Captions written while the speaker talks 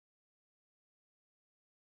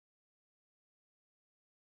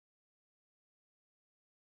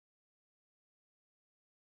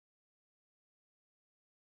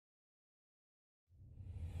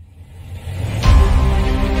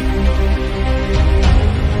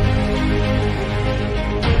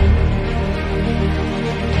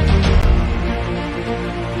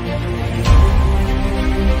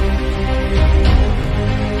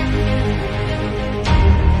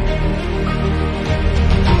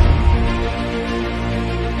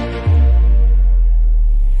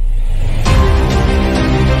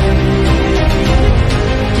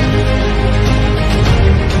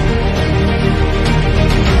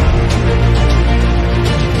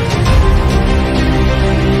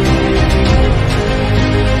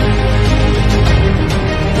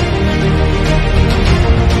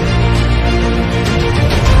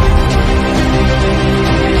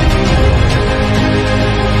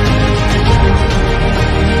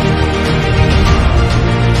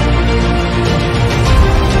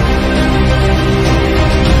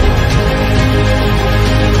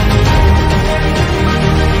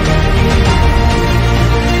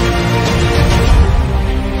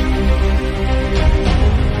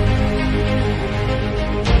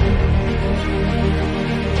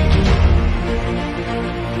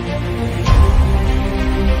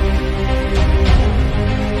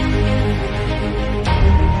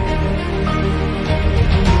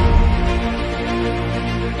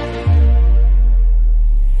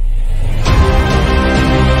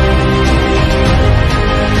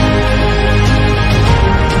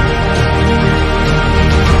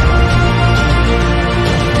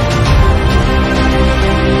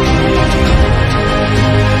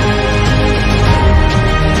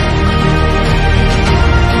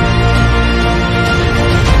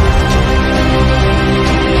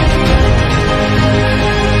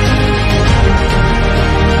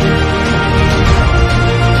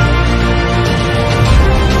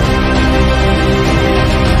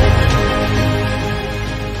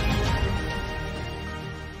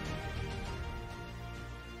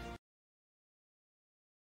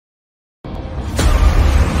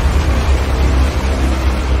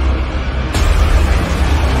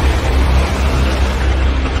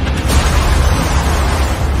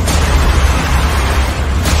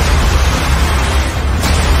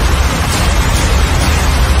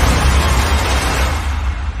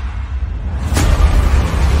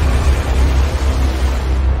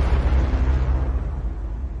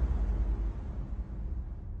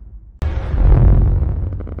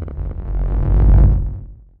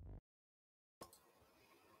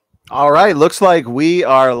All right, looks like we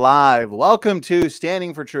are live. Welcome to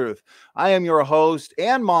Standing for Truth. I am your host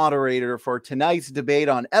and moderator for tonight's debate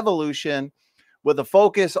on evolution with a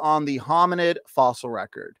focus on the hominid fossil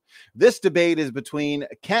record. This debate is between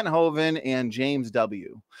Kent Hovind and James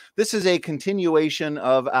W. This is a continuation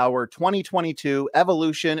of our 2022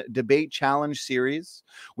 Evolution Debate Challenge series.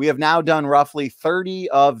 We have now done roughly 30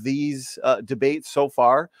 of these debates so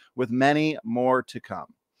far, with many more to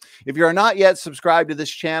come. If you are not yet subscribed to this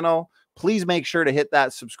channel, please make sure to hit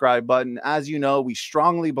that subscribe button. As you know, we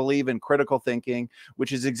strongly believe in critical thinking,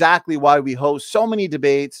 which is exactly why we host so many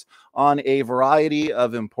debates on a variety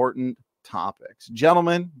of important topics.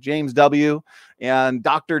 Gentlemen, James W. and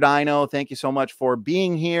Dr. Dino, thank you so much for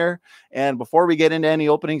being here. And before we get into any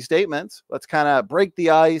opening statements, let's kind of break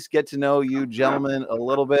the ice, get to know you gentlemen a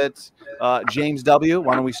little bit. James W.,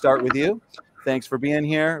 why don't we start with you? Thanks for being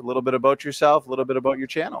here. A little bit about yourself, a little bit about your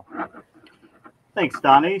channel. Thanks,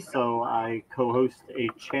 Donnie. So I co-host a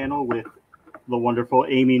channel with the wonderful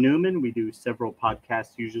Amy Newman. We do several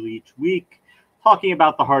podcasts usually each week talking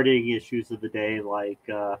about the hard-hitting issues of the day, like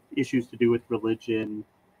issues to do with religion,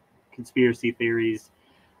 conspiracy theories,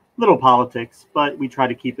 little politics, but we try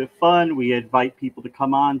to keep it fun. We invite people to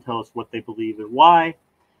come on, tell us what they believe and why.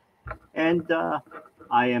 And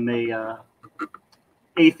I am a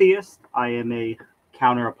atheist. I am a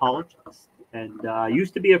counter-apologist, and I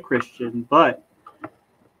used to be a Christian, but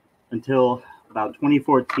until about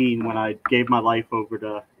 2014, when I gave my life over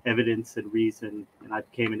to evidence and reason, and I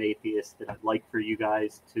became an atheist, and I'd like for you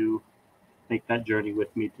guys to make that journey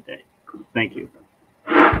with me today. Thank you.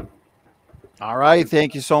 All right.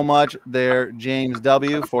 Thank you so much there, James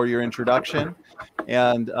W., for your introduction.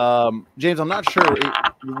 And James, I'm not sure.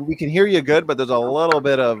 We can hear you good, but there's a little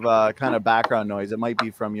bit of kind of background noise. It might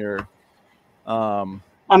be from your... I'm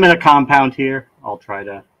in a compound here. I'll try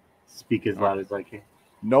to speak as loud as I can.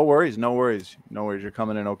 No worries. No worries. No worries. You're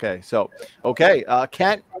coming in okay. So, okay.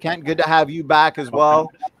 Kent, good to have you back as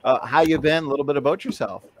well. How you been? A little bit about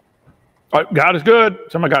yourself. God is good.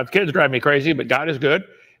 Some of God's kids drive me crazy, but God is good.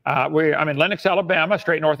 I'm in Lenox, Alabama,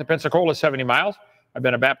 straight north of Pensacola, 70 miles. I've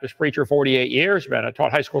been a Baptist preacher 48 years. I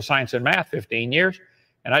taught high school science and math 15 years.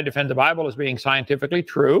 And I defend the Bible as being scientifically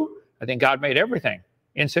true. I think God made everything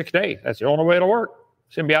in 6 days. That's the only way it'll work.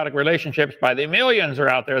 Symbiotic relationships by the millions are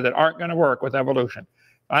out there that aren't going to work with evolution.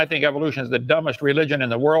 I think evolution is the dumbest religion in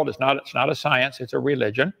the world. It's not a science. It's a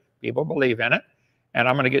religion. People believe in it. And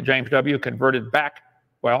I'm going to get James W. converted back,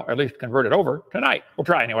 well, at least converted over tonight. We'll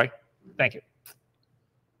try anyway. Thank you.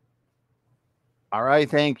 All right.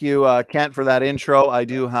 Thank you, Kent, for that intro. I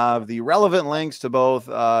do have the relevant links to both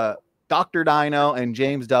Dr. Dino and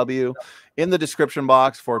James W. in the description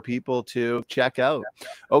box for people to check out.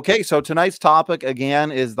 Okay, so tonight's topic,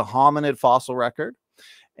 again, is the hominid fossil record.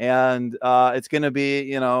 And it's going to be,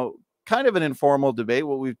 you know, kind of an informal debate,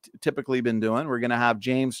 what we've typically been doing. We're going to have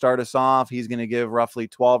James start us off. He's going to give roughly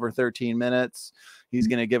 12 or 13 minutes. He's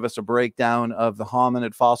going to give us a breakdown of the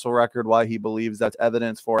hominid fossil record, why he believes that's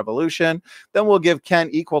evidence for evolution. Then we'll give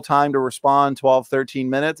Kent equal time to respond, 12, 13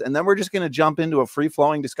 minutes. And then we're just going to jump into a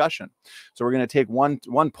free-flowing discussion. So we're going to take one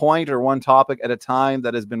point or one topic at a time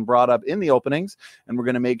that has been brought up in the openings. And we're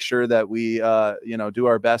going to make sure that we, do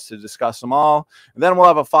our best to discuss them all. And then we'll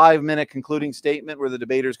have a 5-minute concluding statement where the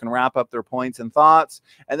debaters can wrap up their points and thoughts.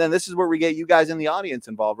 And then this is where we get you guys in the audience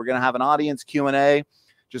involved. We're going to have an audience Q&A.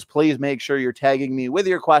 Just please make sure you're tagging me with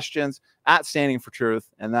your questions at Standing for Truth,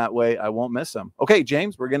 and that way I won't miss them. Okay,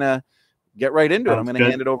 James, we're going to get right into it. I'm going to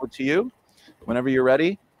hand it over to you whenever you're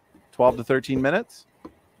ready. 12 to 13 minutes. The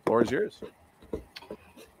floor is yours.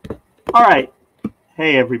 All right.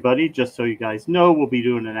 Hey, everybody. Just so you guys know, we'll be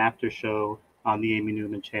doing an after show on the Amy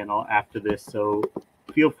Newman channel after this, so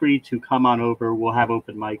feel free to come on over. We'll have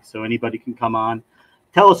open mics, so anybody can come on.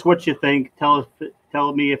 Tell us what you think. Tell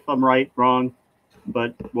me if I'm right, wrong.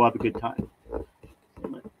 But we'll have a good time.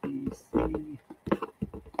 Let me see.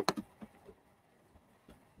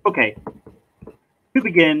 Okay. To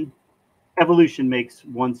begin, evolution makes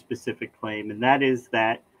one specific claim, and that is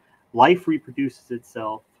that life reproduces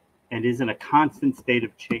itself and is in a constant state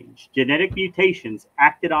of change. Genetic mutations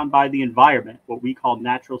acted on by the environment, what we call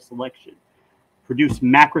natural selection, produce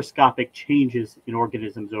macroscopic changes in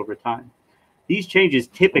organisms over time. These changes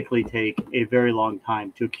typically take a very long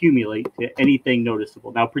time to accumulate to anything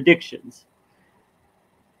noticeable. Now, predictions.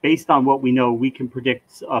 Based on what we know, we can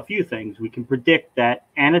predict a few things. We can predict that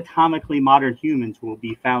anatomically modern humans will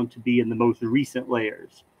be found to be in the most recent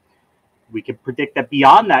layers. We can predict that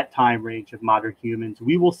beyond that time range of modern humans,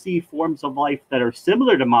 we will see forms of life that are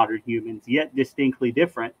similar to modern humans, yet distinctly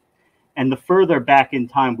different. And the further back in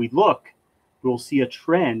time we look, we'll see a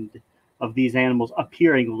trend of these animals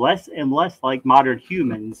appearing less and less like modern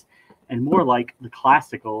humans and more like the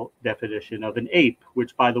classical definition of an ape,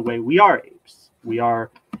 which, by the way, we are apes. We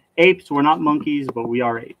are apes. We're not monkeys, but we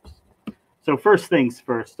are apes. So first things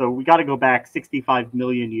first. So we got to go back 65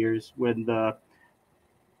 million years when the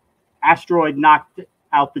asteroid knocked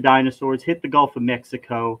out the dinosaurs, hit the Gulf of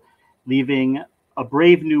Mexico, leaving a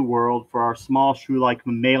brave new world for our small shrew-like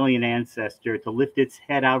mammalian ancestor to lift its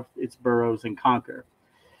head out of its burrows and conquer.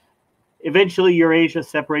 Eventually, Eurasia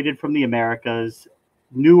separated from the Americas.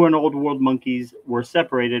 New and old world monkeys were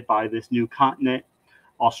separated by this new continent.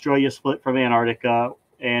 Australia split from Antarctica,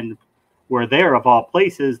 and where there, of all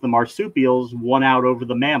places, the marsupials won out over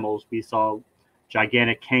the mammals. We saw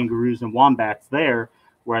gigantic kangaroos and wombats there,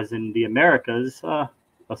 whereas in the Americas,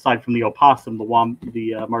 aside from the opossum,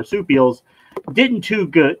 the marsupials didn't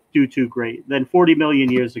do too great. Then 40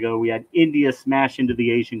 million years ago, we had India smash into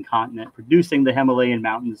the Asian continent, producing the Himalayan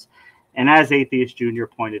mountains. And as Atheist Jr.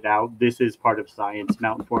 pointed out, this is part of science.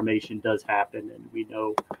 Mountain formation does happen, and we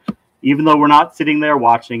know, even though we're not sitting there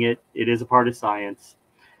watching it, it is a part of science.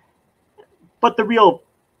 But the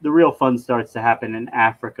real fun starts to happen in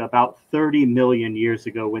Africa about 30 million years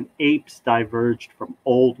ago when apes diverged from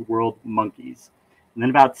old world monkeys. And then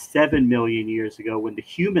about 7 million years ago when the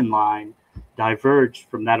human line diverged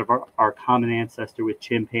from that of our common ancestor with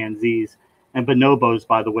chimpanzees. And bonobos,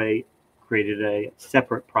 by the way, created a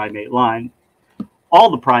separate primate line. All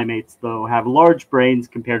the primates, though, have large brains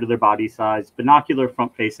compared to their body size, binocular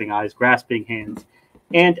front-facing eyes, grasping hands,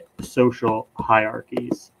 and social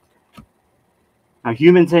hierarchies. Now,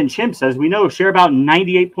 humans and chimps, as we know, share about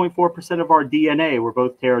 98.4% of our DNA. We're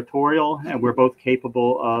both territorial, and we're both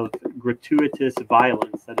capable of gratuitous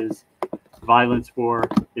violence, that is, violence for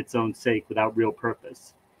its own sake without real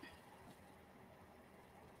purpose.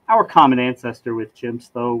 Our common ancestor with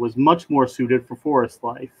chimps, though, was much more suited for forest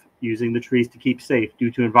life, using the trees to keep safe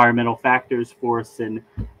due to environmental factors, forests in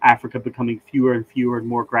Africa becoming fewer and fewer and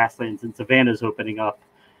more grasslands and savannas opening up.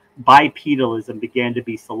 Bipedalism began to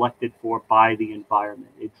be selected for by the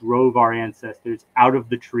environment. It drove our ancestors out of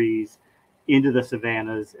the trees into the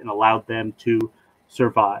savannas and allowed them to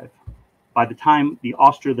survive. By the time the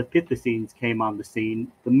Australopithecines came on the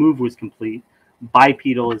scene, the move was complete.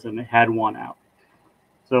 Bipedalism had won out.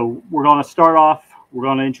 So we're going to start off, we're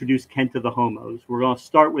going to introduce Kent to the homos. We're going to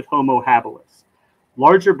start with Homo habilis.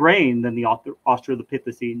 Larger brain than the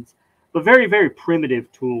Australopithecines, but very, very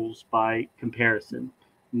primitive tools by comparison.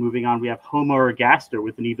 Moving on, we have Homo ergaster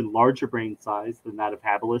with an even larger brain size than that of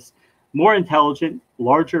habilis. More intelligent,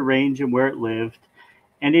 larger range in where it lived,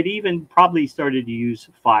 and it even probably started to use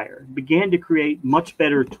fire. It began to create much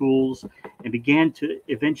better tools and began to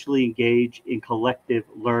eventually engage in collective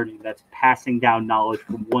learning. That's passing down knowledge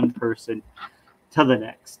from one person to the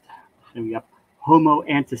next. And we have Homo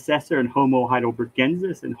antecessor and Homo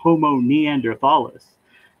heidelbergensis and Homo neanderthalis.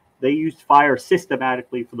 They used fire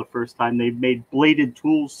systematically for the first time. They made bladed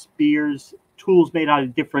tools, spears, tools made out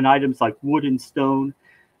of different items like wood and stone.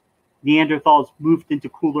 Neanderthals moved into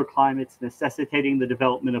cooler climates, necessitating the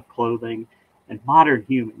development of clothing. And modern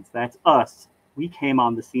humans, that's us, we came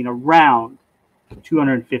on the scene around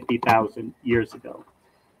 250,000 years ago.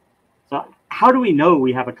 So how do we know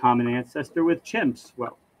we have a common ancestor with chimps?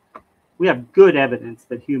 Well, we have good evidence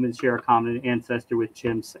that humans share a common ancestor with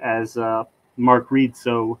chimps, as Mark Reed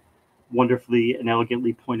so wonderfully and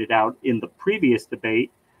elegantly pointed out in the previous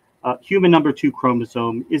debate. Human number 2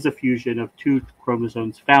 chromosome is a fusion of 2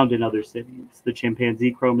 chromosomes found in other simians. The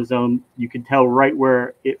chimpanzee chromosome, you can tell right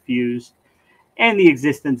where it fused, and the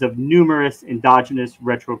existence of numerous endogenous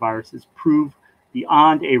retroviruses prove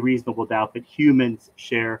beyond a reasonable doubt that humans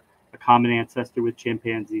share a common ancestor with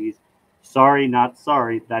chimpanzees. Sorry, not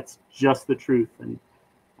sorry, that's just the truth. And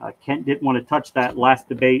Kent didn't want to touch that last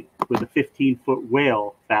debate with a 15-foot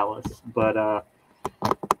whale phallus, but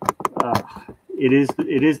it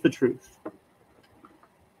is the truth.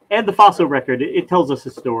 And the fossil record, it tells us a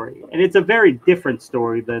story. And it's a very different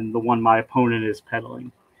story than the one my opponent is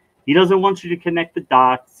peddling. He doesn't want you to connect the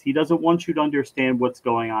dots. He doesn't want you to understand what's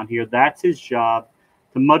going on here. That's his job,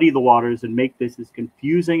 to muddy the waters and make this as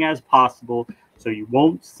confusing as possible so you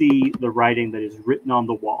won't see the writing that is written on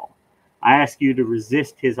the wall. I ask you to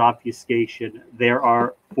resist his obfuscation. There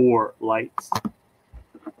are 4 lights.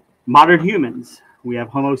 Modern humans. We have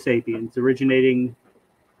Homo sapiens, originating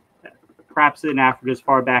perhaps in Africa as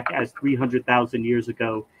far back as 300,000 years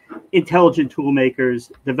ago. Intelligent tool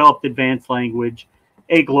makers, developed advanced language,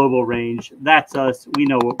 a global range. That's us. We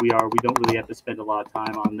know what we are. We don't really have to spend a lot of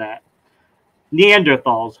time on that.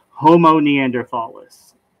 Neanderthals, Homo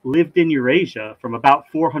neanderthalis, lived in Eurasia from about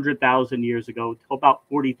 400,000 years ago to about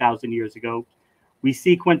 40,000 years ago. We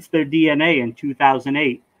sequenced their DNA in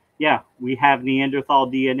 2008. Yeah, we have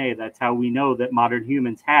Neanderthal DNA. That's how we know that modern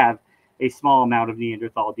humans have a small amount of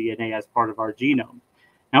Neanderthal DNA as part of our genome.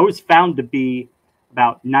 Now, it was found to be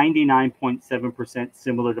about 99.7%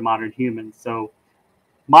 similar to modern humans. So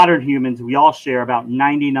modern humans, we all share about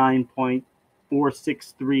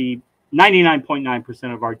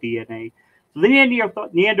 99.9% of our DNA. So the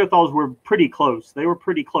Neanderthals were pretty close. They were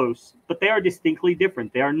pretty close, but they are distinctly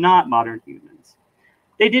different. They are not modern humans.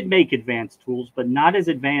 They did make advanced tools, but not as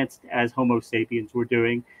advanced as Homo sapiens were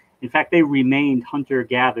doing. In fact, they remained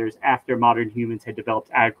hunter-gatherers after modern humans had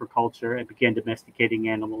developed agriculture and began domesticating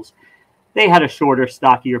animals. They had a shorter,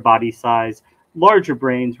 stockier body size, larger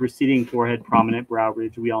brains, receding forehead, prominent brow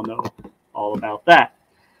ridge. We all know all about that.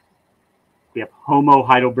 We have Homo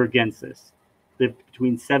heidelbergensis, lived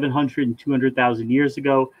between 700 and 200,000 years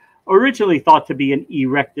ago, originally thought to be an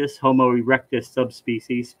erectus, Homo erectus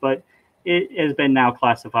subspecies, but it has been now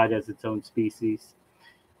classified as its own species.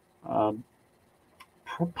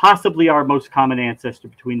 Possibly our most common ancestor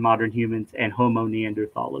between modern humans and Homo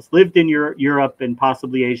neanderthalis. Lived in Europe and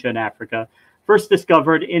possibly Asia and Africa. First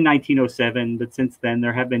discovered in 1907, but since then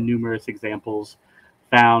there have been numerous examples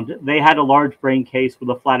found. They had a large brain case with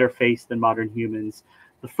a flatter face than modern humans.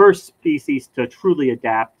 The first species to truly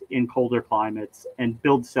adapt in colder climates and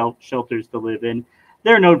build shelters to live in.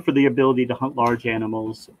 They're known for the ability to hunt large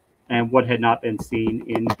animals and what had not been seen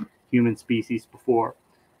in human species before.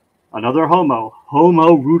 Another Homo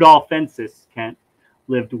rudolfensis, Kent,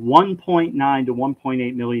 lived 1.9 to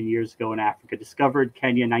 1.8 million years ago in Africa. Discovered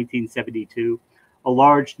Kenya 1972. A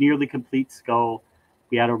large, nearly complete skull.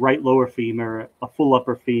 We had a right lower femur, a full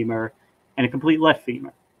upper femur, and a complete left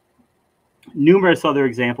femur. Numerous other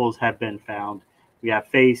examples have been found. We have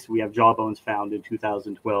face, we have jawbones found in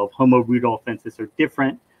 2012. Homo rudolfensis are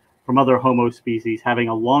different from other Homo species, having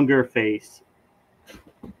a longer face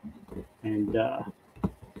and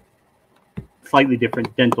slightly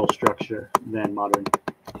different dental structure than modern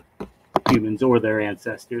humans or their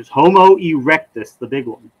ancestors. Homo erectus, the big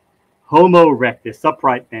one. Homo erectus,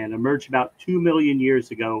 upright man, emerged about 2 million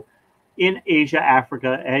years ago in Asia,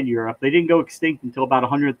 Africa, and Europe. They didn't go extinct until about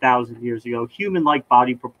 100,000 years ago. Human-like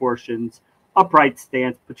body proportions, upright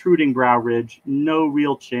stance, protruding brow ridge, no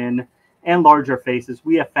real chin, and larger faces.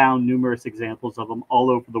 We have found numerous examples of them all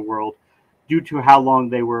over the world. Due to how long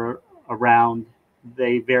they were around,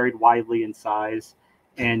 they varied widely in size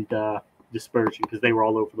and dispersion because they were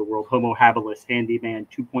all over the world. Homo habilis, handyman,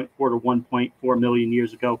 2.4 to 1.4 million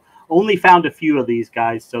years ago. Only found a few of these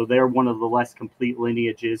guys, so they're one of the less complete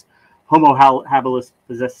lineages. Homo habilis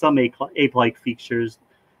possessed some ape-like features,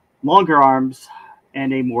 longer arms,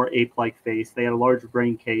 and a more ape-like face. They had a larger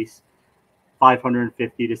brain case,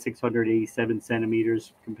 550 to 687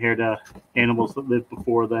 centimeters compared to animals that lived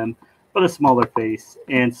before them, but a smaller face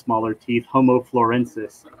and smaller teeth. Homo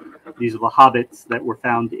florensis. These are the hobbits that were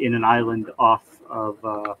found in an island off of,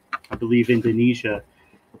 I believe, Indonesia.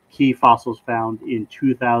 Key fossils found in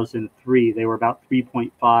 2003. They were about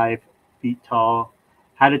 3.5 feet tall,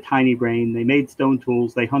 had a tiny brain. They made stone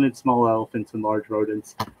tools. They hunted small elephants and large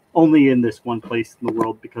rodents, only in this one place in the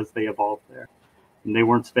world because they evolved there. And they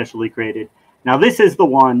weren't specially created. Now, this is the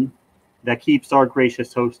one that keeps our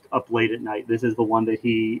gracious host up late at night. This is the one that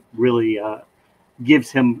he really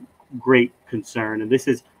gives him great concern. And this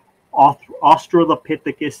is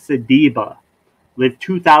Australopithecus sediba. Lived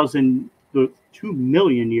 2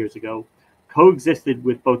 million years ago. Coexisted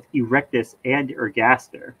with both Erectus and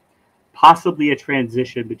Ergaster. Possibly a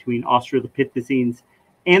transition between Australopithecines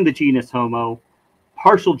and the genus Homo.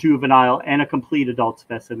 Partial juvenile and a complete adult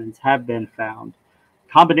specimens have been found.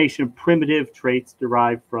 Combination of primitive traits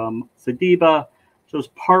derived from sediba shows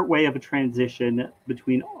part way of a transition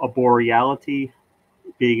between arboreality,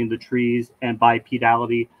 being in the trees, and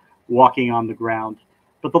bipedality, walking on the ground.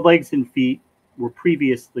 But the legs and feet were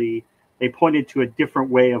previously, they pointed to a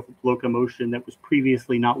different way of locomotion that was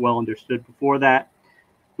previously not well understood before that.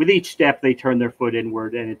 With each step, they turned their foot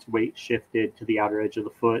inward and its weight shifted to the outer edge of the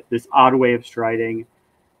foot. This odd way of striding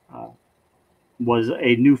was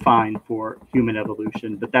a new find for human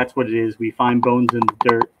evolution, but that's what it is. We find bones in the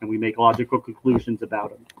dirt and we make logical conclusions about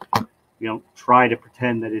them. We don't try to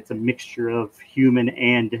pretend that it's a mixture of human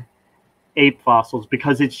and ape fossils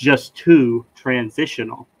because it's just too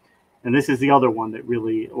transitional. And this is the other one that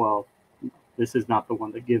really, well, this is not the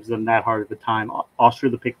one that gives them that hard of a time.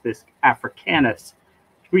 Australopithecus africanus,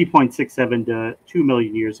 3.67 to 2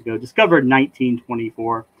 million years ago, discovered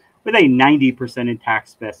 1924 with a 90% intact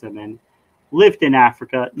specimen. Lived in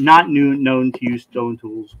Africa, not known to use stone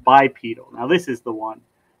tools, bipedal. Now, this is the one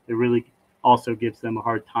that really also gives them a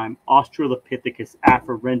hard time. Australopithecus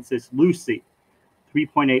afarensis lucy,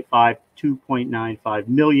 3.85, 2.95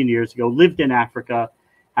 million years ago, lived in Africa,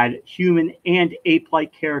 had human and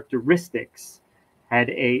ape-like characteristics, had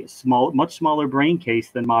a much smaller brain case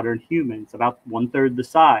than modern humans, about 1/3 the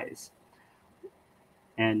size.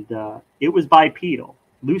 And it was bipedal.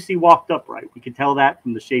 Lucy walked upright. We could tell that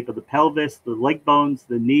from the shape of the pelvis, the leg bones,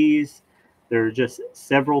 the knees. There are just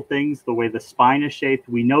several things. The way the spine is shaped,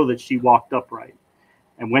 we know that she walked upright.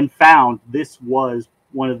 And when found, this was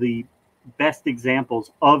one of the best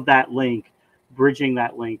examples of that link, bridging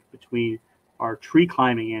that link between our tree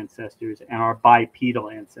climbing ancestors and our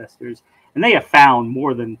bipedal ancestors. And they have found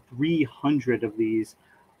more than 300 of these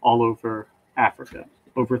all over Africa,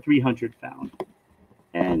 over 300 found.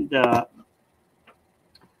 And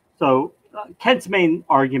so Kent's main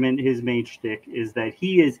argument, his main shtick, is that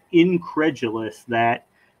he is incredulous that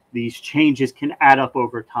these changes can add up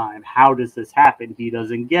over time. How does this happen? He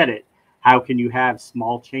doesn't get it. How can you have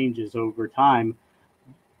small changes over time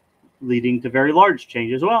leading to very large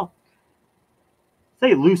changes? Well,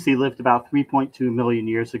 say Lucy lived about 3.2 million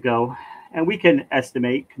years ago, and we can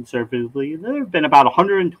estimate conservatively there have been about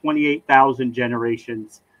 128,000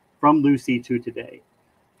 generations from Lucy to today.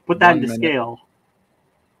 Put that into scale.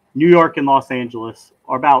 New York and Los Angeles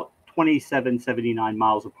are about 2779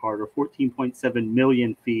 miles apart, or 14.7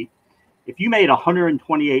 million feet. If you made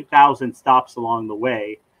 128,000 stops along the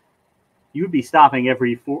way, you would be stopping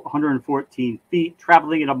every 114 feet,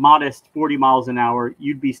 traveling at a modest 40 miles an hour.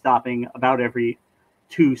 You'd be stopping about every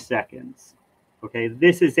 2 seconds. Okay,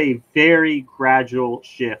 this is a very gradual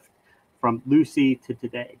shift from Lucy to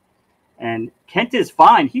today. And Kent is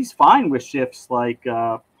fine. He's fine with shifts like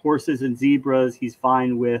horses and zebras. He's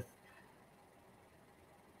fine with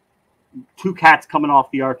two cats coming off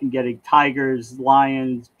the ark and getting tigers,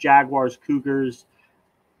 lions, jaguars, cougars,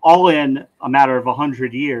 all in a matter of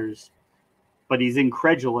 100 years. But he's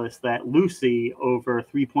incredulous that Lucy, over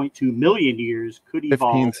 3.2 million years, could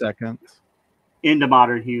evolve 15 seconds into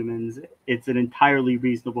modern humans. It's an entirely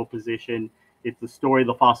reasonable position. It's the story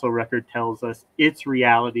the fossil record tells us. It's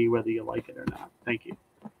reality, whether you like it or not. Thank you.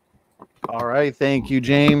 All right. Thank you,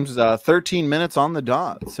 James. 13 minutes on the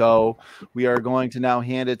dot. So we are going to now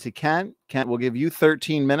hand it to Kent. Kent will give you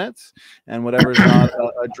 13 minutes, and whatever is not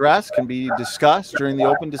addressed can be discussed during the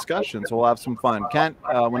open discussion. So we'll have some fun. Kent,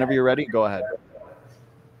 whenever you're ready, go ahead.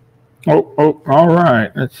 Oh, all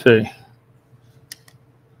right. Let's see.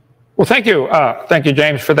 Well, thank you. Thank you,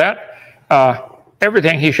 James, for that.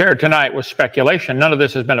 Everything he shared tonight was speculation. None of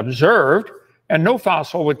this has been observed. And no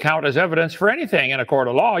fossil would count as evidence for anything in a court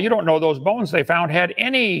of law. You don't know those bones they found had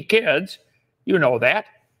any kids. You know that.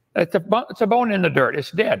 It's a bone in the dirt.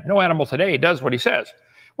 It's dead. No animal today does what he says.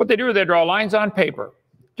 What they do is they draw lines on paper.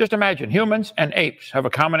 Just imagine humans and apes have a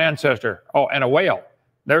common ancestor. Oh, and a whale.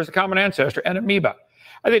 There's a common ancestor, and amoeba.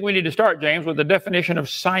 I think we need to start, James, with the definition of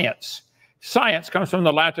science. Science comes from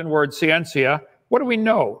the Latin word scientia. What do we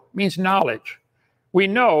know? It means knowledge. We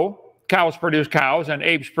know cows produce cows, and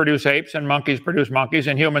apes produce apes, and monkeys produce monkeys,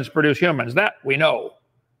 and humans produce humans. That we know.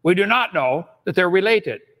 We do not know that they're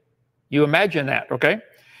related. You imagine that, okay?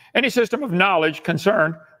 Any system of knowledge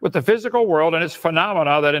concerned with the physical world and its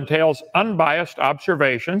phenomena that entails unbiased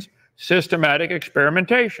observations, systematic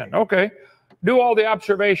experimentation. Okay, do all the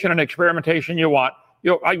observation and experimentation you want.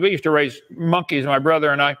 We used to raise monkeys, my brother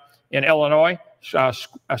and I, in Illinois,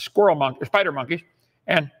 spider monkeys,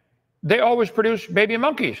 and they always produce baby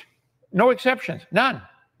monkeys. No exceptions, none,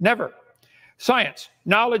 never. Science,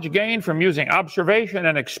 knowledge gained from using observation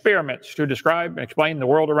and experiments to describe and explain the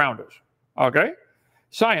world around us. Okay?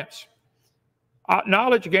 Science,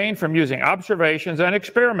 knowledge gained from using observations and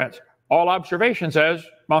experiments. All observation says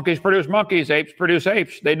monkeys produce monkeys, apes produce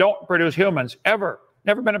apes. They don't produce humans, ever.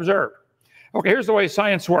 Never been observed. Okay, here's the way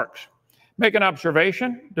science works. Make an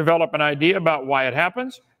observation, develop an idea about why it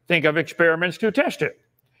happens, think of experiments to test it,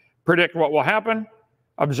 predict what will happen,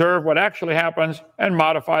 observe what actually happens, and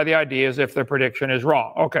modify the ideas if the prediction is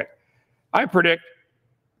wrong. Okay, I predict,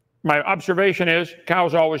 my observation is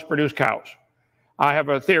cows always produce cows. I have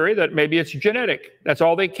a theory that maybe it's genetic. That's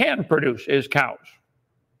all they can produce is cows.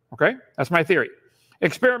 Okay, that's my theory.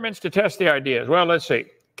 Experiments to test the ideas. Well, let's see.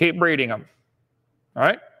 Keep breeding them. All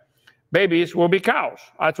right, babies will be cows.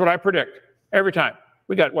 That's what I predict every time.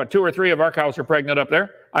 We got, what, 2 or 3 of our cows are pregnant up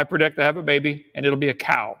there. I predict they have a baby, and it'll be a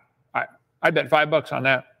cow. I bet $5 on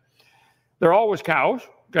that. They're always cows,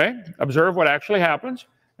 okay? Observe what actually happens.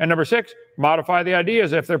 And number 6, modify the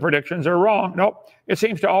ideas if their predictions are wrong. Nope, it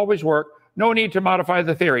seems to always work. No need to modify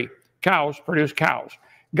the theory. Cows produce cows.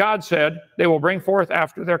 God said they will bring forth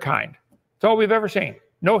after their kind. That's all we've ever seen.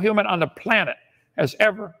 No human on the planet has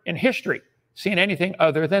ever in history seen anything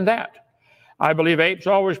other than that. I believe apes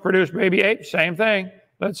always produce baby apes. Same thing.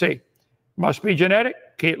 Let's see. Must be genetic.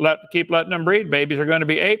 Keep letting them breed. Babies are going to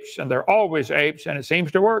be apes, and they're always apes, and it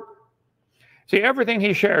seems to work. See, everything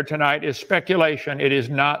he shared tonight is speculation. It is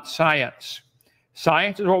not science.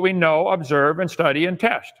 Science is what we know, observe, and study and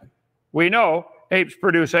test. We know apes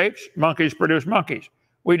produce apes, monkeys produce monkeys.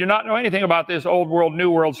 We do not know anything about this old world,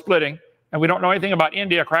 new world splitting, and we don't know anything about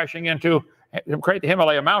India crashing into create the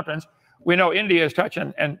Himalaya mountains. We know India is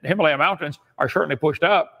touching, and Himalaya mountains are certainly pushed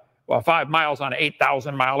up. Well, 5 miles on an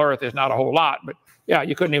 8,000 mile Earth is not a whole lot, but yeah,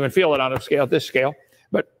 you couldn't even feel it on this scale.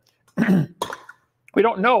 But we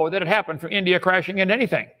don't know that it happened from India crashing into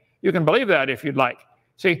anything. You can believe that if you'd like.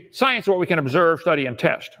 See, science is what we can observe, study, and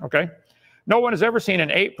test, okay? No one has ever seen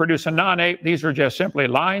an ape produce a non-ape. These are just simply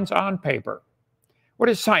lines on paper. What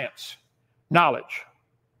is science? Knowledge.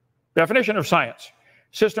 Definition of science: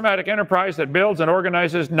 systematic enterprise that builds and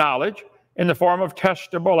organizes knowledge in the form of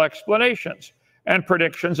testable explanations and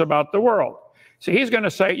predictions about the world. See, he's going to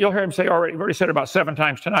say, you'll hear him say already, we've already said about 7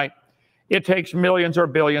 times tonight, it takes millions or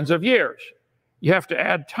billions of years. You have to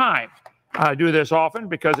add time. I do this often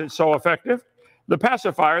because it's so effective. The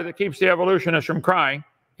pacifier that keeps the evolutionists from crying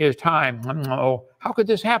is time. Oh, how could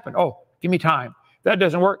this happen? Oh, give me time. That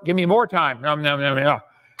doesn't work. Give me more time. No.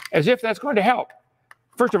 As if that's going to help.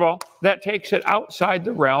 First of all, that takes it outside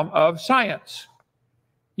the realm of science.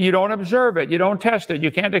 You don't observe it. You don't test it. You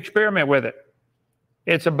can't experiment with it.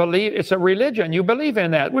 It's a religion. You believe in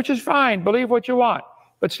that, which is fine. Believe what you want.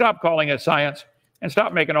 But stop calling it science and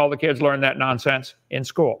stop making all the kids learn that nonsense in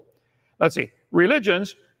school. Let's see.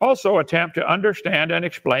 Religions also attempt to understand and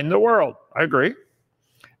explain the world. I agree.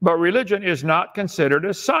 But religion is not considered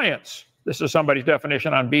as science. This is somebody's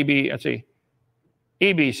definition on EBC.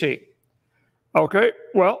 Okay,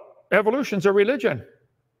 well, evolution's a religion.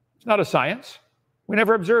 It's not a science. We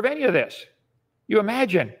never observe any of this. You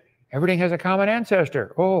imagine everything has a common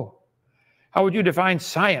ancestor. Oh, how would you define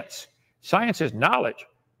science? Science is knowledge.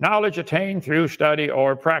 Knowledge attained through study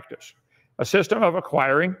or practice. A system of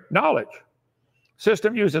acquiring knowledge.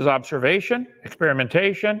 System uses observation,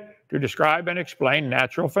 experimentation to describe and explain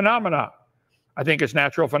natural phenomena. I think it's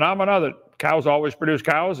natural phenomena that cows always produce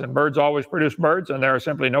cows and birds always produce birds, and there are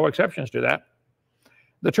simply no exceptions to that.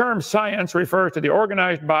 The term science refers to the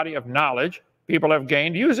organized body of knowledge people have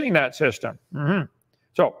gained using that system.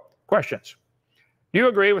 So, questions. Do you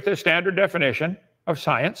agree with this standard definition of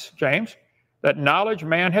science, James, that knowledge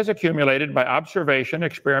man has accumulated by observation,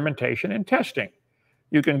 experimentation, and testing?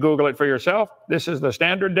 You can Google it for yourself. This is the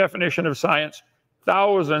standard definition of science,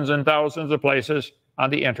 thousands and thousands of places on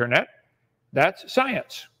the internet. That's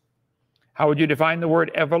science. How would you define the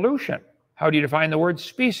word evolution? How do you define the word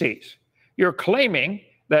species? You're claiming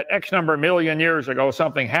that X number of million years ago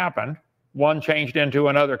something happened, one changed into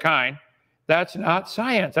another kind. That's not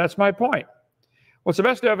science. That's my point. What's the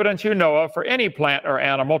best evidence you know of for any plant or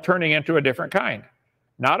animal turning into a different kind?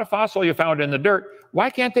 Not a fossil you found in the dirt. Why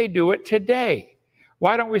can't they do it today?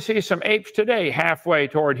 Why don't we see some apes today halfway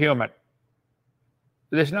toward human?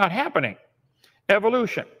 This is not happening.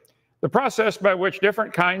 Evolution. The process by which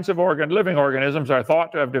different kinds of living organisms are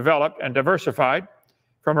thought to have developed and diversified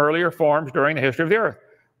from earlier forms during the history of the Earth.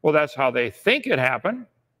 Well, that's how they think it happened.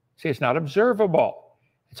 See, it's not observable.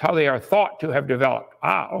 It's how they are thought to have developed.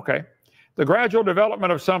 Okay. The gradual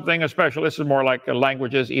development of something, especially, this is more like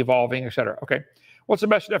languages evolving, etc. Okay. What's the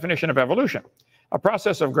best definition of evolution? A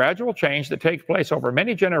process of gradual change that takes place over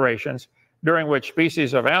many generations, during which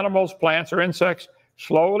species of animals, plants, or insects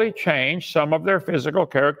slowly change some of their physical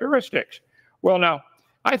characteristics. Well, now,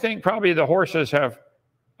 I think probably the horses have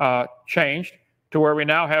changed to where we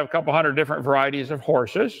now have a couple hundred different varieties of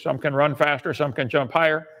horses. Some can run faster, some can jump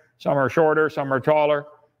higher, some are shorter, some are taller,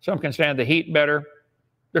 some can stand the heat better.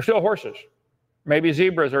 They're still horses. Maybe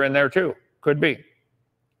zebras are in there too. Could be.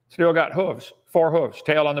 Still got hooves, 4 hooves,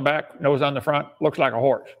 tail on the back, nose on the front, looks like a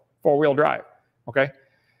horse, 4-wheel drive, okay?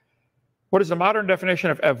 What is the modern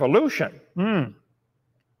definition of evolution?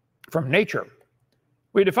 From nature.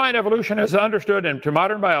 We define evolution as understood into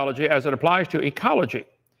modern biology as it applies to ecology.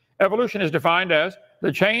 Evolution is defined as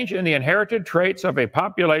the change in the inherited traits of a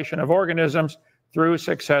population of organisms through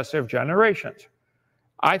successive generations.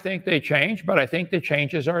 I think they change, but I think the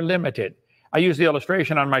changes are limited. I use the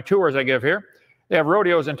illustration on my tours I give here. They have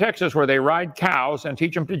rodeos in Texas where they ride cows and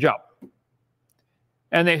teach them to jump.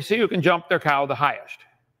 And they see who can jump their cow the highest.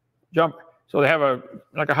 Jump. So they have a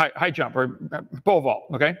high jump or pole vault,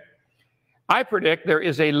 okay? I predict there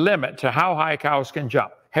is a limit to how high cows can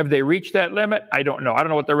jump. Have they reached that limit? I don't know. I don't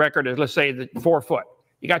know what the record is. Let's say 4 foot.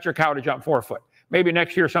 You got your cow to jump 4 foot. Maybe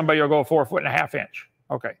next year somebody will go 4.5 feet.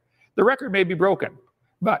 Okay. The record may be broken,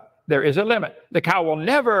 but there is a limit. The cow will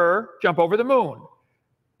never jump over the moon.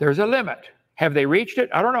 There's a limit. Have they reached it?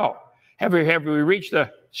 I don't know. Have we reached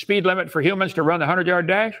the speed limit for humans to run the 100-yard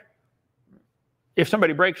dash? If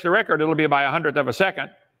somebody breaks the record, it'll be by 100th of a second.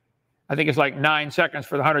 I think it's like 9 seconds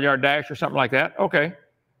for the 100-yard dash or something like that. Okay.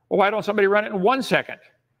 Well, why don't somebody run it in 1 second?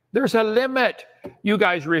 There's a limit. You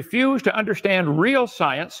guys refuse to understand real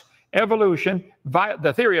science. Evolution,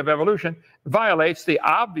 the theory of evolution, violates the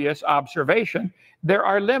obvious observation. There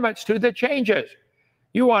are limits to the changes.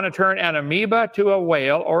 You want to turn an amoeba to a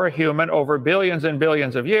whale or a human over billions and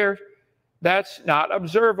billions of years. That's not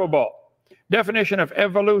observable. Definition of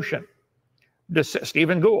evolution.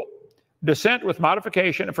 Stephen Gould. Descent with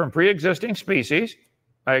modification from pre-existing species.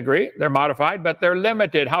 I agree, they're modified, but they're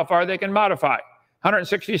limited how far they can modify.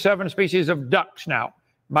 167 species of ducks now.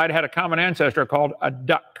 Might have had a common ancestor called a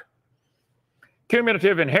duck.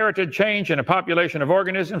 Cumulative inherited change in a population of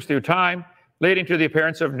organisms through time, leading to the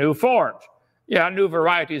appearance of new forms. Yeah, new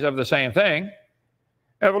varieties of the same thing.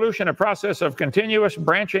 Evolution, a process of continuous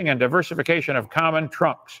branching and diversification of common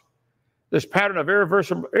trunks. This pattern of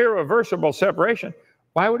irreversible separation,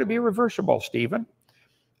 why would it be reversible, Stephen?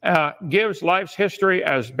 Gives life's history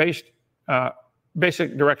as basic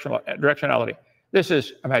directionality. This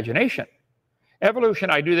is imagination. Evolution,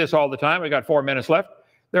 I do this all the time. We got 4 minutes left.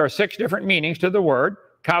 There are 6 different meanings to the word.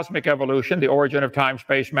 Cosmic evolution, the origin of time,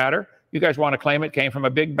 space, matter. You guys want to claim it came from a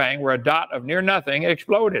big bang where a dot of near nothing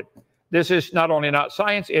exploded. This is not only not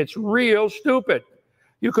science, it's real stupid.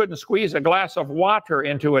 You couldn't squeeze a glass of water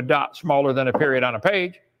into a dot smaller than a period on a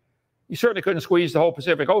page. You certainly couldn't squeeze the whole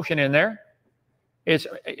Pacific Ocean in there. It's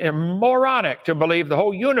moronic to believe the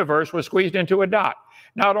whole universe was squeezed into a dot.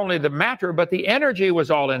 Not only the matter, but the energy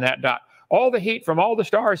was all in that dot. All the heat from all the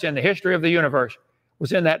stars in the history of the universe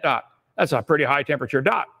was in that dot. That's a pretty high temperature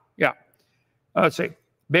dot. Yeah. Let's see.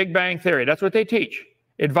 Big Bang Theory. That's what they teach.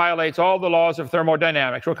 It violates all the laws of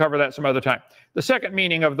thermodynamics. We'll cover that some other time. The second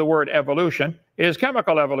meaning of the word evolution is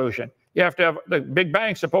chemical evolution. You have to have, the Big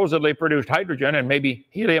Bang supposedly produced hydrogen and maybe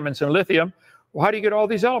helium and some lithium. Well, how do you get all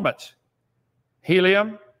these elements?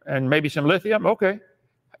 Helium and maybe some lithium? Okay.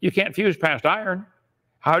 You can't fuse past iron.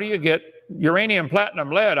 How do you get uranium,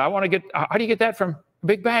 platinum, lead? How do you get that from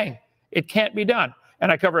Big Bang? It can't be done.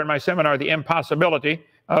 And I cover in my seminar the impossibility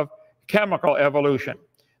of chemical evolution.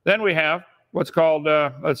 Then we have what's called,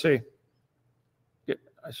 let's see.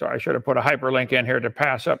 Sorry, I should have put a hyperlink in here to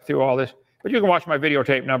pass up through all this. But you can watch my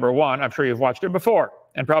videotape number 1. I'm sure you've watched it before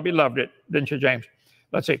and probably loved it, didn't you, James?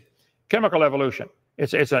 Let's see. Chemical evolution.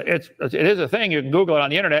 It is a thing. You can Google it on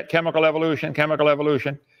the internet. Chemical evolution, chemical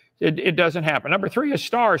evolution. It doesn't happen. Number 3 is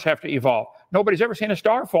stars have to evolve. Nobody's ever seen a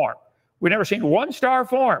star form. We've never seen one star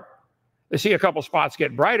form. They see a couple spots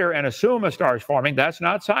get brighter and assume a star's forming. That's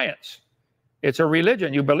not science. It's a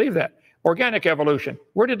religion. You believe that. Organic evolution.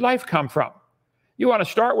 Where did life come from? You want to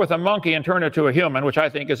start with a monkey and turn it to a human, which I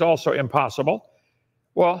think is also impossible.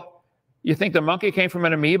 Well, you think the monkey came from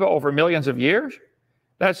an amoeba over millions of years?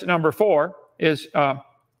 That's number 4 is,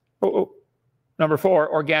 number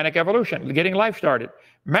 4, organic evolution, getting life started.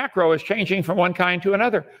 Macro is changing from one kind to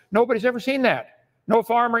another. Nobody's ever seen that. No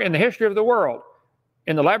farmer in the history of the world,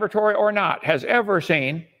 in the laboratory or not, has ever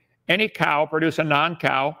seen any cow produce a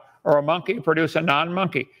non-cow or a monkey produce a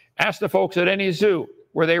non-monkey. Ask the folks at any zoo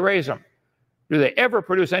where they raise them. Do they ever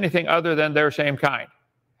produce anything other than their same kind?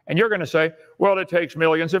 And you're going to say, well, it takes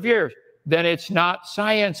millions of years. Then it's not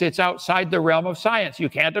science. It's outside the realm of science. You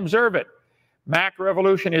can't observe it.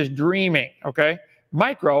 Macroevolution is dreaming, okay?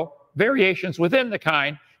 Micro, variations within the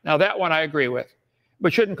kind. Now, that one I agree with.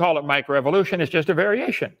 But shouldn't call it microevolution. It's just a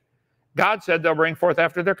variation. God said they'll bring forth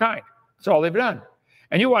after their kind. That's all they've done.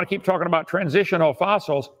 And you want to keep talking about transitional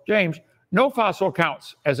fossils. James, no fossil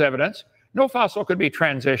counts as evidence. No fossil could be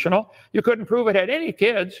transitional. You couldn't prove it had any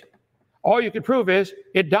kids. All you could prove is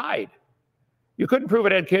it died. You couldn't prove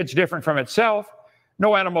it had kids different from itself.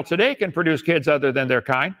 No animal today can produce kids other than their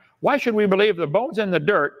kind. Why should we believe the bones in the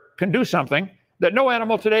dirt can do something that no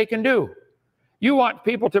animal today can do? You want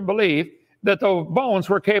people to believe that the bones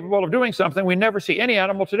were capable of doing something we never see any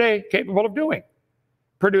animal today capable of doing,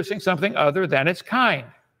 producing something other than its kind.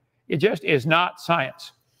 It just is not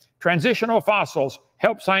science. Transitional fossils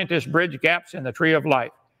help scientists bridge gaps in the tree of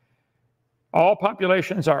life. All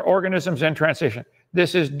populations are organisms in transition.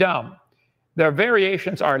 This is dumb. Their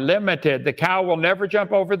variations are limited. The cow will never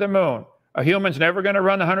jump over the moon. A human's never going to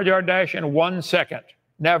run the 100-yard dash in 1 second.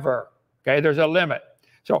 Never. Okay, there's a limit.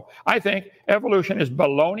 So I think evolution is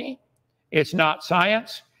baloney. It's not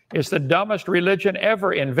science. It's the dumbest religion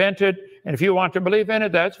ever invented. And if you want to believe in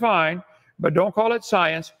it, that's fine. But don't call it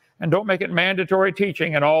science, and don't make it mandatory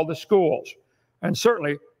teaching in all the schools. And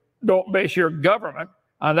certainly don't base your government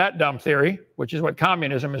on that dumb theory, which is what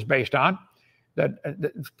communism is based on.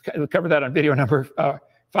 We covered that on video number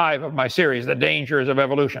 5 of my series, The Dangers of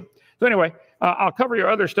Evolution. So anyway, I'll cover your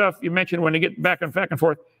other stuff. You mentioned when you get back and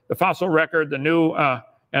forth, the fossil record, the new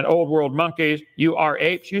and old world monkeys. You are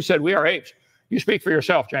apes. You said we are apes. You speak for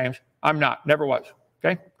yourself, James. I'm not. Never was.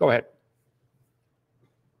 Okay, go ahead.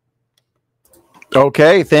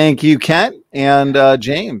 Okay, thank you, Kent and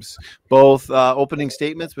James. Both opening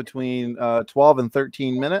statements between 12 and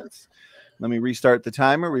 13 minutes. Let me restart the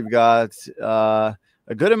timer. We've got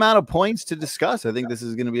a good amount of points to discuss. I think this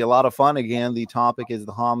is going to be a lot of fun. Again, the topic is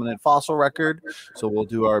the hominid fossil record, so we'll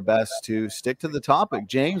do our best to stick to the topic.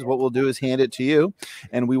 James, what we'll do is hand it to you,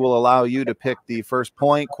 and we will allow you to pick the first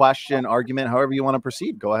point, question, argument, however you want to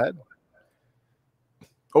proceed. Go ahead.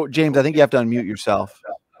 Oh, James, I think you have to unmute yourself.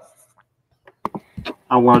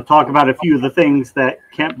 I want to talk about a few of the things that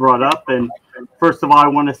Kent brought up. And first of all, I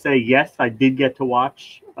want to say, yes, I did get to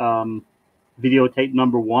watch videotape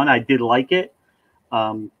number 1. I did like it.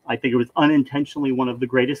 I think it was unintentionally one of the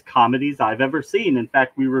greatest comedies I've ever seen. In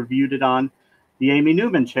fact, we reviewed it on the Amy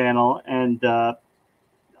Newman channel, and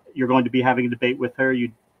you're going to be having a debate with her.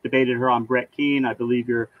 You debated her on Brett Keane. I believe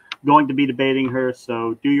you're going to be debating her.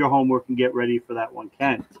 So do your homework and get ready for that one,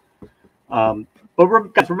 Kent.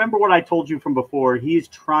 But guys, remember what I told you from before. He's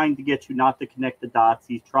trying to get you not to connect the dots.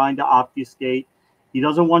 He's trying to obfuscate. He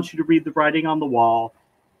doesn't want you to read the writing on the wall.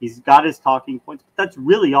 He's got his talking points, but that's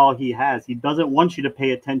really all he has. He doesn't want you to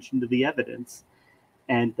pay attention to the evidence.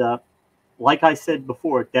 And like I said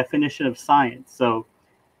before, definition of science. So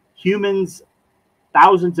humans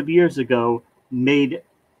thousands of years ago made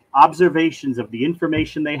observations of the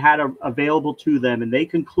information they had available to them, and they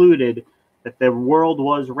concluded that the world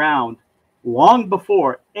was round long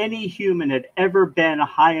before any human had ever been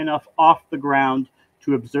high enough off the ground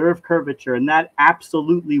to observe curvature. And that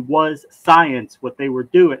absolutely was science, what they were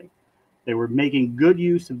doing. They were making good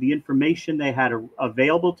use of the information they had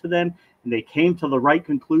available to them, and they came to the right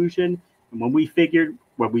conclusion. And when we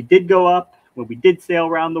did go up, when we did sail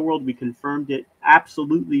around the world, we confirmed it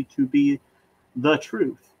absolutely to be the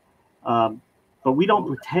truth. But we don't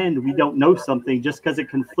pretend we don't know something just because it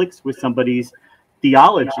conflicts with somebody's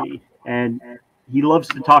theology. And he loves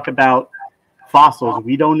to talk about fossils.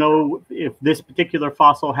 We don't know if this particular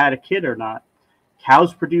fossil had a kid or not.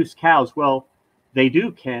 Cows produce cows. Well, they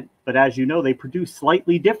do, Kent, but as you know, they produce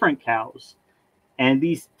slightly different cows. And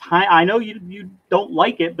these I know you don't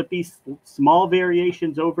like it, but these small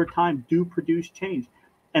variations over time do produce change.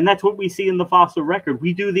 And that's what we see in the fossil record.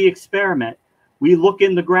 We do the experiment. We look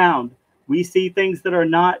in the ground. We see things that are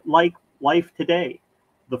not like life today.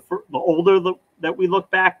 The older that we look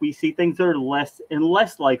back, we see things that are less and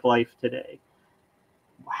less like life today.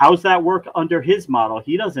 How's that work under his model?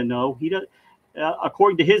 He doesn't know.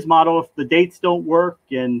 According to his model, if the dates don't work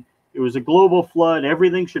and it was a global flood,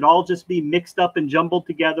 everything should all just be mixed up and jumbled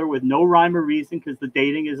together with no rhyme or reason because the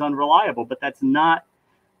dating is unreliable. But that's not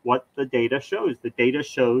what the data shows. The data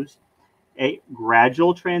shows a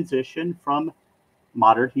gradual transition from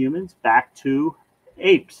modern humans back to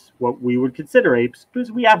apes, what we would consider apes,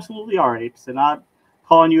 because we absolutely are apes. And I'm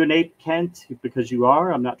calling you an ape, Kent, because you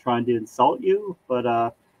are. I'm not trying to insult you,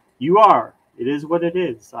 but you are. It is what it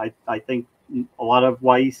is. I think a lot of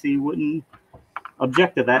YEC wouldn't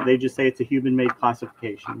object to that. They just say it's a human-made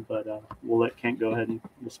classification, but we'll let Kent go ahead and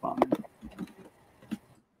respond.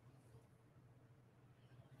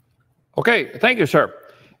 Okay, thank you, sir.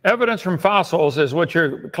 Evidence from fossils is what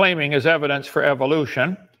you're claiming is evidence for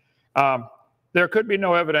evolution. There could be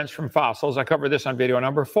no evidence from fossils. I covered this on video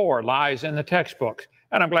number 4, lies in the textbooks.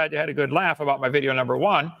 And I'm glad you had a good laugh about my video number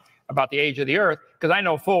 1 about the age of the earth, because I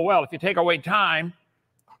know full well if you take away time,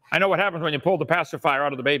 I know what happens when you pull the pacifier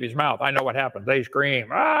out of the baby's mouth. I know what happens. They scream,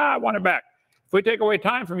 I want it back. If we take away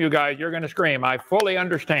time from you guys, you're going to scream. I fully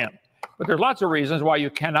understand. But there's lots of reasons why you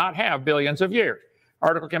cannot have billions of years.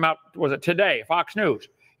 Article came out, was it today, Fox News.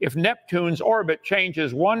 If Neptune's orbit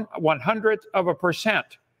changes 1/100%,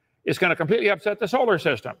 it's going to completely upset the solar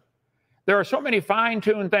system. There are so many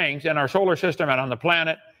fine-tuned things in our solar system and on the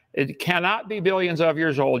planet. It cannot be billions of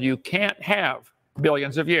years old. You can't have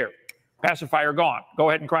billions of years. Pacifier gone. Go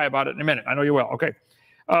ahead and cry about it in a minute. I know you will. Okay.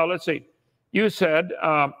 Let's see. You said,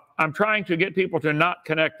 I'm trying to get people to not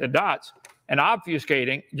connect the dots and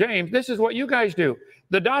obfuscating. James, this is what you guys do.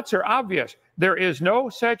 The dots are obvious. There is no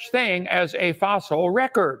such thing as a fossil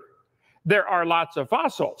record. There are lots of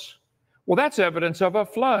fossils. Well, that's evidence of a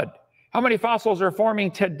flood. How many fossils are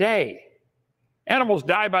forming today? Animals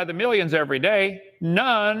die by the millions every day.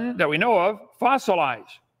 None that we know of fossilize.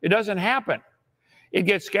 It doesn't happen. It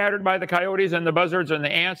gets scattered by the coyotes and the buzzards and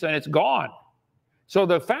the ants, and it's gone. So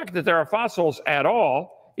the fact that there are fossils at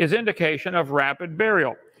all is indication of rapid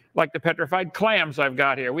burial, like the petrified clams I've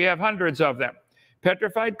got here. We have hundreds of them.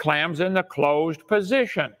 Petrified clams in the closed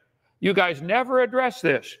position. You guys never address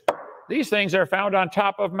this. These things are found on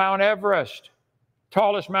top of Mount Everest,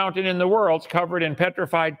 tallest mountain in the world, covered in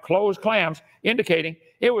petrified closed clams, indicating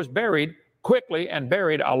it was buried quickly and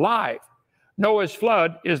buried alive. Noah's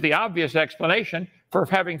flood is the obvious explanation for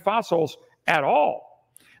having fossils at all.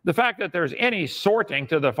 The fact that there's any sorting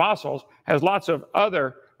to the fossils has lots of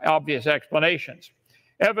other obvious explanations.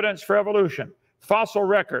 Evidence for evolution. Fossil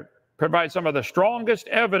record provides some of the strongest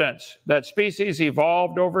evidence that species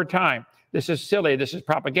evolved over time. This is silly. This is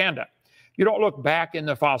propaganda. You don't look back in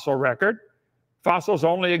the fossil record. Fossils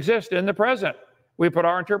only exist in the present. We put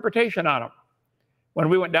our interpretation on them. When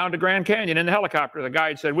we went down to Grand Canyon in the helicopter, the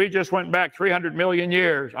guide said, we just went back 300 million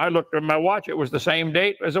years. I looked at my watch. It was the same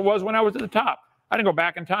date as it was when I was at the top. I didn't go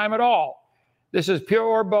back in time at all. This is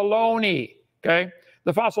pure baloney, okay?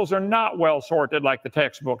 The fossils are not well sorted like the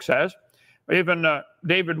textbook says. Even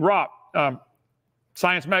David Ropp,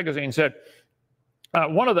 Science Magazine, said,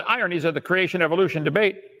 one of the ironies of the creation-evolution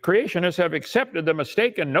debate, creationists have accepted the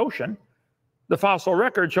mistaken notion the fossil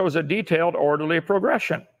record shows a detailed, orderly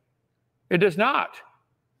progression. It does not.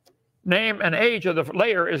 Name and age of the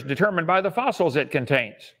layer is determined by the fossils it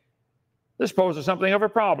contains. This poses something of a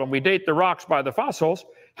problem. We date the rocks by the fossils.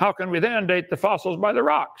 How can we then date the fossils by the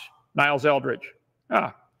rocks? Niles Eldridge.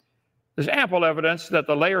 There's ample evidence that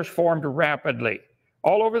the layers formed rapidly.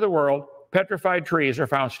 All over the world, petrified trees are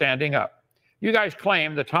found standing up. You guys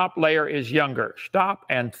claim the top layer is younger. Stop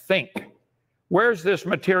and think. Where's this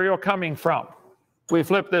material coming from? We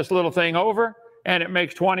flip this little thing over, and it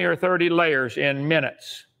makes 20 or 30 layers in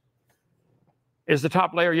minutes. Is the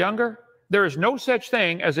top layer younger? There is no such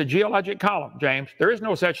thing as a geologic column, James. There is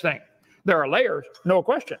no such thing. There are layers, no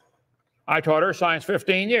question. I taught earth science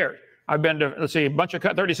 15 years. I've been to, let's see, a bunch of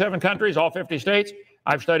 37 countries, all 50 states.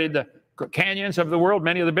 I've studied the canyons of the world,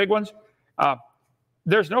 many of the big ones.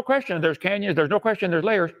 There's no question there's canyons. There's no question there's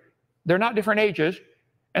layers. They're not different ages,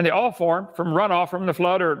 and they all formed from runoff from the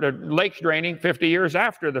flood or the lakes draining 50 years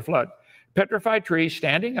after the flood. Petrified trees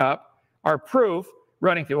standing up are proof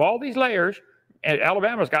running through all these layers. And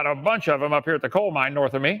Alabama's got a bunch of them up here at the coal mine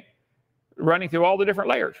north of me, running through all the different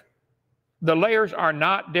layers. The layers are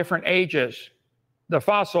not different ages. The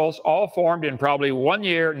fossils all formed in probably 1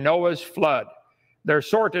 year, Noah's flood. They're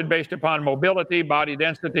sorted based upon mobility, body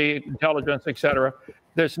density, intelligence, etc.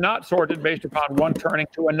 That's not sorted based upon one turning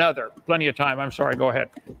to another. Plenty of time. I'm sorry. Go ahead.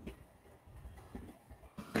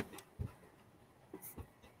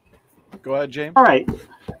 Go ahead, James. All right.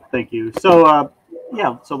 Thank you. So,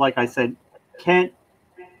 yeah, so like I said,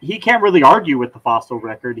 he can't really argue with the fossil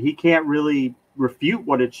record. He can't really refute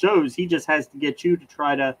what it shows. He just has to get you to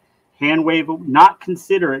try to hand wave, not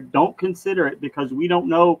consider it. Don't consider it because we don't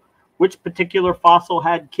know which particular fossil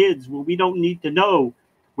had kids. Well, we don't need to know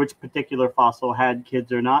which particular fossil had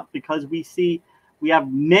kids or not because we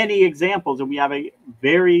have many examples and we have a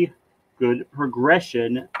very good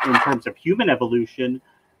progression in terms of human evolution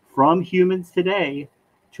from humans today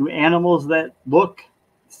to animals that look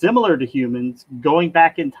similar to humans, going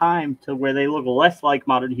back in time to where they look less like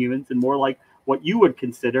modern humans and more like what you would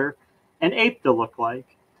consider an ape to look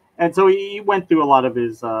like. And so he went through a lot of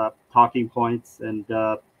his talking points, and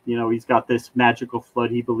you know, he's got this magical flood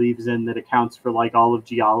he believes in that accounts for like all of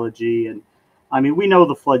geology. And I mean, we know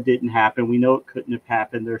the flood didn't happen. We know it couldn't have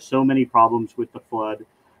happened. There's so many problems with the flood,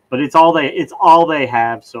 but it's all they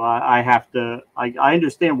have. So I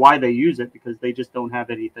understand why they use it because they just don't have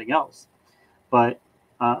anything else. But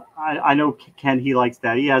I know Ken, he likes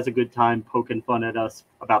that. He has a good time poking fun at us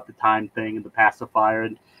about the time thing and the pacifier,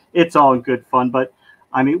 and it's all in good fun. But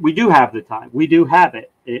I mean, we do have the time. We do have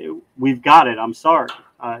it. We've got it. I'm sorry.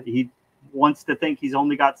 He wants to think he's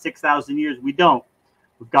only got 6,000 years. We don't.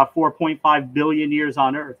 We've got 4.5 billion years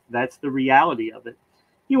on Earth. That's the reality of it.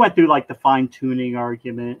 He went through like the fine-tuning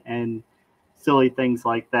argument and silly things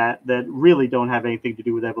like that that really don't have anything to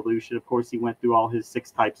do with evolution. Of course, he went through all his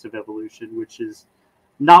 6 types of evolution, which is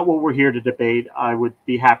not what we're here to debate. I would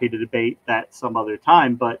be happy to debate that some other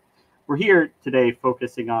time, but we're here today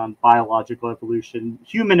focusing on biological evolution,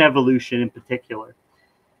 human evolution in particular.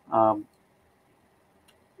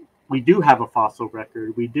 We do have a fossil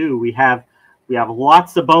record. We do. We have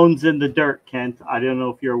lots of bones in the dirt, Kent. I don't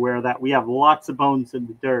know if you're aware of that. We have lots of bones in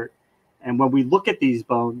the dirt. And when we look at these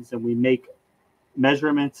bones and we make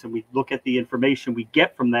measurements and we look at the information we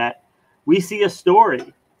get from that, we see a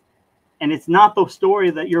story. And it's not the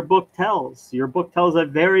story that your book tells. Your book tells a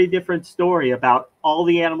very different story about all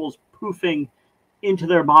the animals poofing into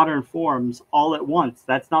their modern forms all at once.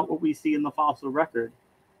 That's not what we see in the fossil record.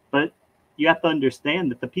 But you have to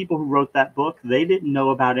understand that the people who wrote that book, they didn't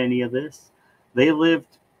know about any of this. They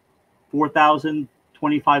lived 4,000,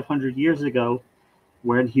 2,500 years ago,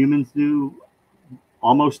 when humans knew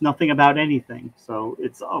almost nothing about anything. So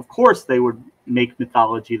it's, of course, they would make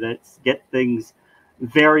mythology that get things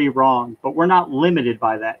very wrong, but we're not limited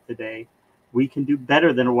by that today. We can do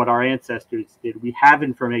better than what our ancestors did. We have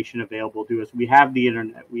information available to us. We have the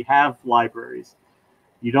internet. We have libraries.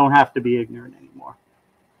 You don't have to be ignorant anymore.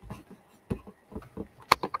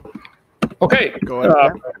 Okay. Go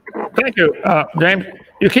ahead. Thank you, James.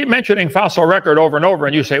 You keep mentioning fossil record over and over,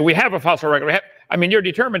 and you say, we have a fossil record. I mean, you're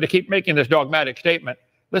determined to keep making this dogmatic statement.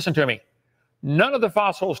 Listen to me. None of the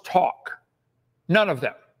fossils talk. None of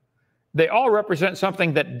them. They all represent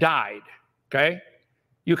something that died, okay?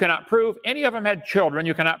 You cannot prove any of them had children.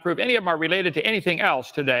 You cannot prove any of them are related to anything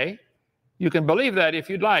else today. You can believe that if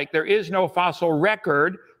you'd like. There is no fossil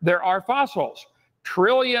record. There are fossils.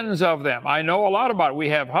 Trillions of them. I know a lot about it. We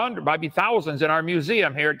have hundreds, maybe thousands in our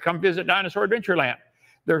museum here at Come Visit Dinosaur Adventureland.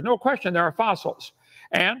 There's no question there are fossils.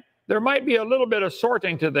 And there might be a little bit of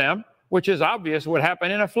sorting to them, which is obvious would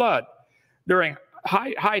happen in a flood. During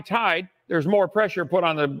high tide, there's more pressure put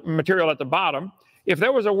on the material at the bottom. If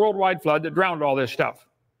there was a worldwide flood that drowned all this stuff,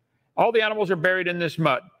 all the animals are buried in this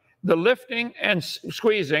mud. The lifting and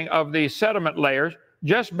squeezing of the sediment layers,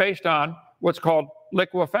 just based on what's called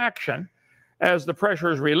liquefaction, as the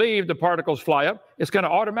pressure is relieved, the particles fly up. It's going to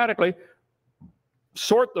automatically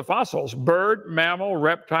sort the fossils: bird, mammal,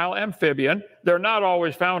 reptile, amphibian. They're not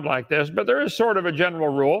always found like this, but there is sort of a general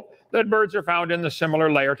rule that birds are found in the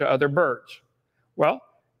similar layer to other birds. Well,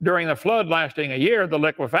 during the flood lasting a year, the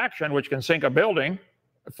liquefaction, which can sink a building,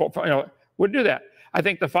 would do that. I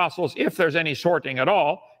think the fossils, if there's any sorting at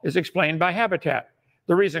all, is explained by habitat.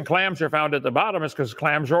 The reason clams are found at the bottom is because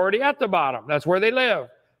clams are already at the bottom. That's where they live.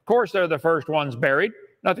 Of course, they're the first ones buried.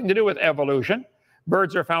 Nothing to do with evolution.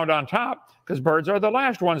 Birds are found on top because birds are the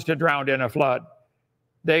last ones to drown in a flood.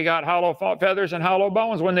 They got hollow feathers and hollow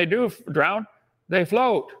bones. When they do drown, they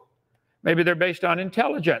float. Maybe they're based on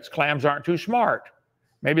intelligence. Clams aren't too smart.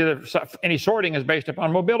 Maybe any sorting is based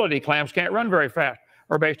upon mobility. Clams can't run very fast,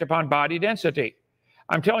 or based upon body density.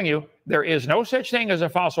 I'm telling you, there is no such thing as a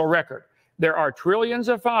fossil record. There are trillions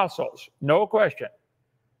of fossils, no question,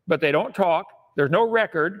 but they don't talk. There's no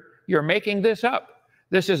record. You're making this up.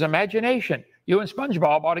 This is imagination. You and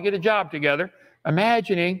SpongeBob ought to get a job together,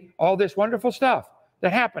 imagining all this wonderful stuff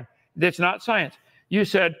that happened. It's not science. You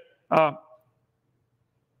said about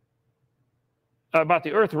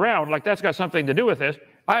the Earth round, like that's got something to do with this.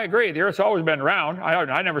 I agree. The Earth's always been round.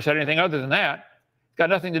 I never said anything other than that. It's got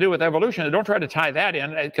nothing to do with evolution. Don't try to tie that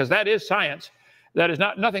in, because that is science. That is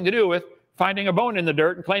nothing to do with finding a bone in the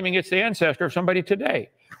dirt and claiming it's the ancestor of somebody today.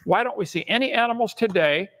 Why don't we see any animals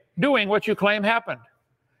today doing what you claim happened?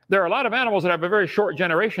 There are a lot of animals that have a very short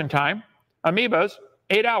generation time. Amoebas,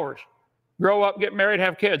 8 hours. Grow up, get married,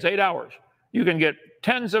 have kids, 8 hours. You can get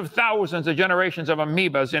tens of thousands of generations of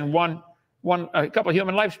amoebas in a couple of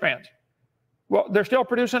human lifespans. Well, they're still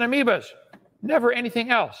producing amoebas, never anything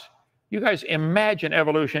else. You guys imagine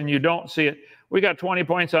evolution, you don't see it. We got 20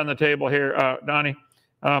 points on the table here, Donnie.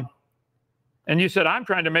 And you said, I'm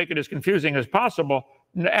trying to make it as confusing as possible.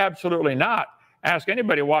 Absolutely not. Ask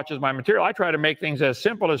anybody who watches my material. I try to make things as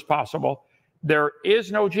simple as possible. There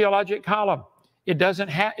is no geologic column. It doesn't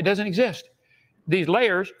exist. These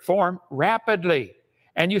layers form rapidly.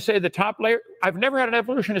 And you say the top layer, I've never had an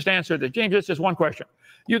evolutionist answer that. James, this is one question.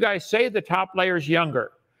 You guys say the top layer is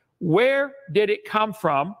younger. Where did it come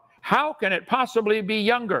from? How can it possibly be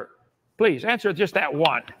younger? Please answer just that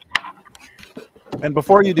one. And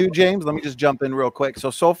before you do, James, let me just jump in real quick.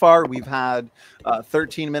 So far, we've had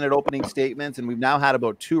 13-minute opening statements, and we've now had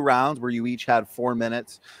about 2 rounds where you each had 4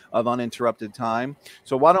 minutes of uninterrupted time.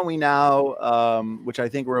 So why don't we now, which I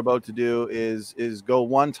think we're about to do, is go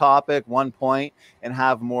one topic, one point, and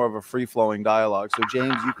have more of a free-flowing dialogue. So,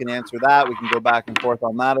 James, you can answer that. We can go back and forth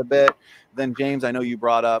on that a bit. Then, James, I know you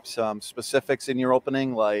brought up some specifics in your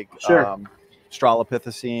opening, like sure.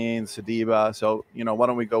 Stralopithecines, Sediba. So, why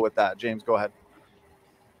don't we go with that? James, go ahead.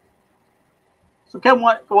 So Kent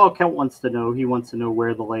wants to know. He wants to know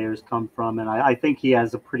where the layers come from, and I think he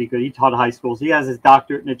has a pretty good. He taught high schools. He has his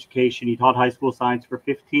doctorate in education. He taught high school science for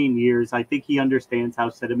 15 years. I think he understands how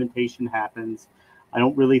sedimentation happens. I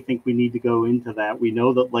don't really think we need to go into that. We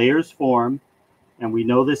know that layers form, and we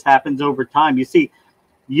know this happens over time. You see,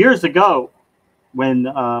 years ago, when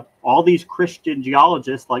all these Christian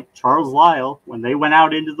geologists like Charles Lyell, when they went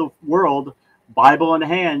out into the world, Bible in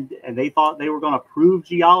hand, and they thought they were going to prove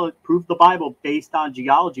the Bible based on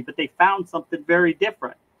geology, but they found something very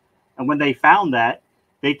different. And when they found that,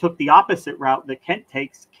 they took the opposite route that Kent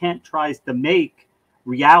takes. Kent tries to make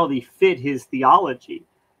reality fit his theology.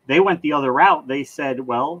 They went the other route. They said,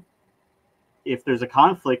 well, if there's a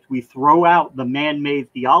conflict, we throw out the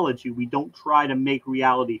man-made theology. We don't try to make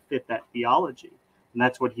reality fit that theology. And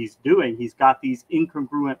that's what he's doing. He's got these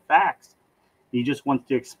incongruent facts. He just wants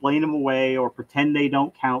to explain them away or pretend they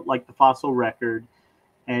don't count, like the fossil record.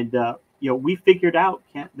 And, we figured out,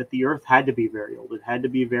 Kent, that the Earth had to be very old. It had to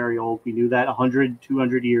be very old. We knew that 100,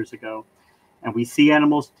 200 years ago. And we see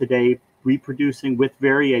animals today reproducing with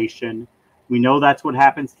variation. We know that's what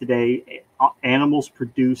happens today. Animals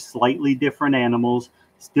produce slightly different animals,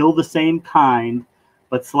 still the same kind,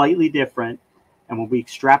 but slightly different. And when we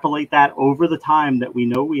extrapolate that over the time that we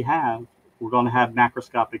know we have, we're going to have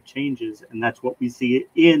macroscopic changes. And that's what we see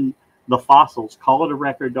in the fossils. Call it a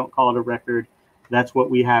record, don't call it a record. That's what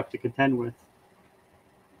we have to contend with.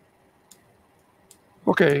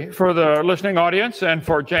 Okay, for the listening audience and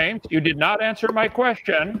for James, you did not answer my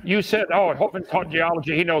question. You said, oh, Hovind taught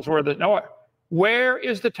geology. He knows where where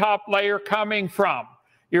is the top layer coming from?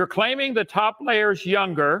 You're claiming the top layer's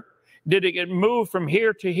younger. Did it get moved from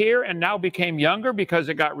here to here and now became younger because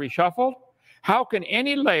it got reshuffled? How can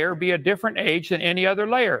any layer be a different age than any other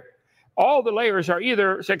layer? All the layers are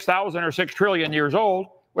either 6,000 or 6 trillion years old,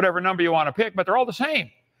 whatever number you want to pick, but they're all the same.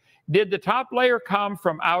 Did the top layer come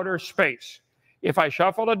from outer space? If I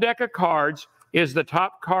shuffle a deck of cards, is the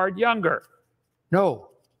top card younger? No.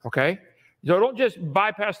 Okay? So don't just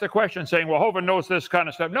bypass the question saying, well, Hovind knows this kind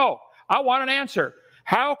of stuff. No, I want an answer.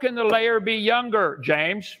 How can the layer be younger,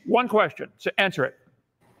 James? One question. So answer it.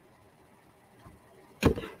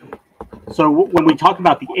 So when we talk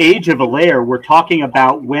about the age of a layer, we're talking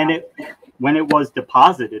about when it was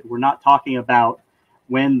deposited. We're not talking about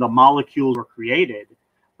when the molecules were created.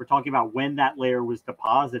 We're talking about when that layer was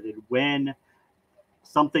deposited, when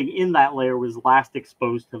something in that layer was last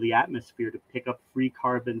exposed to the atmosphere to pick up free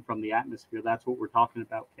carbon from the atmosphere. That's what we're talking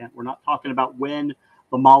about, Kent. We're not talking about when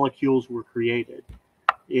the molecules were created.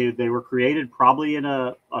 They were created probably in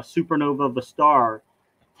a supernova of a star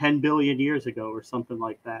 10 billion years ago or something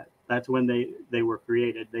like that. That's when they were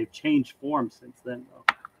created. They've changed form since then, though.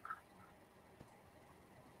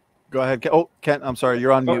 Go ahead. Oh, Kent, I'm sorry.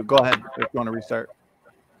 You're on mute. Go ahead if you want to restart.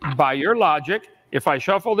 By your logic, if I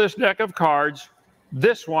shuffle this deck of cards,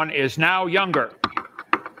 this one is now younger.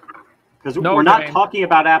 Because we're not talking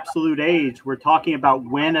about absolute age. We're talking about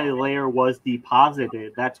when a layer was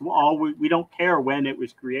deposited. That's all. We don't care when it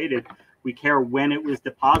was created. We care when it was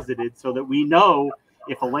deposited so that we know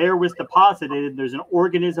if a layer was deposited and there's an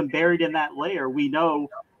organism buried in that layer, we know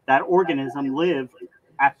that organism lived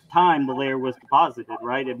at the time the layer was deposited,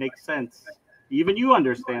 right? It makes sense. Even you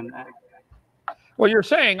understand that. Well, you're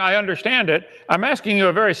saying I understand it. I'm asking you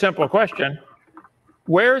a very simple question.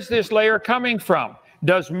 Where's this layer coming from?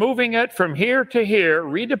 Does moving it from here to here,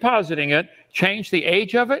 redepositing it, change the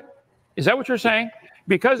age of it? Is that what you're saying?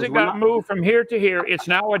 Because it got moved from here to here, it's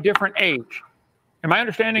now a different age. Am I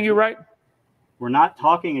understanding you right? We're not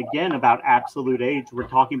talking, again, about absolute age. We're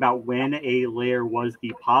talking about when a layer was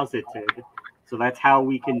deposited. So that's how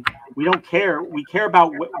we don't care. We care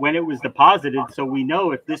about when it was deposited. So we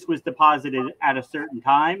know if this was deposited at a certain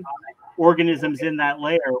time, organisms in that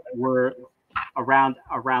layer were around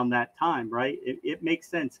that time, right? It makes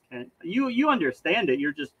sense, Ken. You understand it.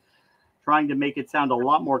 You're just trying to make it sound a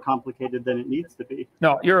lot more complicated than it needs to be.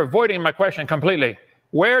 No, you're avoiding my question completely.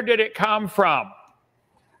 Where did it come from?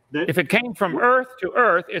 If it came from Earth to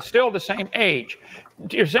Earth, it's still the same age.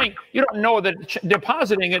 You're saying you don't know that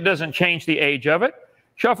depositing it doesn't change the age of it.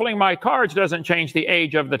 Shuffling my cards doesn't change the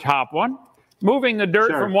age of the top one. Moving the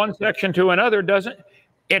dirt from one section to another doesn't.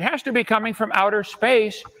 It has to be coming from outer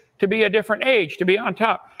space to be a different age, to be on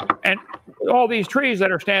top. And all these trees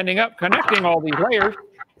that are standing up, connecting all these layers,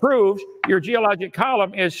 proves your geologic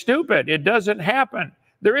column is stupid. It doesn't happen.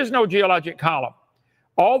 There is no geologic column.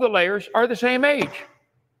 All the layers are the same age.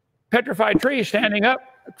 Petrified trees standing up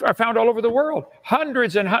are found all over the world.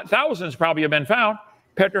 Hundreds and thousands probably have been found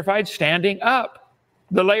petrified standing up.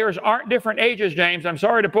 The layers aren't different ages, James. I'm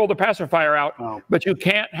sorry to pull the pacifier out, but you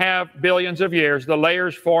can't have billions of years. The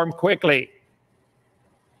layers form quickly.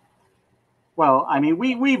 Well, I mean,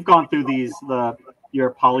 we've gone through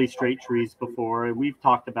your polystrate trees before, and we've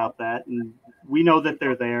talked about that, and we know that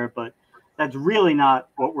they're there, but that's really not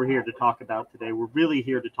what we're here to talk about today. We're really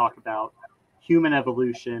here to talk about human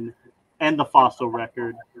evolution and the fossil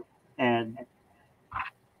record. And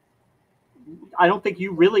I don't think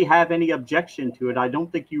you really have any objection to it. I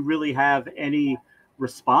don't think you really have any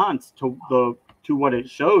response to what it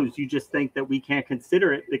shows. You just think that we can't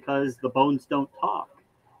consider it because the bones don't talk.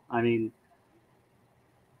 I mean,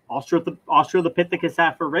 Australopithecus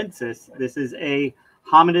afarensis, this is a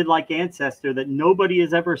hominid-like ancestor that nobody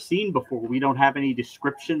has ever seen before. We don't have any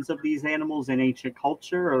descriptions of these animals in ancient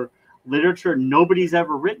culture or literature. Nobody's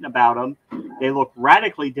ever written about them. They look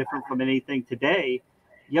radically different from anything today,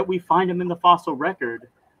 yet we find them in the fossil record.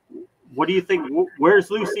 What do you think?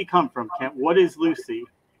 Where's Lucy come from, Kent? What is Lucy?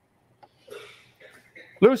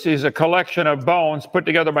 Lucy is a collection of bones put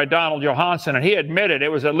together by Donald Johanson, and he admitted it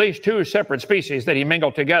was at least 2 separate species that he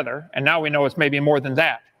mingled together, and now we know it's maybe more than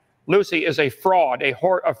that. Lucy is a fraud,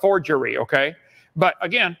 a forgery, okay? But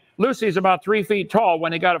again, Lucy is about 3 feet tall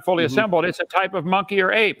when he got it fully assembled. It's a type of monkey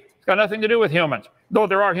or ape. It's got nothing to do with humans, though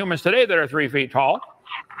there are humans today that are 3 feet tall.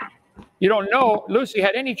 You don't know Lucy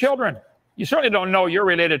had any children. You certainly don't know you're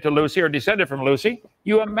related to Lucy or descended from Lucy.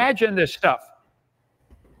 You imagine this stuff.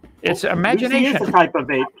 It's imagination. Lucy is a type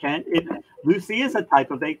of ape, Kent. Lucy is a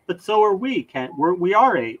type of ape, but so are we, Kent. We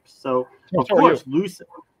are apes. So, of course,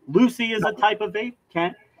 Lucy is a type of ape,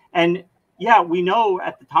 Kent. And, yeah, we know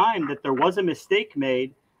at the time that there was a mistake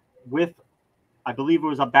made with, I believe it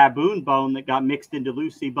was a baboon bone that got mixed into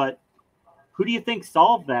Lucy. But who do you think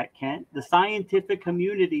solved that, Kent? The scientific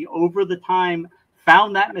community over the time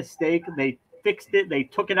found that mistake. They fixed it. They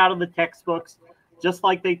took it out of the textbooks. Just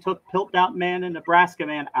like they took Piltdown Man and Nebraska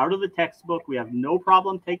Man out of the textbook. We have no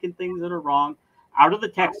problem taking things that are wrong out of the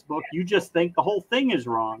textbook. You just think the whole thing is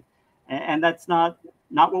wrong. And that's not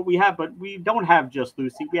what we have. But we don't have just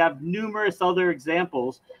Lucy. We have numerous other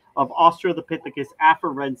examples of Australopithecus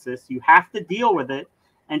afarensis. You have to deal with it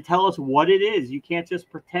and tell us what it is. You can't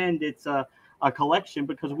just pretend it's a collection,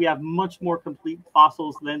 because we have much more complete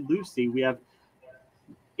fossils than Lucy. We have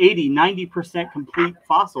 80–90% complete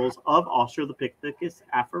fossils of Australopithecus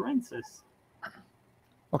afarensis.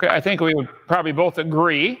 Okay, I think we would probably both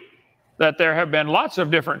agree that there have been lots of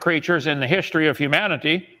different creatures in the history of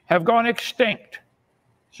humanity have gone extinct.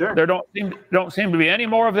 Sure. There don't seem to be any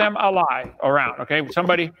more of them alive around. Okay,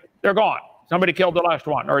 they're gone. Somebody killed the last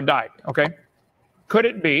one or died. Okay, could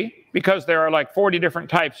it be because there are like 40 different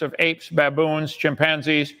types of apes, baboons,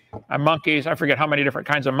 chimpanzees, monkeys? I forget how many different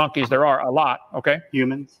kinds of monkeys there are. A lot. Okay.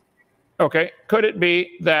 Humans. Okay. Could it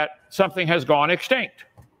be that something has gone extinct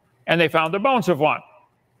and they found the bones of one,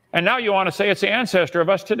 and now you want to say it's the ancestor of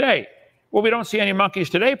us today? Well, we don't see any monkeys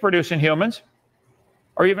today producing humans,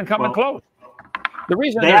 or even coming close. The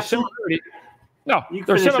reason there's similarity,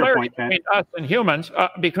 there's similarity between us and humans,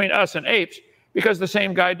 between us and apes, because the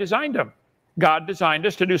same guy designed them. God designed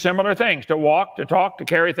us to do similar things: to walk, to talk, to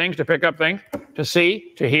carry things, to pick up things, to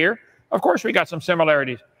see, to hear. Of course, we got some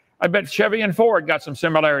similarities. I bet Chevy and Ford got some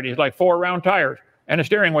similarities, like 4 round tires and a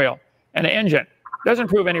steering wheel and an engine. Doesn't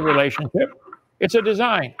prove any relationship. It's a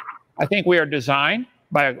design. I think we are designed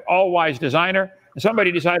by an all-wise designer.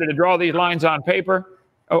 Somebody decided to draw these lines on paper,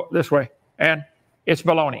 this way, and it's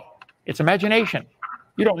baloney. It's imagination.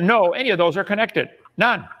 You don't know any of those are connected.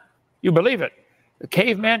 None. You believe it. The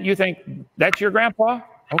caveman, you think that's your grandpa?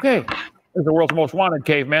 Okay. There's the world's most wanted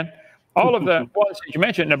caveman. All of the ones that you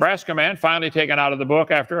mentioned, Nebraska Man, finally taken out of the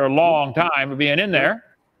book after a long time of being in there.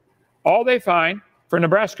 All they find for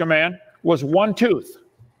Nebraska Man was one tooth.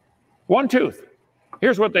 One tooth.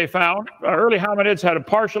 Here's what they found. Early hominids had a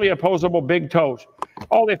partially opposable big toes.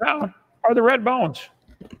 All they found are the red bones.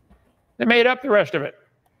 They made up the rest of it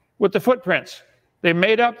with the footprints. They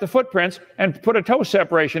made up the footprints and put a toe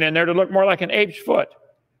separation in there to look more like an ape's foot.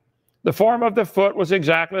 The form of the foot was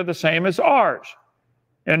exactly the same as ours.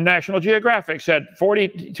 And National Geographic said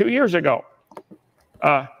 42 years ago,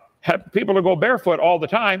 have people who go barefoot all the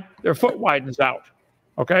time, their foot widens out.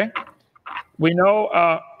 Okay? We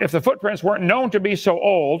know if the footprints weren't known to be so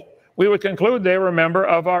old, we would conclude they were a member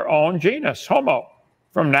of our own genus, Homo,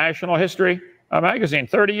 from National History magazine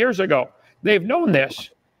 30 years ago. They've known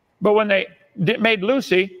this. But when they made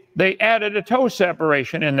Lucy, they added a toe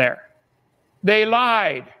separation in there. They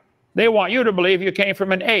lied. They want you to believe you came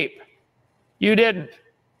from an ape. You didn't.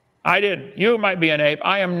 I didn't. You might be an ape.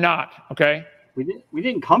 I am not. Okay? We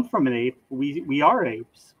didn't come from an ape. We are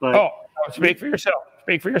apes. But speak for yourself.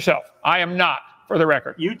 Speak for yourself. I am not, for the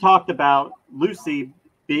record. You talked about Lucy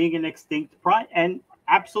being an extinct pride, and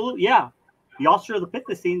absolutely, yeah. The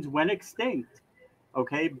Australopithecines went extinct.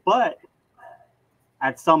 Okay, but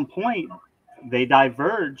at some point they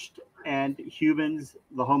diverged, and humans,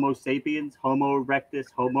 the Homo sapiens, Homo erectus,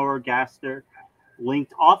 Homo ergaster,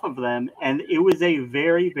 linked off of them, and it was a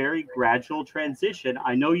very, very gradual transition.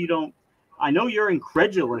 I know you're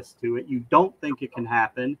incredulous to it. You don't think it can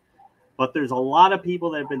happen, but there's a lot of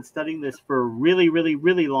people that have been studying this for a really, really,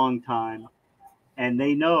 really long time, and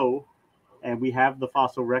they know, and we have the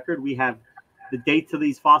fossil record, we have the dates of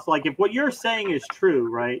these fossils. Like if what you're saying is true,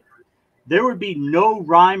 right, there would be no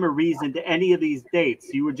rhyme or reason to any of these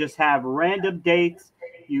dates. You would just have random dates.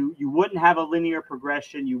 You wouldn't have a linear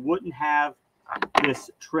progression. You wouldn't have this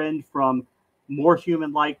trend from more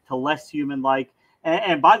human-like to less human-like.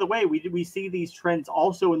 And by the way, we see these trends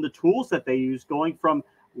also in the tools that they use, going from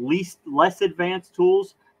less advanced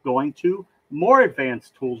tools going to more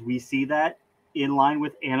advanced tools. We see that in line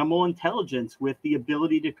with animal intelligence, with the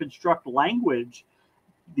ability to construct language,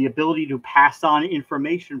 the ability to pass on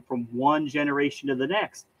information from one generation to the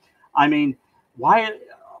next. I mean, why,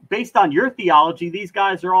 based on your theology, these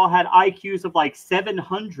guys are all had IQs of like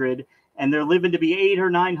 700 and they're living to be 800 or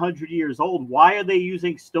 900 years old. Why are they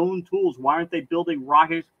using stone tools? Why aren't they building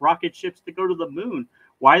rocket ships to go to the moon?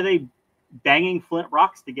 Why are they banging flint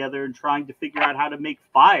rocks together and trying to figure out how to make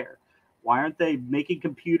fire? Why aren't they making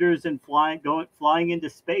computers and flying into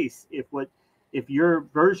space if your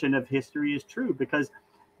version of history is true? Because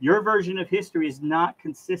your version of history is not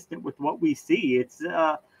consistent with what we see. It's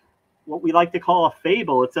what we like to call a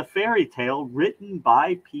fable. It's a fairy tale written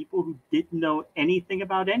by people who didn't know anything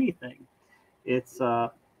about anything. It's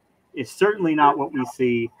certainly not what we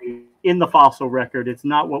see in the fossil record. It's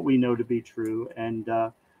not what we know to be true. And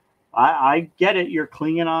I get it. You're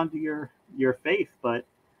clinging on to your faith, but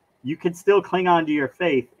you can still cling on to your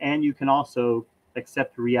faith, and you can also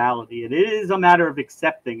accept reality. It is a matter of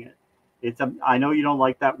accepting it. I know you don't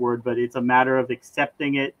like that word, but it's a matter of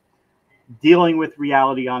accepting it, dealing with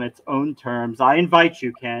reality on its own terms. I invite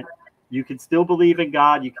you, Kent. You can still believe in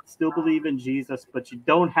God. You can still believe in Jesus, but you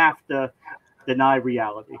don't have to deny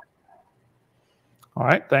reality. All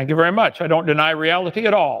right. Thank you very much. I don't deny reality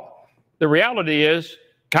at all. The reality is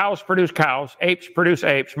cows produce cows, apes produce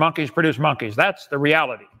apes, monkeys produce monkeys. That's the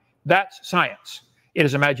reality. That's science. It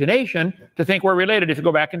is imagination to think we're related if you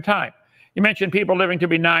go back in time. You mentioned people living to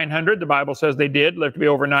be 900. The Bible says they did live to be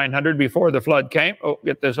over 900 before the flood came. Oh,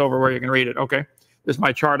 get this over where you can read it. Okay. This is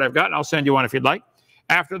my chart I've got, and I'll send you one if you'd like.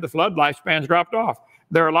 After the flood, lifespans dropped off.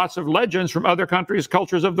 There are lots of legends from other countries,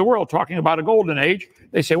 cultures of the world talking about a golden age.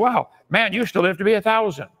 They say, wow, man used to live to be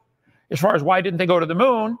 1,000. As far as why didn't they go to the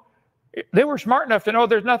moon, they were smart enough to know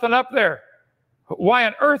there's nothing up there. Why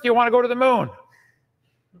on earth do you want to go to the moon?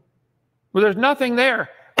 Well, there's nothing there.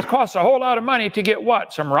 It costs a whole lot of money to get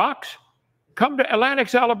what? Some rocks? Come to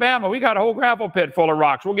Atlantic, Alabama. We got a whole gravel pit full of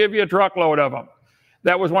rocks. We'll give you a truckload of them.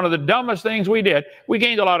 That was one of the dumbest things we did. We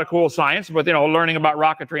gained a lot of cool science, but learning about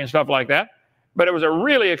rocketry and stuff like that. But it was a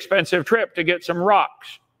really expensive trip to get some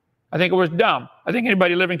rocks. I think it was dumb. I think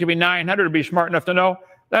anybody living to be 900 would be smart enough to know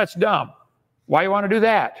that's dumb. Why you want to do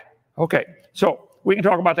that? Okay, so we can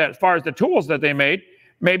talk about that. As far as the tools that they made,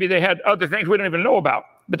 maybe they had other things we don't even know about.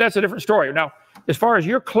 But that's a different story. Now, as far as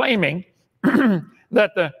you're claiming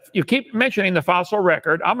that you keep mentioning the fossil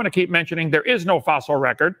record, I'm going to keep mentioning there is no fossil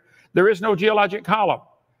record. There is no geologic column.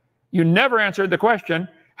 You never answered the question,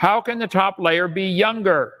 how can the top layer be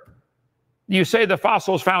younger? You say the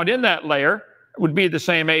fossils found in that layer would be the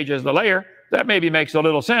same age as the layer. That maybe makes a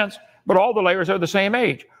little sense, but all the layers are the same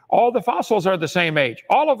age. All the fossils are the same age,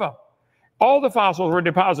 all of them. All the fossils were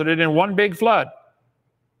deposited in one big flood.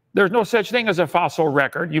 There's no such thing as a fossil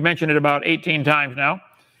record. You mentioned it about 18 times now.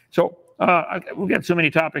 So we've got so many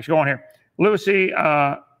topics going here. Lucy,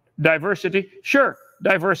 diversity. Sure,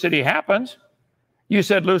 diversity happens. You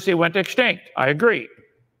said Lucy went extinct. I agree.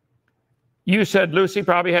 You said Lucy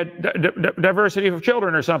probably had diversity of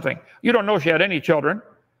children or something. You don't know she had any children,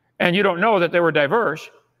 and you don't know that they were diverse.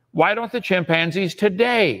 Why don't the chimpanzees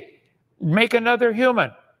today make another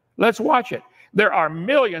human? Let's watch it. There are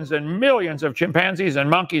millions and millions of chimpanzees and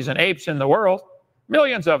monkeys and apes in the world,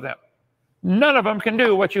 millions of them. None of them can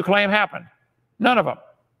do what you claim happened. None of them.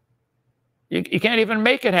 You can't even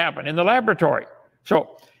make it happen in the laboratory.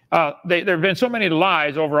 So there have been so many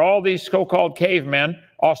lies over all these so-called cavemen,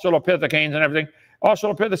 Australopithecines and everything.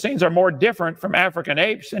 Australopithecines are more different from African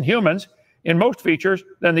apes and humans in most features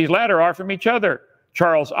than these latter are from each other.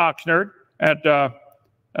 Charles Oxnard at,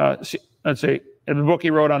 let's see, in the book he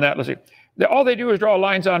wrote on that, let's see. All they do is draw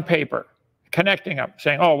lines on paper, connecting them,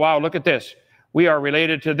 saying, oh, wow, look at this. We are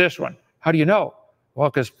related to this one. How do you know? Well,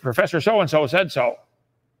 because Professor so-and-so said so.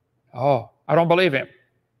 Oh, I don't believe him.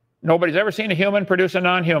 Nobody's ever seen a human produce a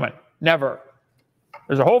non-human. Never.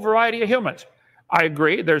 There's a whole variety of humans. I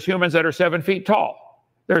agree. There's humans that are 7 feet tall.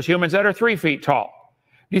 There's humans that are 3 feet tall.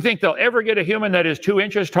 Do you think they'll ever get a human that is 2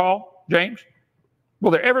 inches tall, James?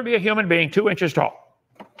 Will there ever be a human being 2 inches tall?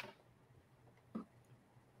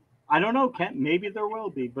 I don't know, Kent. Maybe there will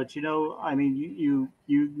be, but I mean, you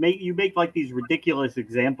make like these ridiculous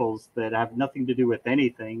examples that have nothing to do with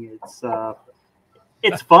anything.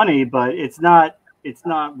 it's funny, but it's not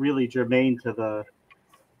really germane to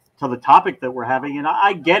the topic that we're having. And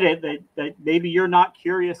I get it that maybe you're not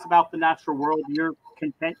curious about the natural world. You're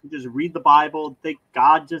content to just read the Bible and think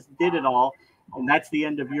God just did it all, and that's the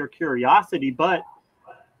end of your curiosity. But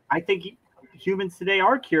I think humans today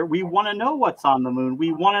are curious. We want to know what's on the moon.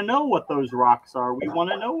 We want to know what those rocks are. We want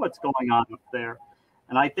to know what's going on up there.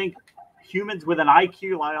 And I think humans with an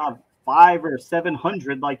IQ like 500 or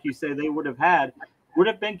 700, like you say they would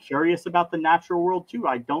have been curious about the natural world too.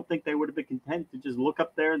 I don't think they would have been content to just look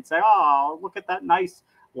up there and say, oh, look at that nice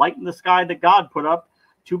light in the sky that God put up.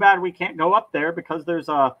 Too bad we can't go up there because there's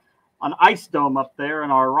an ice dome up there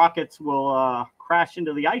and our rockets will crash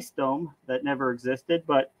into the ice dome that never existed.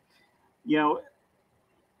 But, you know,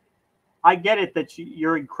 I get it that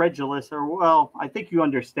you're incredulous, or, well, I think you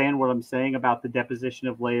understand what I'm saying about the deposition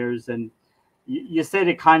of layers. And you said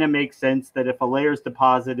it kind of makes sense that if a layer is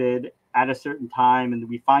deposited at a certain time and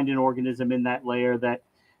we find an organism in that layer that,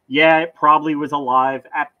 yeah, it probably was alive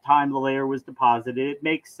at the time the layer was deposited. It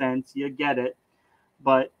makes sense. You get it.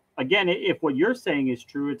 But again, if what you're saying is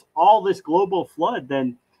true, it's all this global flood,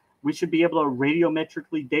 then we should be able to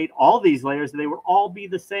radiometrically date all these layers. They would all be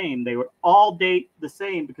the same. They would all date the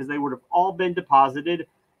same because they would have all been deposited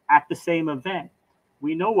at the same event.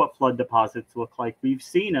 We know what flood deposits look like. We've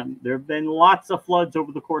seen them. There have been lots of floods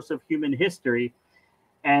over the course of human history.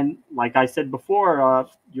 And like I said before,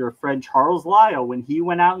 your friend Charles Lyell, when he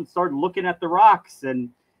went out and started looking at the rocks, and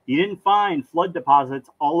he didn't find flood deposits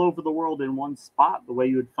all over the world in one spot the way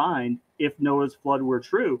you would find if Noah's flood were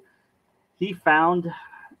true. He found,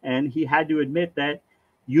 and he had to admit, that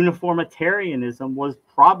uniformitarianism was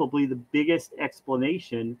probably the biggest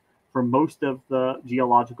explanation for most of the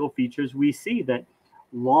geological features we see, that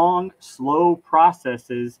long, slow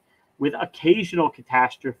processes with occasional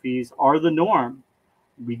catastrophes are the norm.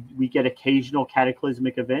 We get occasional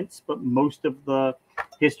cataclysmic events, but most of the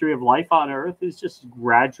history of life on Earth is just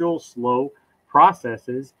gradual, slow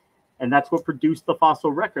processes. And that's what produced the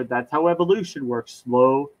fossil record. That's how evolution works,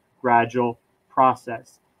 slow, gradual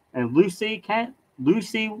process. And Lucy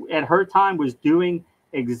at her time was doing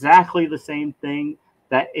exactly the same thing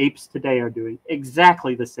that apes today are doing.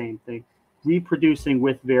 Exactly the same thing. Reproducing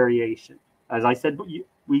with variation. As I said,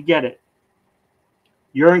 we get it.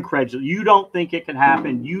 You're incredulous. You don't think it can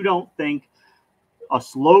happen. You don't think a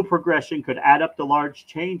slow progression could add up to large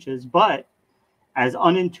changes. But as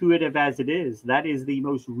unintuitive as it is, that is the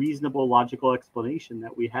most reasonable, logical explanation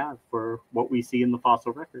that we have for what we see in the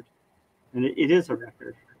fossil record. And it is a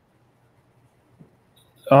record.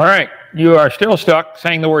 All right. You are still stuck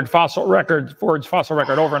saying the word fossil record, words fossil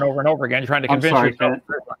record over and over and over again, trying to convince yourself.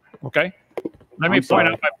 Okay. Let me point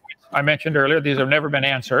out my points I mentioned earlier. These have never been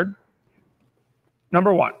answered.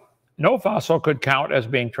 Number one, no fossil could count as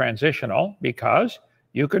being transitional because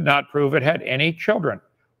you could not prove it had any children.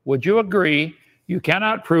 Would you agree you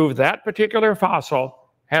cannot prove that particular fossil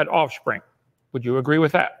had offspring? Would you agree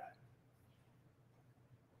with that?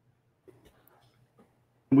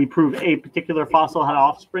 We prove a particular fossil had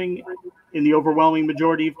offspring? In the overwhelming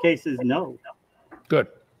majority of cases, no. Good.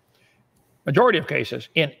 Majority of cases.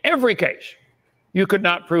 In every case, you could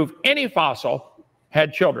not prove any fossil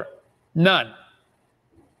had children. None.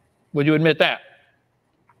 Would you admit that?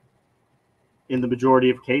 In the majority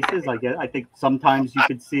of cases, I think sometimes you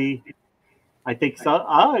could see. I think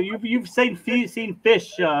so. You've seen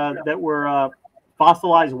fish that were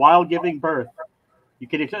fossilized while giving birth. You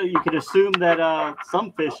could assume that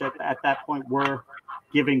some fish at that point were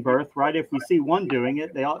giving birth, right? If we see one doing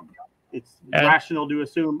it, it's rational to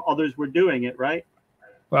assume others were doing it, right?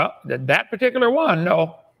 Well, that particular one,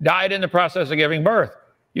 no, died in the process of giving birth.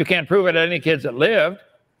 You can't prove it had any kids that lived.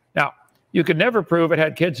 Now, you could never prove it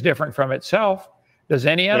had kids different from itself. Does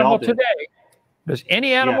any animal today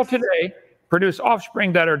produce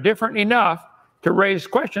offspring that are different enough to raise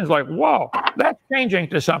questions like, whoa, that's changing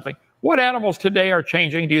to something? What animals today are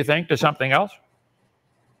changing, do you think, to something else?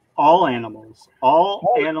 All animals.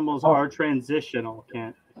 All animals are transitional,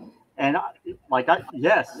 Kent. And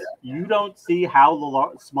yes, you don't see how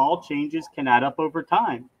the small changes can add up over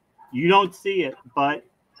time. You don't see it, but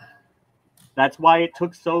that's why it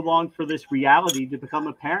took so long for this reality to become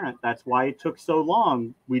apparent. That's why it took so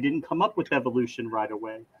long. We didn't come up with evolution right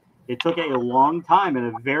away. It took a long time and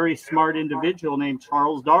a very smart individual named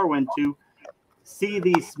Charles Darwin to see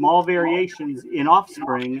these small variations in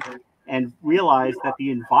offspring and realize that the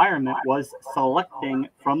environment was selecting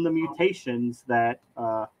from the mutations that,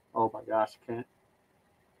 oh my gosh, Kent.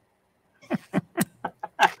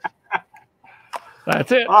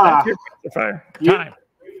 That's it. That's your time.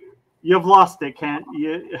 You've lost it, Kent.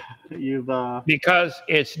 Because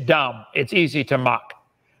it's dumb. It's easy to mock.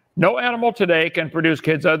 No animal today can produce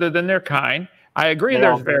kids other than their kind. I agree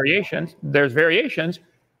there's variations. There's variations,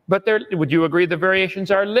 but would you agree the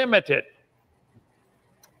variations are limited?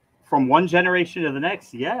 From one generation to the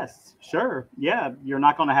next, yes, sure. Yeah, you're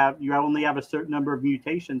not going to have, you only have a certain number of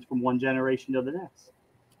mutations from one generation to the next.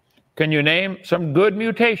 Can you name some good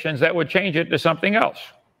mutations that would change it to something else?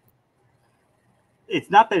 It's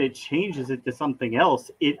not that it changes it to something else.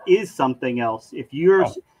 It is something else. If your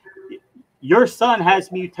son has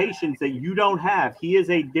mutations that you don't have, he is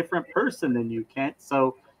a different person than you, Kent.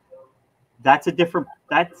 So that's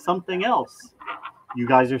something else. You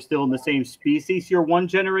guys are still in the same species. You're one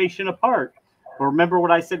generation apart. But remember what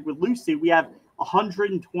I said with Lucy, we have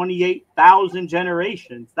 128,000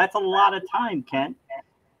 generations. That's a lot of time, Kent.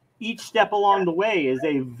 Each step along the way is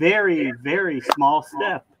a very, very small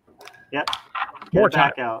step. Yep. More time.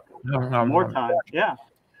 Back out. More time. Yeah.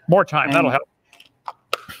 More time. That'll help.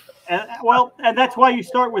 And that's why you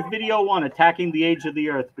start with video 1, attacking the age of the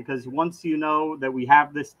Earth, because once you know that we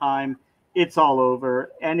have this time, it's all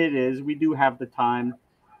over, and it is. We do have the time.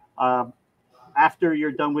 After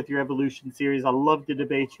you're done with your evolution series, I'd love to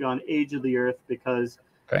debate you on age of the Earth because,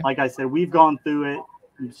 like I said, we've gone through it.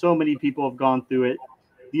 And so many people have gone through it.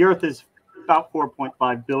 The Earth is about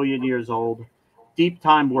 4.5 billion years old. Deep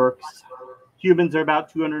time works. Humans are about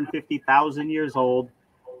 250,000 years old.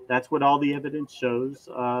 That's what all the evidence shows.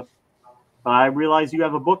 But I realize you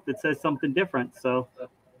have a book that says something different. So,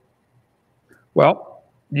 well,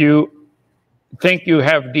 you think you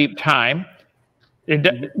have deep time.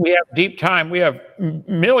 We have deep time. We have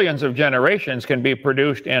millions of generations can be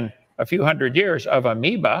produced in a few hundred years of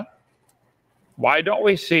amoeba. Why don't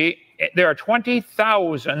we see there are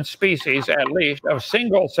 20,000 species at least of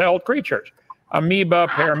single-celled creatures, amoeba,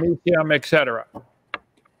 paramecium, etc.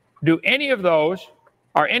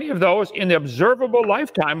 Are any of those in the observable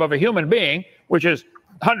lifetime of a human being, which is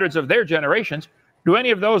hundreds of their generations, do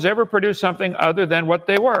any of those ever produce something other than what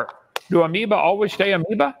they were? Do amoeba always stay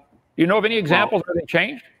amoeba? Do you know of any examples where they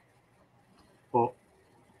changed? Well,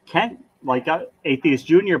 Kent, like Atheist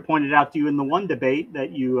Junior pointed out to you in the one debate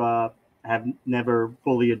that you have never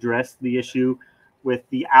fully addressed the issue with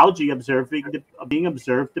the algae being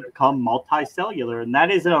observed to become multicellular. And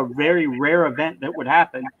that is a very rare event that would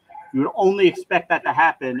happen. You would only expect that to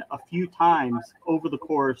happen a few times over the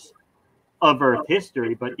course of Earth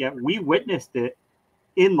history, but yet we witnessed it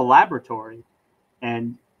in the laboratory.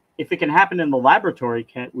 And if it can happen in the laboratory,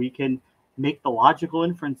 we can make the logical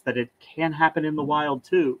inference that it can happen in the wild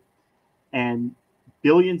too. And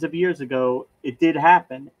billions of years ago, it did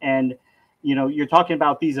happen. And, you know, you're talking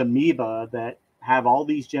about these amoeba that have all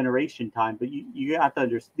these generation time, but you have to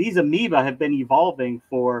understand, these amoeba have been evolving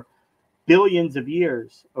for billions of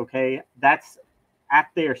years, okay? That's at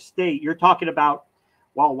their state. You're talking about,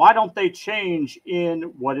 well, why don't they change in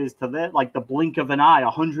what is to them like the blink of an eye,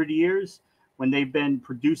 100 years, when they've been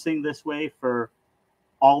producing this way for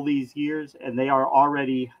all these years, and they are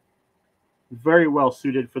already very well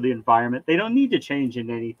suited for the environment. They don't need to change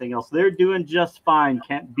into anything else. They're doing just fine,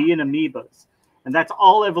 can't be in amoebas. And that's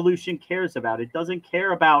all evolution cares about. It doesn't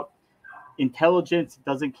care about intelligence. It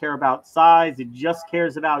doesn't care about size. It just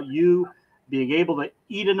cares about you being able to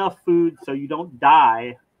eat enough food so you don't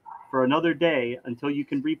die for another day until you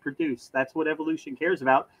can reproduce. That's what evolution cares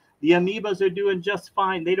about. The amoebas are doing just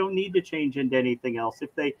fine. They don't need to change into anything else.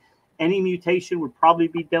 Any mutation would probably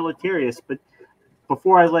be deleterious. But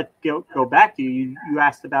before I go back to you, you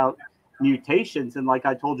asked about mutations. And like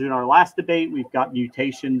I told you in our last debate, we've got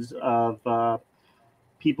mutations of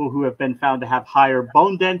people who have been found to have higher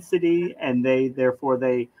bone density, and therefore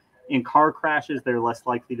in car crashes, they're less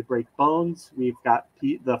likely to break bones. We've got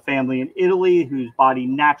the family in Italy whose body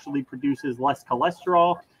naturally produces less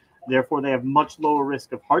cholesterol. Therefore, they have much lower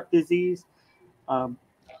risk of heart disease.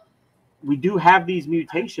 We do have these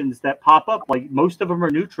mutations that pop up. Like most of them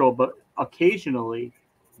are neutral, but occasionally,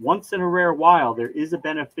 once in a rare while, there is a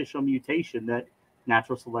beneficial mutation that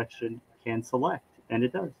natural selection can select, and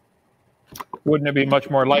it does. Wouldn't it be much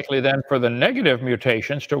more likely then for the negative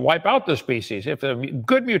mutations to wipe out the species? If the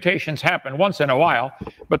good mutations happen once in a while,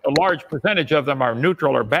 but the large percentage of them are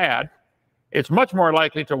neutral or bad, it's much more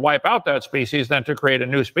likely to wipe out that species than to create a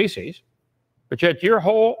new species. But yet your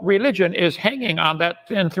whole religion is hanging on that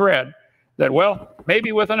thin thread that, well,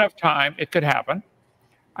 maybe with enough time it could happen.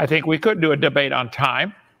 I think we could do a debate on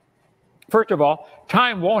time. First of all,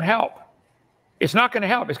 time won't help. It's not going to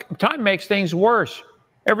help. Time makes things worse.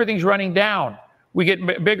 Everything's running down. We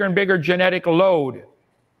get bigger and bigger genetic load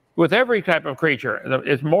with every type of creature.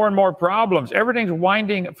 It's more and more problems. Everything's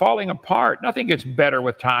falling apart. Nothing gets better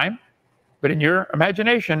with time. But in your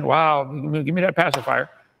imagination, wow, give me that pacifier.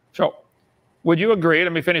 So would you agree,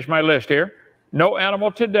 let me finish my list here, no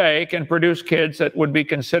animal today can produce kids that would be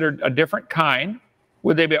considered a different kind?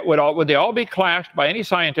 Would they all be classed by any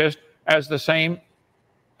scientist as the same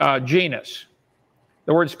genus?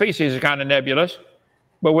 The word species is kind of nebulous,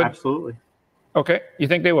 but would... Absolutely. Okay, you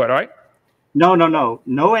think they would, all right? No.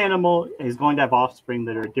 No animal is going to have offspring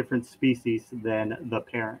that are a different species than the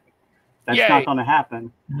parent. That's not going to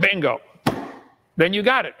happen. Bingo. Then you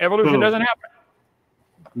got it. Evolution doesn't happen.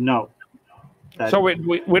 No. So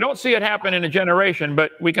we don't see it happen in a generation,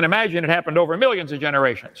 but we can imagine it happened over millions of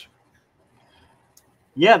generations.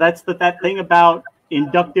 Yeah, that's that thing about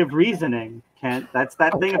inductive reasoning, Kent. That's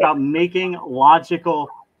that thing about making logical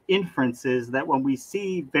inferences that when we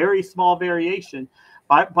see very small variation,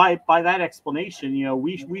 by that explanation, you know,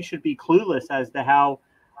 we should be clueless as to how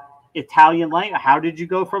Italian language, how did you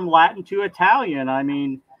go from Latin to Italian? I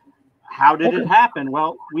mean, how did it happen?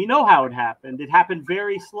 Well, we know how it happened. It happened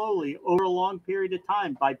very slowly over a long period of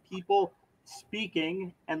time by people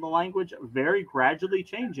speaking and the language very gradually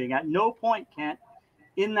changing. At no point, Kent,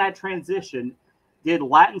 in that transition, did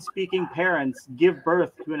Latin-speaking parents give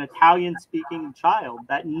birth to an Italian-speaking child.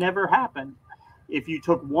 That never happened. If you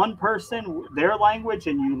took one person, their language,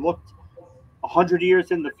 and you looked 100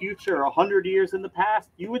 years in the future or 100 years in the past,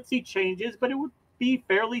 you would see changes, but it would be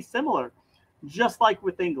fairly similar. Just like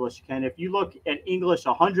with English, Ken. If you look at English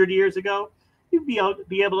 100 years ago, you'd be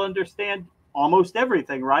able to understand almost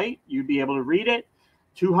everything, right? You'd be able to read it.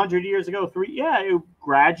 200 years ago, it would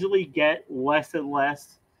gradually get less and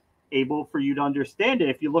less able for you to understand it.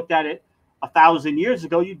 If you looked at it 1,000 years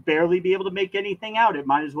ago, you'd barely be able to make anything out. It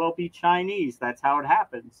might as well be Chinese. That's how it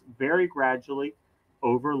happens, very gradually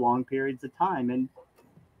over long periods of time. And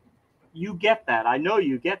you get that. I know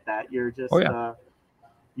you get that. You're just...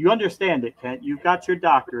 you understand it, Kent. You've got your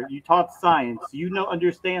doctorate. You taught science. You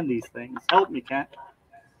understand these things. Help me, Kent.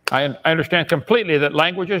 I understand completely that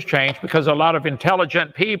languages change because a lot of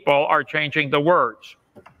intelligent people are changing the words.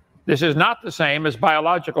 This is not the same as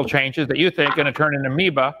biological changes that you think are going to turn an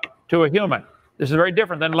amoeba to a human. This is very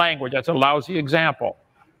different than language. That's a lousy example.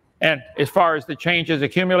 And as far as the changes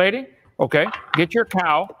accumulating, okay, get your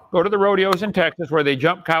cow, go to the rodeos in Texas where they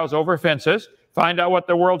jump cows over fences, find out what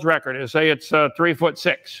the world's record is. Say it's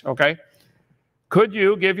 3'6", okay? Could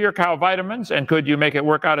you give your cow vitamins and could you make it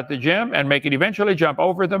work out at the gym and make it eventually jump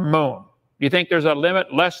over the moon? Do you think there's a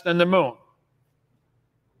limit less than the moon?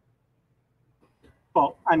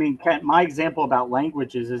 Well, I mean, Kent, my example about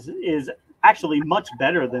languages is actually much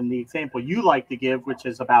better than the example you like to give, which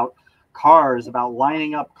is about cars, about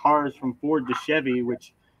lining up cars from Ford to Chevy,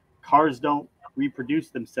 which cars don't reproduce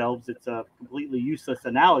themselves. It's a completely useless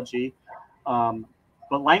analogy. But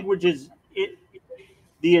languages,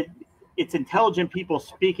 it's intelligent people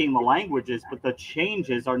speaking the languages, but the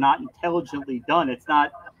changes are not intelligently done. It's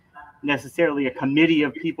not necessarily a committee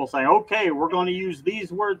of people saying, okay, we're going to use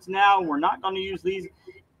these words now, we're not going to use these.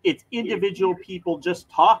 It's individual people just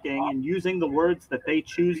talking and using the words that they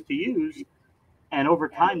choose to use. And over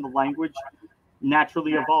time, the language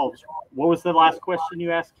naturally evolves. What was the last question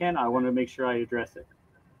you asked, Ken? I want to make sure I address it.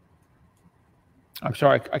 I'm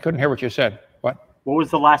sorry, I couldn't hear what you said. What was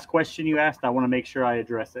the last question you asked? I want to make sure I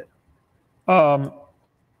address it.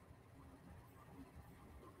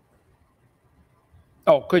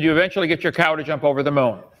 Could you eventually get your cow to jump over the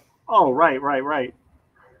moon? Oh, right.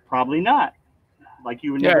 Probably not. Like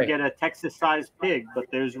you would never get a Texas-sized pig, but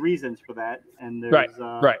there's reasons for that. And there's,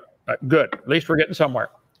 right. Good. At least we're getting somewhere.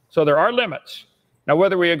 So there are limits. Now,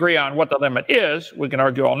 whether we agree on what the limit is, we can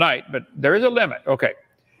argue all night, but there is a limit. Okay.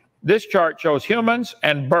 This chart shows humans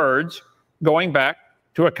and birds going back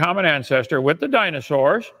to a common ancestor with the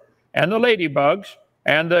dinosaurs and the ladybugs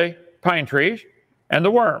and the pine trees and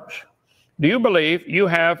the worms. Do you believe you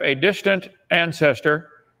have a distant ancestor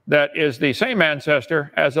that is the same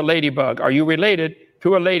ancestor as a ladybug? Are you related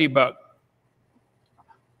to a ladybug?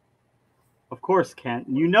 Of course, Kent.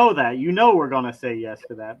 You know that. You know we're going to say yes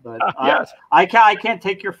to that. But yes. I can't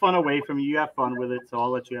take your fun away from you. You have fun with it, so I'll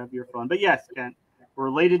let you have your fun. But yes, Kent, we're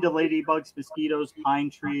related to ladybugs, mosquitoes, pine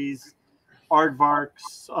trees,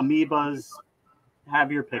 aardvarks, amoebas.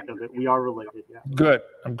 Have your pick of it. We are related. Yeah. Good.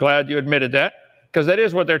 I'm glad you admitted that, because that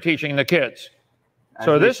is what they're teaching the kids.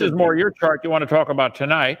 So this is more your chart you want to talk about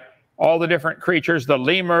tonight. All the different creatures, the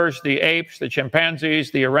lemurs, the apes, the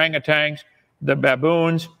chimpanzees, the orangutans, the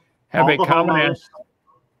baboons have a common ancestor.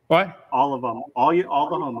 What? All of them. All the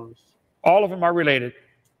homos. All of them are related.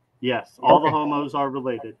 Yes, all the homos are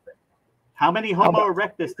related. How many Homo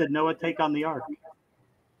erectus did Noah take on the ark?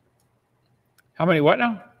 How many what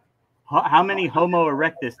now? How many Homo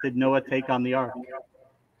erectus did Noah take on the ark?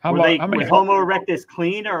 How many? Was Homo erectus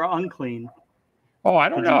clean or unclean? Oh, I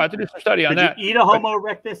don't know. I have to do some study on that. Did you eat a Homo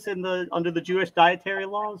erectus under the Jewish dietary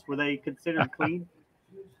laws? Were they considered clean?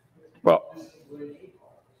 Well,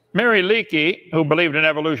 Mary Leakey, who believed in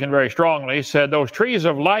evolution very strongly, said those trees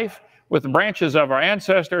of life with the branches of our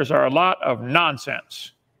ancestors are a lot of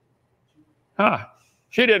nonsense. Huh.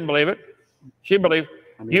 She didn't believe it. She believed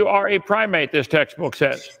you are a primate, this textbook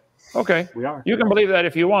says. Okay. We are. You can believe that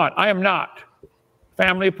if you want. I am not.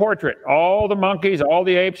 Family portrait. All the monkeys, all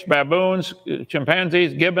the apes, baboons,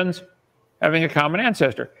 chimpanzees, gibbons, having a common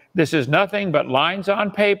ancestor. This is nothing but lines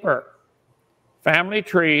on paper. Family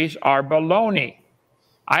trees are baloney.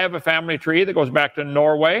 I have a family tree that goes back to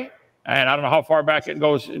Norway, and I don't know how far back it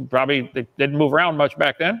goes. Probably they didn't move around much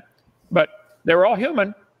back then, but they were all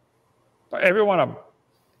human, every one of them.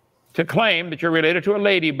 To claim that you're related to a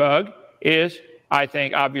ladybug is, I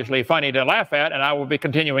think, obviously funny to laugh at, and I will be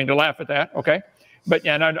continuing to laugh at that, okay? But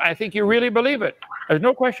yeah, no, I think you really believe it. There's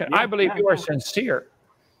no question. I believe you are sincere.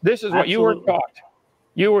 This is what you were taught.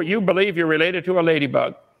 You believe you're related to a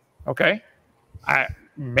ladybug, okay?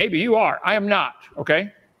 Maybe you are. I am not,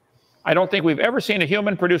 okay? I don't think we've ever seen a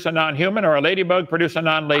human produce a non-human or a ladybug produce a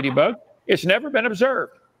non-ladybug. It's never been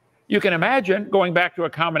observed. You can imagine going back to a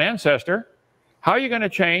common ancestor. How are you going to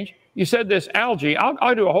change? You said this algae.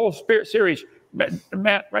 I'll do a whole series.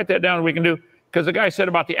 Matt, write that down. We can do, because the guy said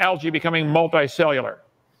about the algae becoming multicellular.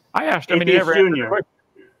 I asked him, and he never answered the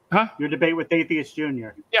question. Huh? Your debate with Atheist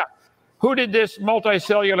Junior. Yeah. Who did this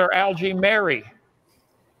multicellular algae marry?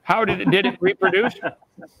 How did it reproduce?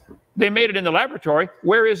 They made it in the laboratory.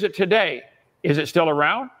 Where is it today? Is it still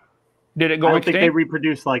around? Did it go extinct? I don't think they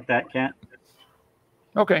reproduce like that, Kent.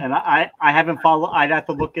 Okay. And I haven't followed. I'd have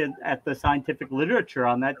to look at the scientific literature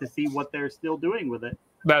on that to see what they're still doing with it.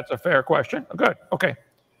 That's a fair question. Good. Okay.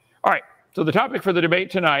 All right. So the topic for the debate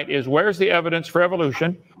tonight is, where's the evidence for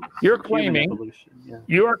evolution? You're claiming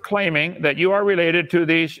you are claiming that you are related to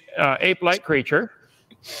these ape-like creature,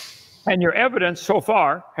 and your evidence so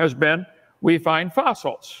far has been we find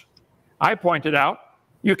fossils. I pointed out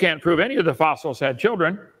you can't prove any of the fossils had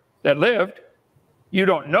children that lived. You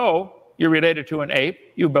don't know you're related to an ape.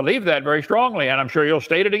 You believe that very strongly, and I'm sure you'll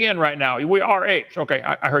state it again right now. We are apes. Okay,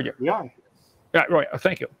 I heard you. We are. Yeah, right.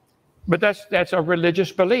 Thank you. But that's a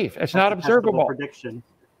religious belief. It's not observable. Prediction.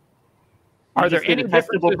 Are there any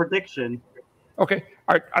testable prediction? Okay.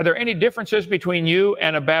 Are there any differences between you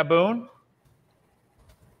and a baboon?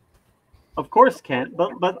 Of course, Kent.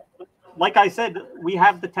 But like I said, we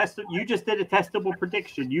have the test. You just did a testable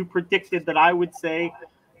prediction. You predicted that I would say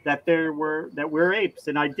that we're apes,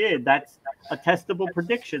 and I did. That's a testable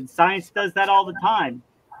prediction. Science does that all the time.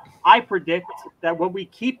 I predict that when we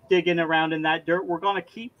keep digging around in that dirt, we're going to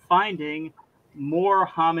keep finding more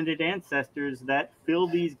hominid ancestors that fill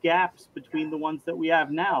these gaps between the ones that we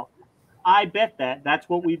have now. I bet that's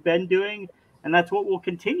what we've been doing, and that's what we'll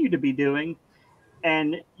continue to be doing.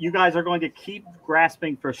 And you guys are going to keep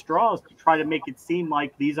grasping for straws to try to make it seem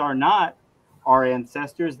like these are not our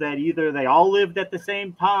ancestors, that either they all lived at the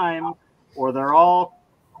same time or they're all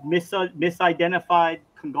misidentified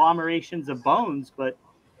conglomerations of bones. But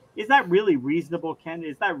is that really reasonable, Ken?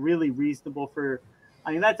 Is that really reasonable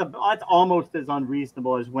that's almost as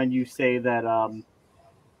unreasonable as when you say that,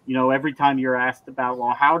 every time you're asked about,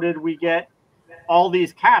 well, how did we get all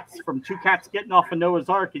these cats from 2 cats getting off of Noah's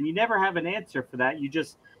Ark? And you never have an answer for that. You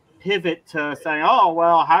just pivot to saying, oh,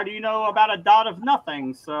 well, how do you know about a dot of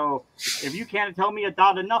nothing? So if you can't tell me a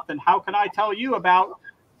dot of nothing, how can I tell you about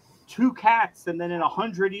 2 cats? And then in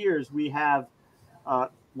 100 years, we have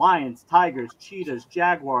lions, tigers, cheetahs,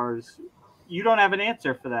 jaguars. You don't have an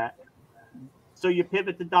answer for that. So you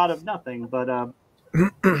pivot to dot of nothing. But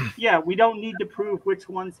yeah, we don't need to prove which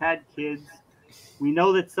ones had kids. We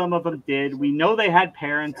know that some of them did. We know they had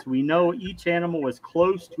parents. We know each animal was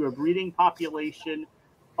close to a breeding population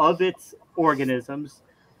of its organisms.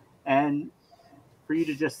 And for you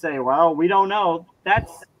to just say, well, we don't know,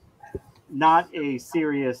 that's not a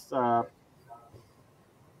serious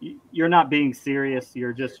you're not being serious.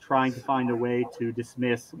 You're just trying to find a way to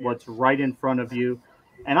dismiss what's right in front of you.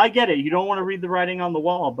 And I get it. You don't want to read the writing on the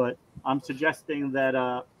wall, but I'm suggesting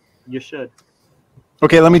that you should.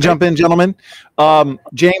 Okay, let me jump in, gentlemen.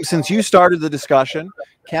 James, since you started the discussion,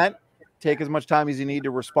 Kent, take as much time as you need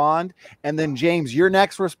to respond. And then, James, your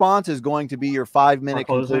next response is going to be your 5-minute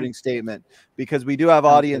concluding statement, because we do have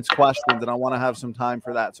audience questions, and I want to have some time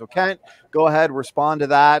for that. So, Kent, go ahead, respond to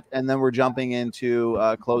that, and then we're jumping into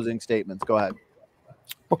closing statements. Go ahead.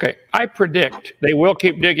 Okay, I predict they will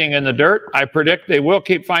keep digging in the dirt. I predict they will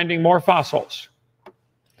keep finding more fossils.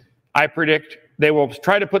 I predict they will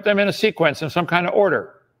try to put them in a sequence in some kind of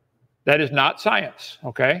order. That is not science,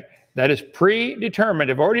 okay? That is predetermined.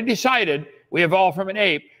 They've already decided we evolved from an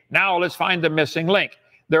ape. Now let's find the missing link.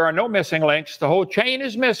 There are no missing links. The whole chain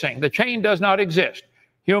is missing. The chain does not exist.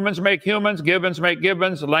 Humans make humans, gibbons make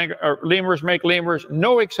gibbons, lemurs make lemurs,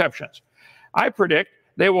 no exceptions. I predict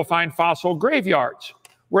they will find fossil graveyards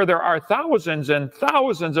where there are thousands and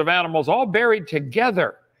thousands of animals all buried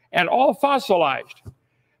together and all fossilized.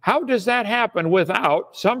 How does that happen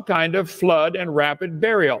without some kind of flood and rapid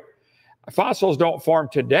burial? Fossils don't form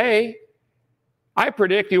today. I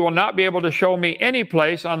predict you will not be able to show me any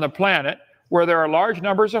place on the planet where there are large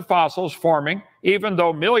numbers of fossils forming, even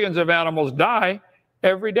though millions of animals die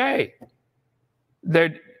every day.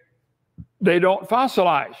 They don't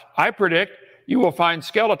fossilize. I predict you will find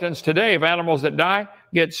skeletons today of animals that die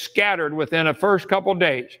get scattered within the first couple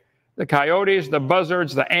days. The coyotes, the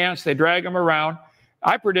buzzards, the ants, they drag them around.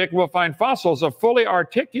 I predict we'll find fossils of fully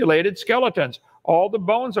articulated skeletons. All the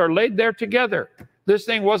bones are laid there together. This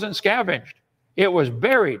thing wasn't scavenged. It was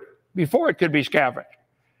buried before it could be scavenged.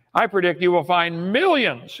 I predict you will find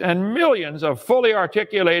millions and millions of fully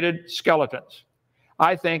articulated skeletons.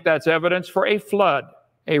 I think that's evidence for a flood,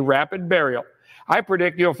 a rapid burial. I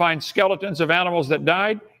predict you'll find skeletons of animals that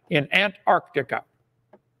died in Antarctica.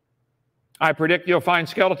 I predict you'll find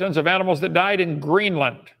skeletons of animals that died in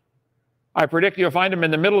Greenland. I predict you'll find them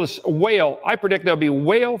in the middle of whale. I predict there'll be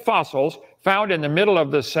whale fossils found in the middle of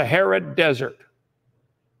the Sahara Desert.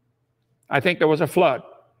 I think there was a flood.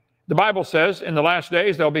 The Bible says in the last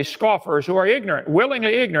days there'll be scoffers who are ignorant,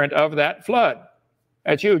 willingly ignorant of that flood.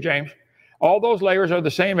 That's you, James. All those layers are the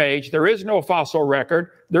same age. There is no fossil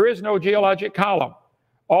record. There is no geologic column.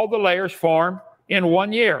 All the layers form in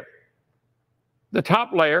 1 year. The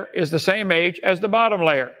top layer is the same age as the bottom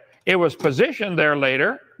layer. It was positioned there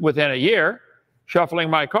later, within a year. Shuffling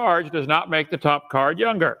my cards does not make the top card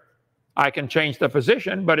younger. I can change the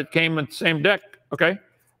position, but it came in the same deck, okay?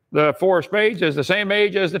 The 4 of spades is the same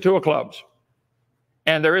age as the 2 of clubs.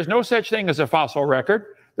 And there is no such thing as a fossil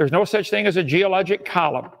record. There's no such thing as a geologic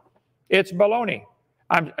column. It's baloney.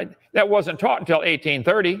 That wasn't taught until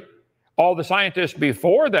 1830. All the scientists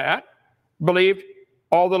before that believed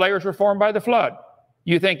all the layers were formed by the flood.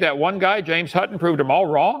 You think that one guy, James Hutton, proved them all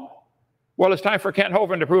wrong? Well, it's time for Kent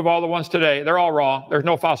Hovind to prove all the ones today. They're all wrong. There's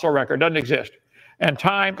no fossil record. Doesn't exist. And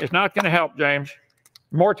time is not going to help, James.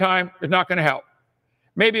 More time is not going to help.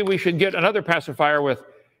 Maybe we should get another pacifier with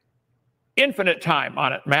infinite time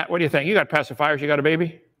on it. Matt, what do you think? You got pacifiers. You got a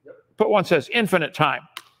baby? Yep. Put one that says infinite time.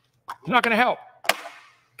 It's not going to help.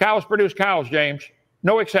 Cows produce cows, James.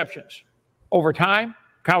 No exceptions. Over time,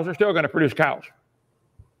 cows are still going to produce cows.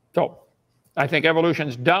 So I think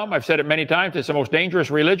evolution's dumb. I've said it many times. It's the most dangerous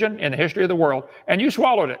religion in the history of the world. And you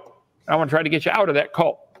swallowed it. I want to try to get you out of that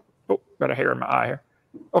cult. Oh, got a hair in my eye here.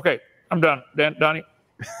 Okay, I'm done. Donnie.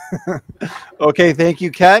 Okay, thank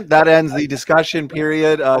you, Kent. That ends the discussion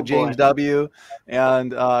period. James W.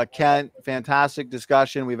 and Kent, fantastic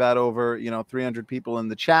discussion. We've had over 300 people in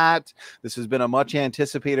the chat. This has been a much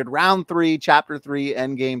anticipated round 3, chapter 3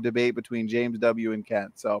 endgame debate between James W. and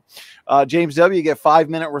Kent. So James W., you get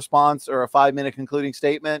 5-minute response or a 5-minute concluding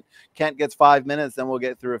statement. Kent gets 5 minutes, then we'll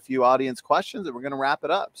get through a few audience questions and we're going to wrap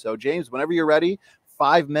it up. So James, whenever you're ready,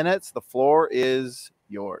 5 minutes, the floor is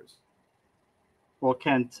yours. Well,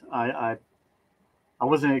 Kent, I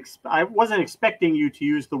wasn't expecting you to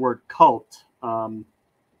use the word cult. I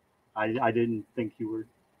didn't think you would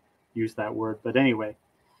use that word, but anyway,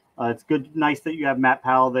 it's nice that you have Matt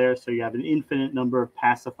Powell there, so you have an infinite number of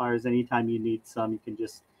pacifiers. Anytime you need some, you can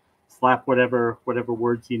just slap whatever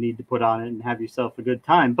words you need to put on it and have yourself a good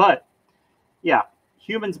time. But yeah,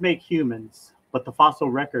 humans make humans, but the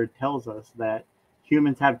fossil record tells us that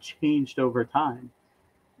humans have changed over time.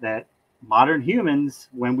 That modern humans,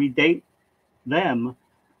 when we date them,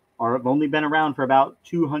 have only been around for about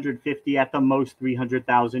 250, at the most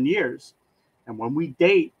 300,000 years. And when we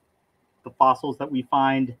date the fossils that we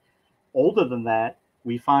find older than that,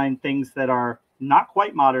 we find things that are not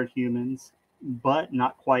quite modern humans, but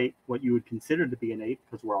not quite what you would consider to be an ape,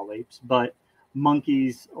 because we're all apes, but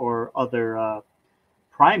monkeys or other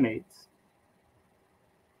primates.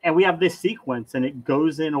 And we have this sequence, and it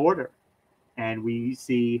goes in order. And we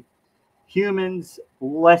see humans,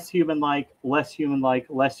 less human-like, less human-like,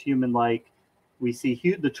 less human-like. We see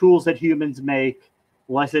the tools that humans make,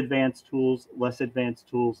 less advanced tools, less advanced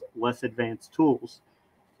tools, less advanced tools.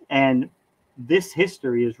 And this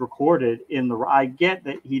history is recorded in the... I get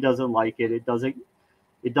that he doesn't like it. It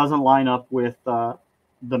doesn't line up with the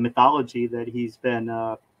mythology that he's been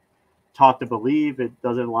taught to believe. It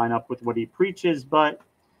doesn't line up with what he preaches, but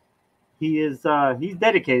he's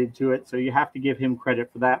dedicated to it, so you have to give him credit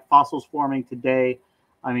for that. Fossils forming today,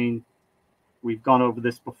 I mean, we've gone over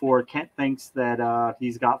this before. Kent thinks that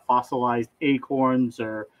he's got fossilized acorns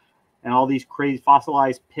and all these crazy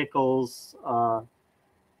fossilized pickles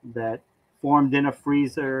that formed in a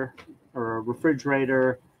freezer or a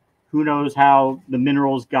refrigerator. Who knows how the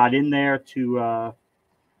minerals got in there to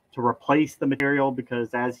replace the material,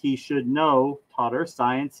 because as he should know, taught Earth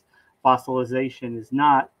science, fossilization is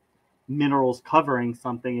not minerals covering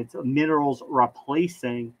something, it's minerals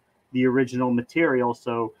replacing the original material.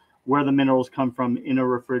 So where the minerals come from in a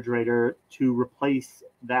refrigerator to replace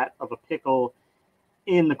that of a pickle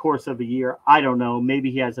in the course of a year, I don't know.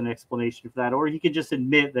 Maybe he has an explanation for that, or he could just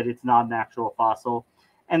admit that it's not an actual fossil,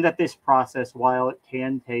 and that this process, while it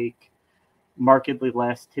can take markedly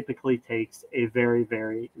less, typically takes a very,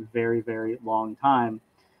 very, very, very long time.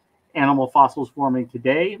 Animal fossils forming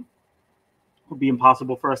today would be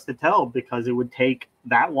impossible for us to tell, because it would take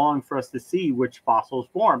that long for us to see which fossils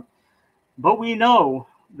form. But we know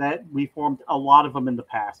that we formed a lot of them in the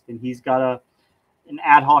past, and he's got an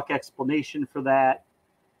ad hoc explanation for that,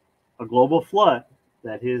 a global flood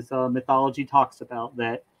that his mythology talks about,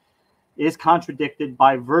 that is contradicted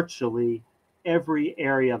by virtually every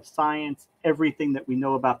area of science. Everything that we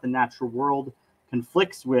know about the natural world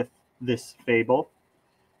conflicts with this fable.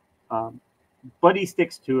 But he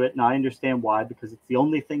sticks to it, and I understand why, because it's the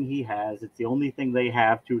only thing he has. It's the only thing they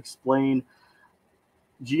have to explain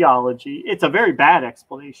geology. It's a very bad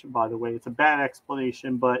explanation, by the way. It's a bad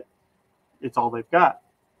explanation, but it's all they've got.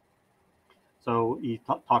 So he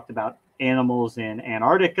talked about animals in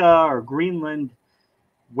Antarctica or Greenland,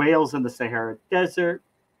 whales in the Sahara Desert,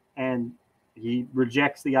 and he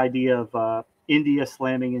rejects the idea of India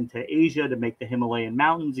slamming into Asia to make the Himalayan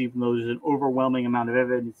mountains, even though there's an overwhelming amount of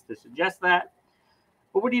evidence to suggest that.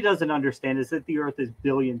 But what he doesn't understand is that the Earth is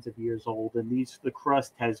billions of years old, and the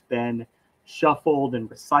crust has been shuffled and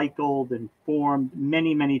recycled and formed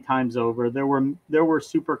many, many times over. There were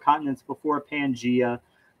supercontinents before Pangea.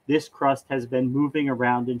 This crust has been moving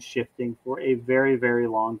around and shifting for a very, very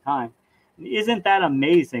long time. And isn't that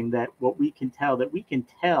amazing that we can tell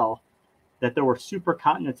that there were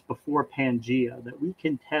supercontinents before Pangea, that we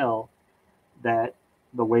can tell that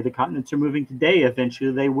the way the continents are moving today,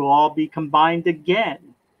 eventually they will all be combined again.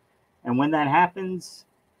 And when that happens,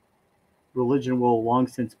 religion will long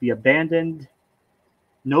since be abandoned.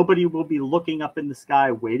 Nobody will be looking up in the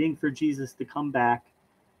sky waiting for Jesus to come back,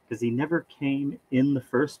 because he never came in the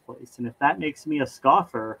first place. And if that makes me a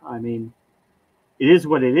scoffer, I mean, it is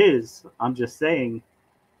what it is. I'm just saying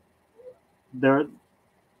there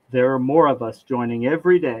are more of us joining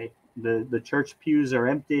every day. The church pews are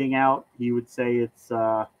emptying out. He would say it's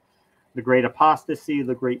the great apostasy,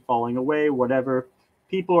 the great falling away, whatever.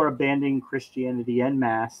 People are abandoning Christianity en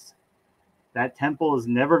masse. That temple is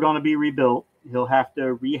never going to be rebuilt. He'll have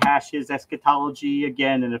to rehash his eschatology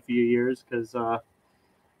again in a few years, because the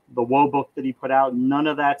woe book that he put out, none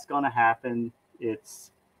of that's going to happen.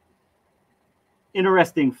 It's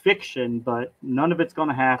interesting fiction, but none of it's going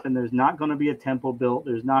to happen. There's not going to be a temple built.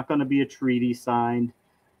 There's not going to be a treaty signed.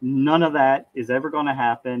 None of that is ever going to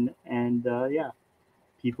happen. And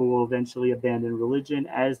people will eventually abandon religion,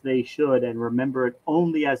 as they should, and remember it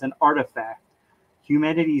only as an artifact.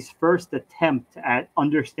 Humanity's first attempt at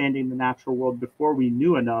understanding the natural world before we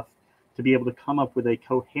knew enough to be able to come up with a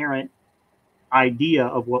coherent idea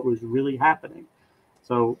of what was really happening.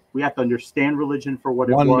 So we have to understand religion for what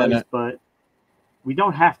it was, but we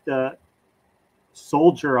don't have to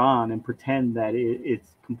soldier on and pretend that it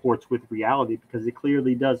comports with reality, because it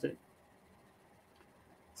clearly doesn't.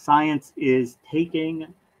 Science is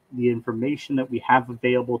taking the information that we have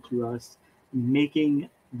available to us, making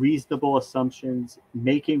reasonable assumptions,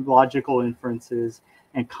 making logical inferences,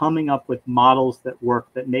 and coming up with models that work,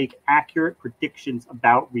 that make accurate predictions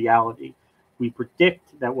about reality. We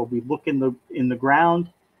predict that when we look in the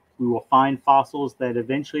ground, we will find fossils that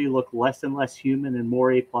eventually look less and less human and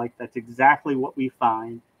more ape-like. That's exactly what we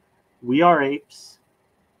find. We are apes.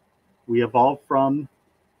 We evolved from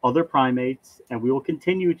other primates, and we will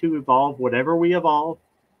continue to evolve. Whatever we evolve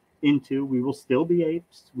into, we will still be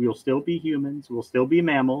apes. We will still be humans. We'll still be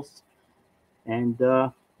mammals. And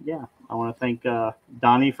I want to thank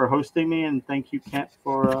Donnie for hosting me, and thank you, Kent,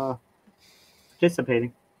 for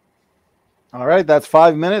participating. All right, that's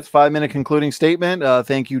 5 minutes. 5 minute concluding statement.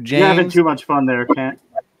 Thank you, James. You're having too much fun there, Kent.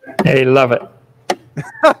 Hey, love it.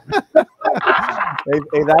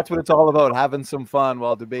 hey, that's what it's all about, having some fun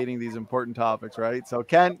while debating these important topics, right? So,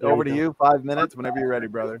 Kent, over to you. 5 minutes, whenever you're ready,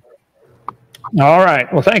 brother. All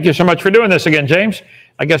right. Well, thank you so much for doing this again, James.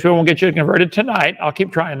 I guess we won't get you converted tonight. I'll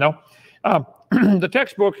keep trying, though. The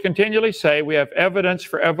textbooks continually say we have evidence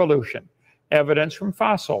for evolution, evidence from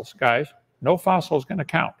fossils, guys. No fossil is going to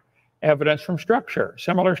count. Evidence from structure,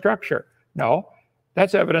 similar structure. No,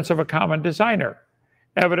 that's evidence of a common designer.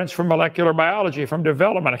 Evidence from molecular biology, from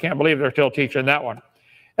development. I can't believe they're still teaching that one.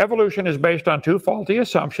 Evolution is based on two faulty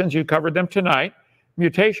assumptions. You covered them tonight.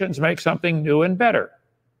 Mutations make something new and better.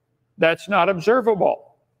 That's not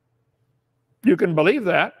observable. You can believe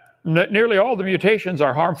that. Nearly all the mutations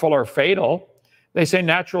are harmful or fatal. They say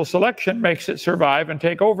natural selection makes it survive and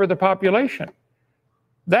take over the population.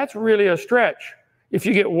 That's really a stretch. If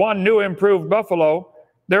you get one new improved buffalo,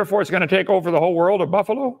 therefore it's going to take over the whole world of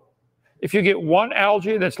buffalo. If you get one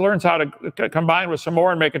algae that learns how to combine with some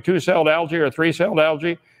more and make a 2-celled algae or a 3-celled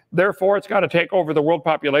algae, therefore it's got to take over the world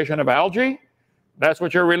population of algae. That's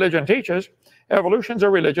what your religion teaches. Evolution's a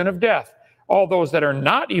religion of death. All those that are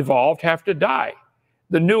not evolved have to die.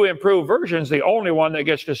 The new improved version's the only one that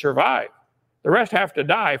gets to survive. The rest have to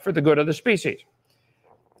die for the good of the species.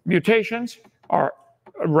 Mutations are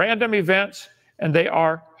random events, and they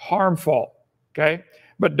are harmful, okay?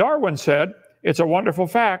 But Darwin said, it's a wonderful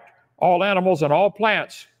fact, all animals and all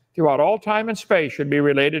plants throughout all time and space should be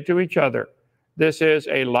related to each other. This is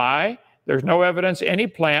a lie. There's no evidence any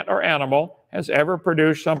plant or animal has ever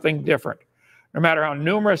produced something different. No matter how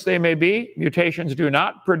numerous they may be, mutations do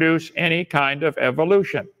not produce any kind of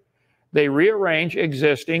evolution. They rearrange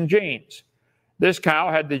existing genes. This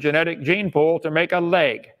cow had the genetic gene pool to make a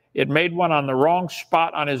leg. It made one on the wrong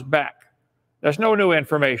spot on his back. That's no new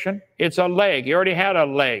information. It's a leg. He already had a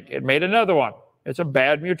leg. It made another one. It's a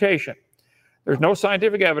bad mutation. There's no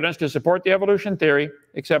scientific evidence to support the evolution theory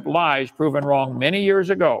except lies proven wrong many years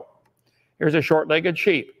ago. Here's a short-legged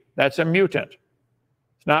sheep. That's a mutant.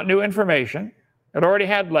 It's not new information. It already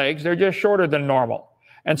had legs. They're just shorter than normal.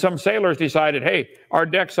 And some sailors decided, hey, our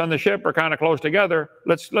decks on the ship are kind of close together.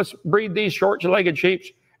 Let's breed these short-legged sheep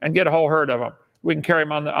and get a whole herd of them. We can carry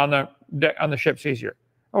them on the ships easier.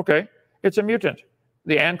 Okay, it's a mutant.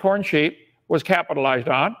 The Ancorn sheep was capitalized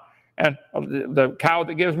on, and the cow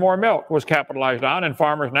that gives more milk was capitalized on, and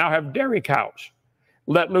farmers now have dairy cows.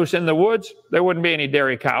 Let loose in the woods, there wouldn't be any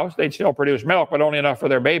dairy cows. They'd still produce milk, but only enough for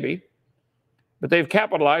their baby. But they've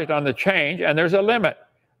capitalized on the change, and there's a limit.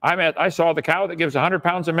 I saw the cow that gives 100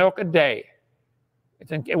 pounds of milk a day.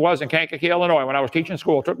 It was in Kankakee, Illinois, when I was teaching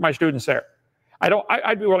school. Took my students there.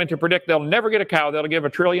 I'd be willing to predict they'll never get a cow that'll give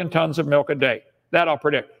 1 trillion tons of milk a day. That I'll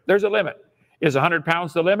predict. There's a limit. Is 100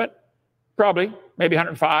 pounds the limit? Probably. Maybe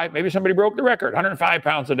 105. Maybe somebody broke the record. 105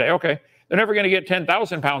 pounds a day. Okay. They're never going to get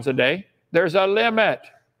 10,000 pounds a day. There's a limit.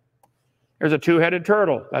 There's a two-headed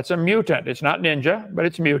turtle. That's a mutant. It's not ninja, but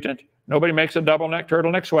it's mutant. Nobody makes a double-neck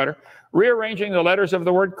turtleneck sweater. Rearranging the letters of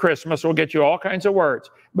the word Christmas will get you all kinds of words,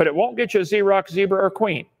 but it won't get you Xerox, zebra, or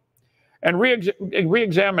queen. And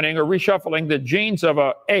re-examining or reshuffling the genes of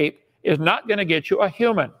an ape is not going to get you a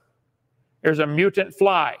human. There's a mutant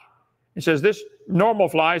fly. It says this normal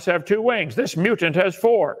flies have 2 wings. This mutant has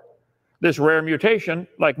 4. This rare mutation,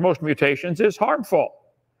 like most mutations, is harmful.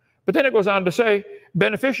 But then it goes on to say,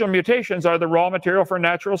 beneficial mutations are the raw material for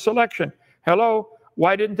natural selection. Hello,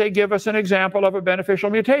 why didn't they give us an example of a beneficial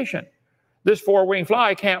mutation? This 4-winged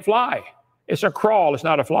fly can't fly. It's a crawl, it's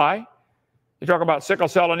not a fly. You talk about sickle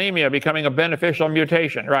cell anemia becoming a beneficial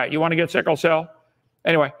mutation, right? You want to get sickle cell?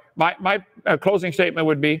 Anyway, my closing statement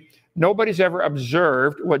would be, nobody's ever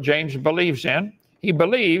observed what James believes in. He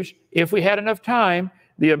believes if we had enough time,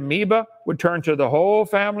 the amoeba would turn to the whole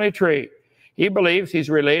family tree. He believes he's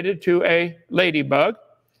related to a ladybug,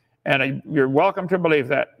 and you're welcome to believe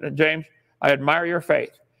that. James, I admire your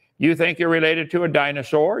faith. You think you're related to a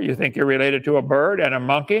dinosaur, you think you're related to a bird and a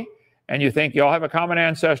monkey, and you think you all have a common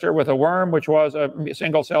ancestor with a worm, which was a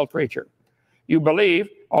single-celled creature. You believe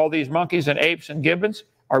all these monkeys and apes and gibbons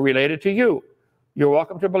are related to you. You're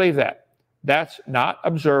welcome to believe that. That's not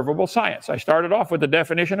observable science. I started off with the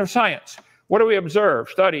definition of science. What do we observe,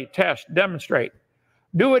 study, test, demonstrate?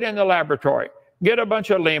 Do it in the laboratory. Get a bunch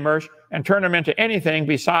of lemurs and turn them into anything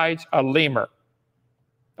besides a lemur,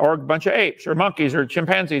 or a bunch of apes or monkeys or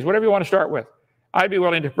chimpanzees, whatever you want to start with. I'd be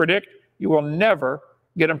willing to predict you will never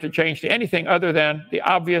get them to change to anything other than the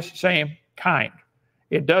obvious same kind.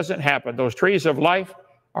 It doesn't happen. Those trees of life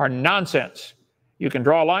are nonsense. You can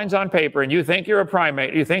draw lines on paper and you think you're a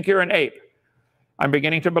primate, you think you're an ape. I'm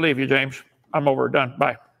beginning to believe you, James. I'm over, done,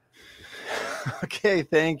 bye. Okay,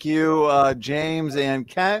 thank you, James and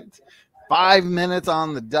Kent. 5 minutes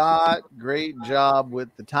on the dot. Great job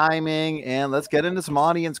with the timing. And let's get into some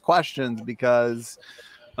audience questions, because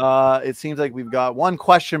it seems like we've got 1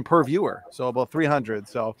 question per viewer, so about 300.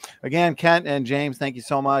 So again, Kent and James, thank you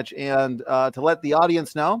so much. And to let the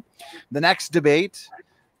audience know, the next debate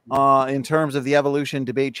in terms of the Evolution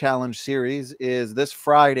Debate Challenge series is this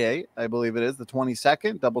Friday, I believe it is, the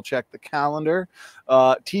 22nd. Double check the calendar.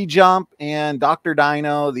 T-Jump and Dr.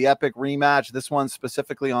 Dino, the epic rematch. This one's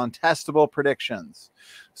specifically on testable predictions.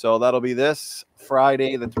 So that'll be this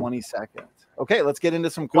Friday, the 22nd. Okay, let's get into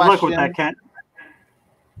some questions. Good luck with that, Kent.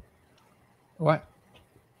 What?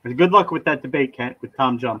 Good luck with that debate, Kent, with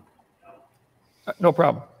Tom Jump. No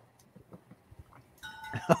problem.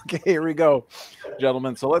 Okay, here we go,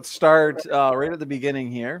 gentlemen. So let's start right at the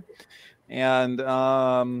beginning here. And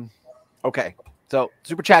okay, so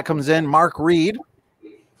Super Chat comes in. Mark Reed.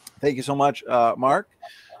 Thank you so much, Mark.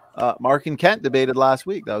 Mark and Kent debated last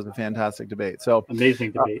week. That was a fantastic debate. So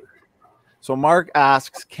amazing debate. So Mark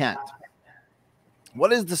asks Kent,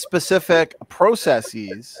 what is the specific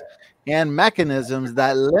processes and mechanisms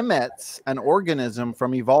that limits an organism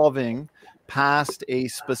from evolving past a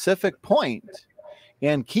specific point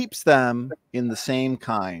and keeps them in the same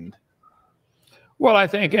kind? Well, I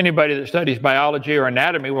think anybody that studies biology or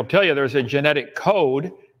anatomy will tell you there's a genetic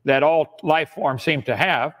code that all life forms seem to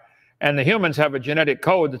have, and the humans have a genetic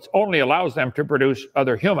code that only allows them to produce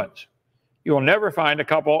other humans. You will never find a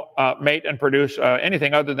couple mate and produce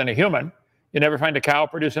anything other than a human. You never find a cow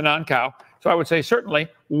produce a non-cow. So I would say certainly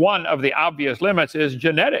one of the obvious limits is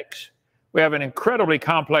genetics. We have an incredibly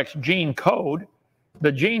complex gene code.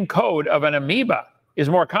 The gene code of an amoeba is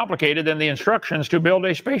more complicated than the instructions to build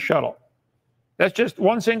a space shuttle. That's just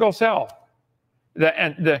one single cell.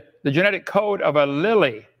 The genetic code of a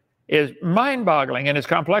lily is mind-boggling in its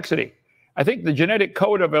complexity. I think the genetic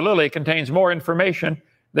code of a lily contains more information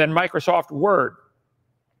than Microsoft Word.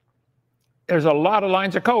 There's a lot of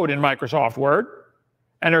lines of code in Microsoft Word,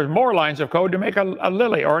 and there's more lines of code to make a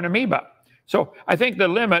lily or an amoeba. So I think the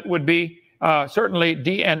limit would be certainly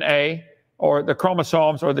DNA or the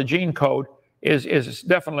chromosomes or the gene code is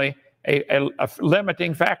definitely a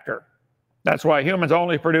limiting factor. That's why humans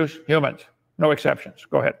only produce humans, no exceptions.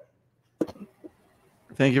 Go ahead.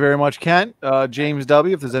 Thank you very much, Kent. James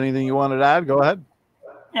W., if there's anything you wanted to add, go ahead.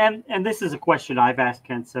 And this is a question I've asked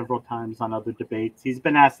Kent several times on other debates. He's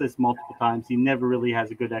been asked this multiple times. He never really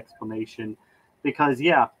has a good explanation because,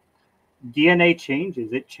 yeah, DNA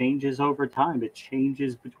changes. It changes over time. It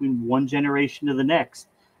changes between one generation to the next.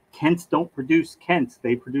 Kents don't produce Kents.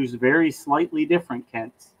 They produce very slightly different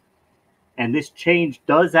Kents. And this change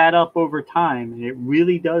does add up over time, and it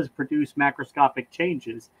really does produce macroscopic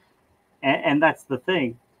changes. And that's the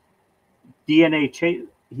thing. DNA change.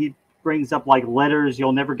 He brings up like letters.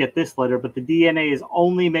 You'll never get this letter, but the DNA is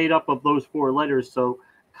only made up of those 4 letters. So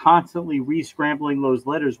constantly re-scrambling those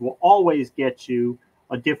letters will always get you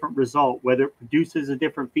a different result. Whether it produces a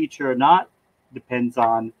different feature or not depends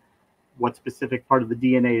on what specific part of the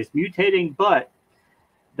DNA is mutating. But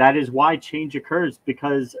that is why change occurs,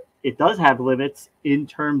 because it does have limits in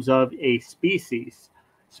terms of a species.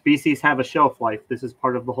 Species have a shelf life. This is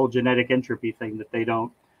part of the whole genetic entropy thing that they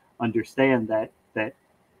don't understand, that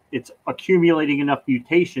it's accumulating enough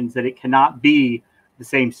mutations that it cannot be the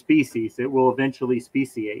same species. It will eventually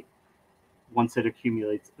speciate once it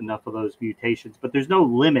accumulates enough of those mutations. But there's no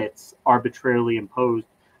limits arbitrarily imposed.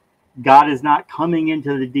 God is not coming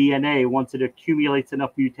into the DNA once it accumulates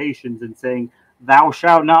enough mutations and saying, thou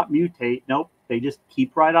shalt not mutate. Nope, they just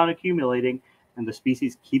keep right on accumulating, and the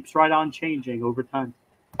species keeps right on changing over time.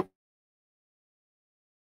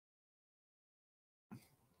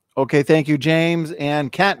 Okay, thank you, James.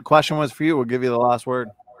 And Kent, question was for you. We'll give you the last word.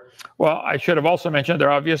 Well, I should have also mentioned there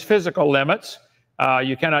are obvious physical limits.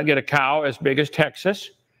 You cannot get a cow as big as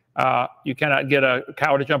Texas. You cannot get a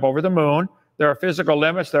cow to jump over the moon. There are physical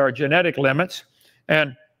limits. There are genetic limits.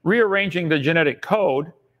 And rearranging the genetic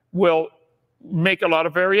code will make a lot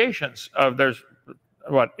of variations. There's,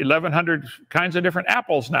 1,100 kinds of different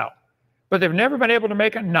apples now. But they've never been able to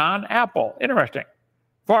make a non-apple. Interesting.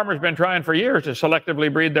 Farmers have been trying for years to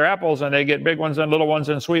selectively breed their apples, and they get big ones and little ones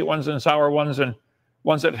and sweet ones and sour ones and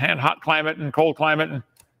ones that handle hot climate and cold climate, and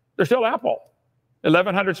they're still apple.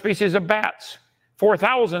 1,100 species of bats,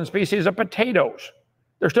 4,000 species of potatoes.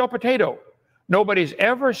 They're still potato. Nobody's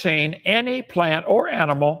ever seen any plant or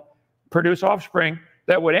animal produce offspring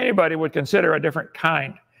that anybody would consider a different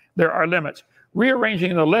kind. There are limits.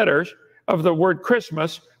 Rearranging the letters of the word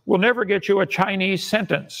Christmas will never get you a Chinese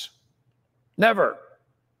sentence. Never.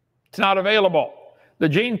 It's not available. The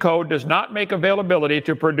gene code does not make availability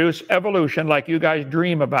to produce evolution like you guys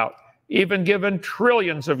dream about, even given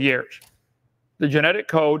trillions of years. The genetic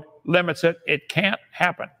code limits it. It can't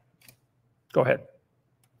happen. Go ahead.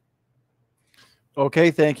 Okay,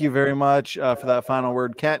 thank you very much for that final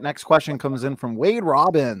word, Kent. Next question comes in from Wade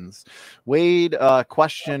Robbins. Wade,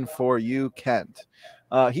 question for you, Kent.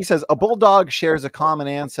 He says a bulldog shares a common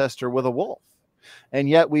ancestor with a wolf, and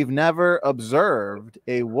yet we've never observed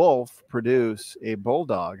a wolf produce a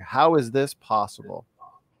bulldog. How is this possible?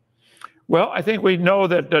 Well, I think we know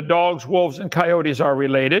that the dogs, wolves, and coyotes are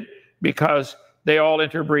related because they all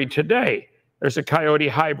interbreed today. There's a coyote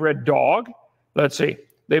hybrid dog. Let's see.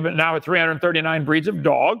 They've been now at 339 breeds of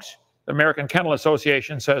dogs. The American Kennel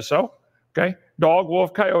Association says so. Okay. Dog,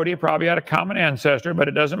 wolf, coyote probably had a common ancestor, but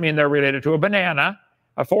it doesn't mean they're related to a banana.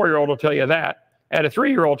 A 4-year-old will tell you that. I had a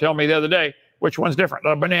 3-year-old tell me the other day, which one's different?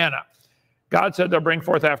 A banana. God said they'll bring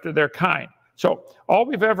forth after their kind. So all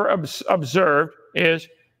we've ever observed is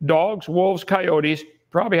dogs, wolves, coyotes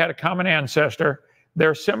probably had a common ancestor.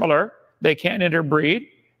 They're similar. They can interbreed.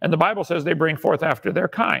 And the Bible says they bring forth after their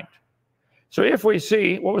kind. So if we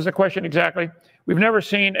see, what was the question exactly? We've never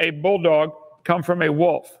seen a bulldog come from a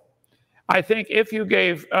wolf. I think if you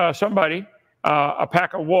gave somebody a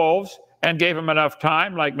pack of wolves and gave them enough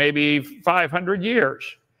time, like maybe 500 years,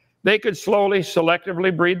 they could slowly,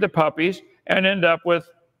 selectively breed the puppies and end up with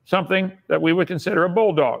something that we would consider a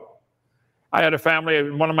bulldog. I had a family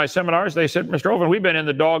in one of my seminars. They said, Mr. Hovind, we've been in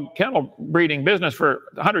the dog kennel breeding business for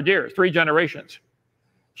 100 years, 3 generations.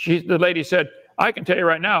 The lady said, I can tell you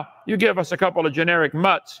right now, you give us a couple of generic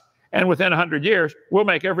mutts, and within 100 years, we'll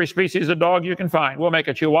make every species of dog you can find. We'll make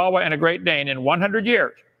a Chihuahua and a Great Dane in 100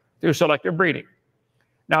 years through selective breeding.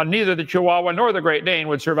 Now, neither the Chihuahua nor the Great Dane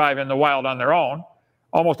would survive in the wild on their own.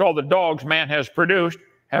 Almost all the dogs man has produced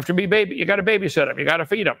have to be baby. You got to babysit them. You got to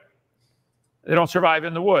feed them. They don't survive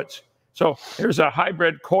in the woods. So here's a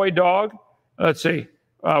hybrid coy dog. Let's see,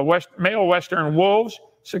 male Western wolves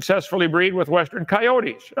successfully breed with Western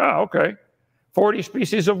coyotes. Oh, okay. 40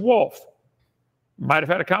 species of wolf. Might have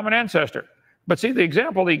had a common ancestor. But see, the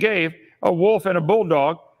example he gave, a wolf and a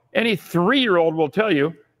bulldog, any 3-year-old will tell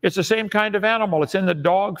you it's the same kind of animal. It's in the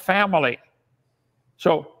dog family.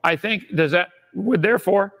 So I think, would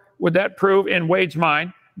that prove in Wade's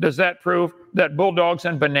mind, does that prove that bulldogs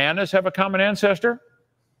and bananas have a common ancestor?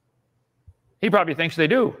 He probably thinks they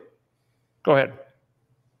do. Go ahead.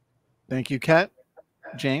 Thank you, Kent.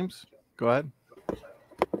 James, go ahead.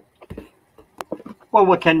 Well,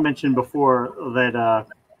 what Ken mentioned before, that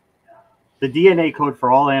the DNA code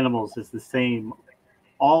for all animals is the same.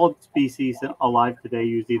 All species alive today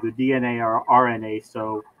use either DNA or RNA,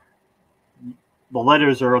 so the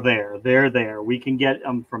letters are there. They're there. We can get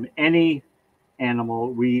them from any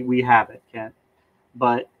animal. We have it, Kent.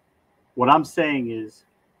 But what I'm saying is,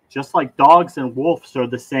 just like dogs and wolves are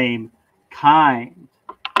the same kind,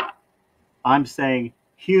 I'm saying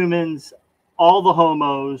humans, all the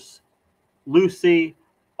homos, Lucy,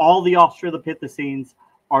 all the Australopithecines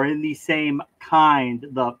are in the same kind,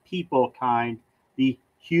 the people kind, the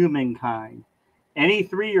human kind. Any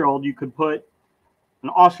 3-year-old, you could put an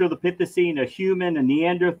Australopithecine, a human, a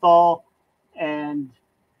Neanderthal, and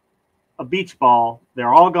a beach ball.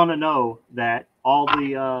 They're all going to know that all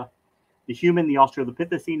the human, the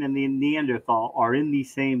Australopithecine, and the Neanderthal are in the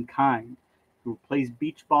same kind. Who plays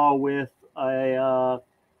beach ball with a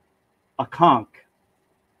conch?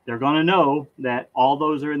 They're going to know that all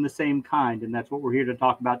those are in the same kind, and that's what we're here to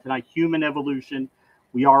talk about tonight. Human evolution.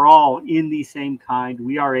 We are all in the same kind.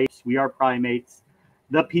 We are apes. We are primates.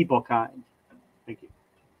 The people kind. Thank you.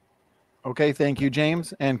 Okay, thank you,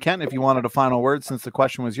 James. And Kent, if you wanted a final word, since the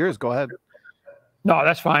question was yours, go ahead. No,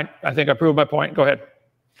 that's fine. I think I proved my point. Go ahead.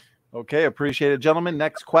 Okay, appreciate it, gentlemen.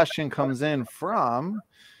 Next question comes in from,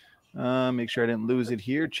 make sure I didn't lose it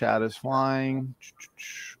here. Chat is flying.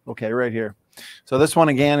 Okay, right here. So this one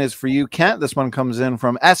again is for you, Kent. This one comes in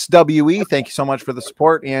from SWE. Thank you so much for the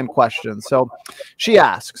support and questions. So she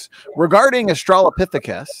asks, regarding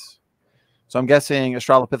Australopithecus, so I'm guessing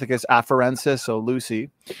Australopithecus afarensis, so Lucy,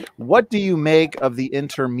 what do you make of the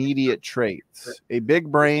intermediate traits? A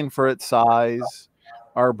big brain for its size,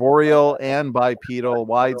 arboreal and bipedal,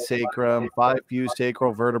 wide sacrum, 5 fused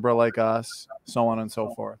sacral vertebra like us, so on and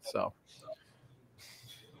so forth. So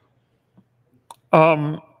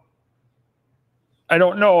I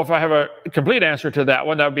don't know if I have a complete answer to that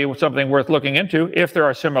one. That would be something worth looking into. If there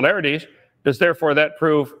are similarities, does therefore that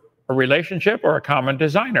prove a relationship or a common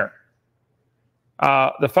designer?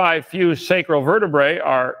 The 5 fused sacral vertebrae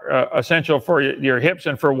are essential for your hips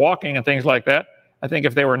and for walking and things like that. I think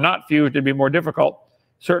if they were not fused, it'd be more difficult.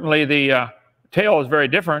 Certainly the tail is very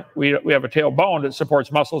different. We have a tail bone that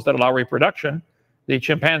supports muscles that allow reproduction. The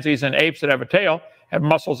chimpanzees and apes that have a tail have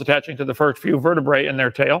muscles attaching to the first few vertebrae in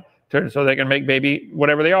their tail so they can make baby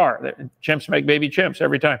whatever they are. Chimps make baby chimps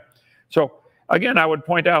every time. So again, I would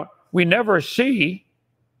point out, we never see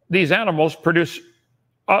these animals produce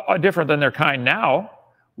different than their kind now.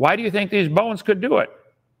 Why do you think these bones could do it?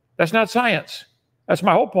 That's not science. That's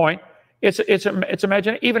my whole point. It's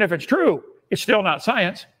imagination. Even if it's true, it's still not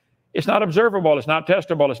science. It's not observable. It's not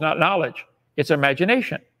testable. It's not knowledge. It's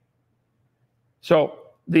imagination. So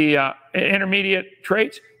the intermediate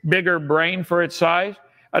traits, bigger brain for its size.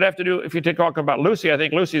 I'd have to do, if you talk about Lucy, I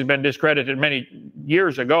think Lucy's been discredited many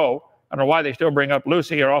years ago. I don't know why they still bring up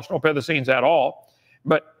Lucy or Australopithecines at all.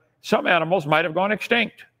 But some animals might have gone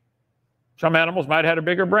extinct. Some animals might have had a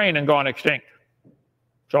bigger brain and gone extinct.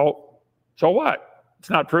 So what? It's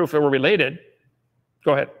not proof that we're related.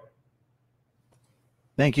 Go ahead.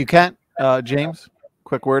 Thank you, Kent. James,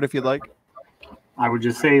 quick word if you'd like. I would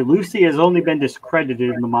just say Lucy has only been discredited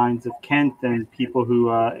in the minds of Kent and people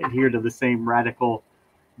who adhere to the same radical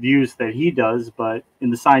views that he does. But in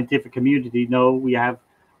the scientific community, no, we have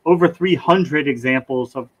over 300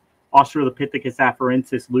 examples of Australopithecus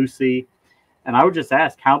afarensis, Lucy. And I would just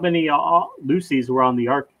ask, how many Lucys were on the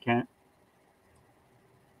Ark, Kent?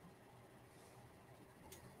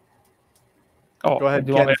 Oh, go ahead,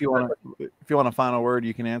 Kent. If you want a final word,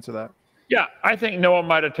 you can answer that. Yeah, I think Noah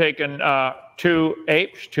might have taken 2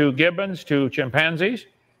 apes, 2 gibbons, 2 chimpanzees,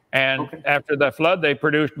 and after the flood, they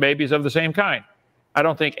produced babies of the same kind. I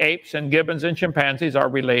don't think apes and gibbons and chimpanzees are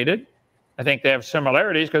related. I think they have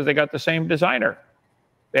similarities because they got the same designer.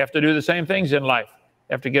 They have to do the same things in life.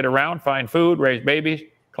 They have to get around, find food, raise babies,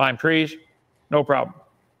 climb trees, no problem.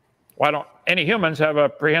 Why don't any humans have a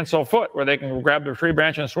prehensile foot where they can grab the tree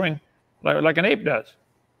branch and swing like an ape does?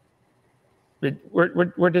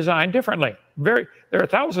 We're designed differently. There are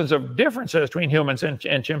thousands of differences between humans and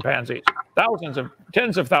chimpanzees.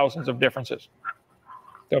 Tens of thousands of differences.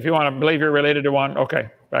 So if you want to believe you're related to one, okay.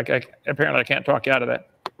 Apparently I can't talk you out of that.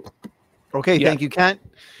 Okay, yeah. Thank you, Kent.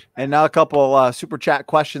 And now a couple super chat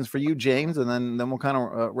questions for you, James, and then we'll kind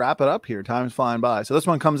of wrap it up here. Time's flying by. So this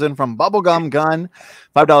one comes in from Bubblegum Gun,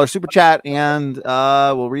 $5 super chat, and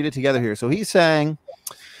we'll read it together here. So he's saying,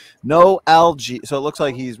 no algae. So it looks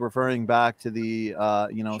like he's referring back to the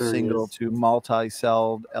single to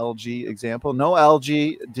multi-celled algae example. No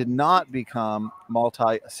algae did not become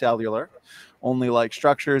multicellular, only like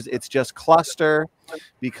structures. It's just cluster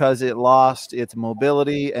because it lost its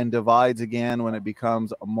mobility and divides again when it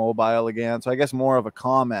becomes mobile again. So I guess more of a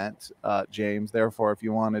comment, James. Therefore, if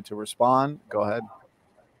you wanted to respond, go ahead.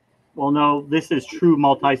 Well, no, this is true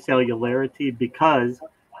multicellularity because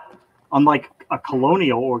unlike a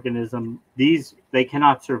colonial organism, they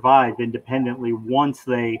cannot survive independently once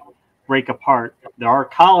they break apart. There are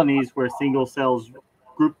colonies where single cells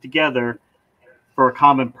group together for a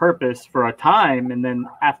common purpose for a time, and then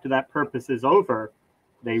after that purpose is over,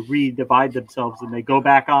 they re-divide themselves and they go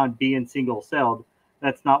back on being single-celled.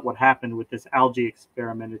 That's not what happened with this algae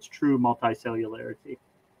experiment. It's true multicellularity.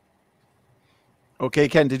 Okay,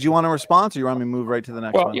 Ken, did you want to respond, or you want me to move right to the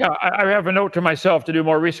next one? Well, yeah, I have a note to myself to do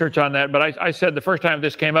more research on that, but I said the first time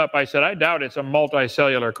this came up, I said, I doubt it's a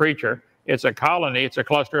multicellular creature. It's a colony. It's a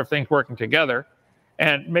cluster of things working together.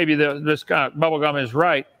 And maybe this bubblegum is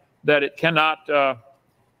right, that it cannot,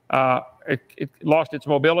 it lost its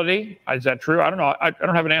mobility. Is that true? I don't know. I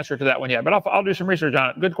don't have an answer to that one yet, but I'll do some research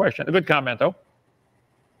on it. Good question. A good comment, though.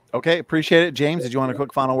 Okay, appreciate it. James, did you want a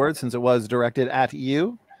quick final word since it was directed at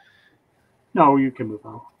you? No, you can move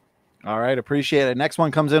on. All right, appreciate it. Next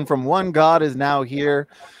one comes in from One God Is Now Here.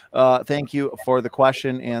 Thank you for the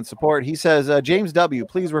question and support. He says, James W.,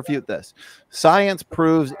 please refute this. Science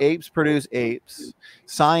proves apes produce apes.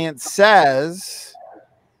 Science says,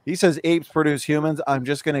 he says apes produce humans. I'm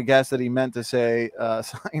just going to guess that he meant to say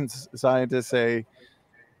scientists say,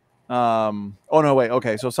 oh, no, wait.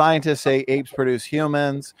 Okay, so scientists say apes produce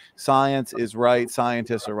humans. Science is right.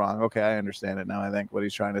 Scientists are wrong. Okay, I understand it now, I think, what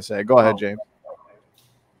he's trying to say. Go ahead, James.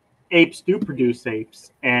 Apes do produce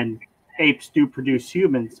apes, and apes do produce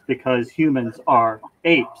humans because humans are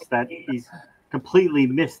apes. That he's completely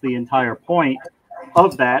missed the entire point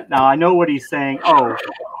of that. Now, I know what he's saying. Oh,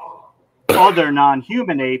 other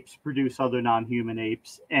non-human apes produce other non-human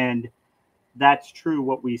apes, and that's true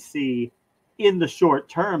what we see in the short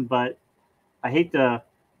term, but I hate to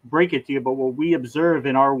break it to you, but what we observe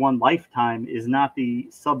in our one lifetime is not the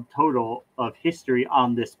subtotal of history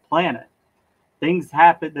on this planet. Things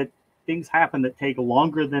happen that take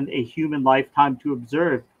longer than a human lifetime to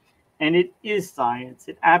observe, and it is science.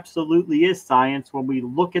 It absolutely is science when we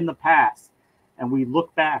look in the past and we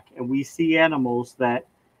look back and we see animals that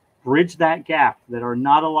bridge that gap that are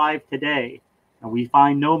not alive today. And we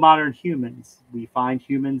find no modern humans. We find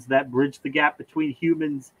humans that bridge the gap between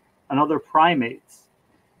humans and other primates.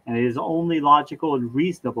 And it is only logical and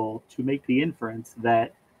reasonable to make the inference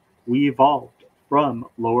that we evolved from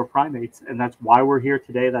lower primates. And that's why we're here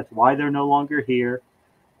today. That's why they're no longer here,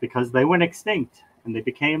 because they went extinct and they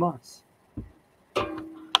became us.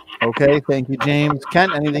 Okay, thank you, James.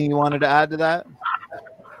 Kent, anything you wanted to add to that?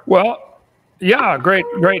 Well, yeah, great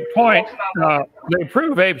point. They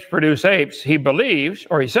prove apes produce apes. He believes,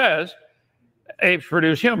 or he says, apes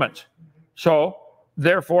produce humans. So,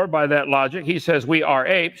 therefore, by that logic, he says we are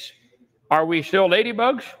apes. Are we still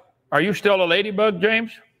ladybugs? Are you still a ladybug,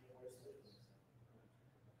 James?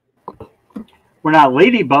 We're not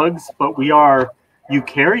ladybugs, but we are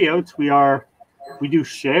eukaryotes. We do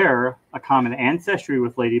share a common ancestry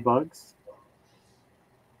with ladybugs.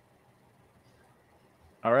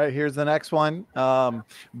 All right, here's the next one.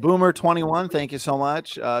 Boomer21, thank you so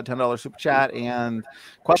much. $10 super chat. And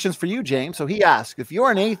questions for you, James. So he asked, if you're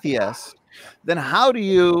an atheist, then how do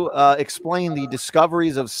you explain the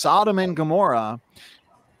discoveries of Sodom and Gomorrah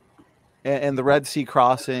and the Red Sea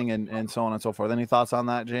crossing and so on and so forth? Any thoughts on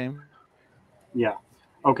that, James? Yeah.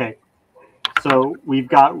 Okay. So we've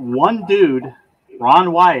got one dude,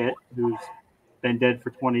 Ron Wyatt, who's been dead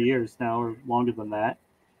for 20 years now, or longer than that,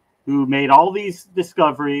 who made all these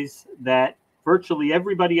discoveries that virtually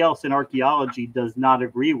everybody else in archaeology does not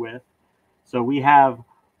agree with. So we have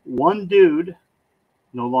one dude,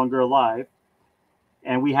 no longer alive,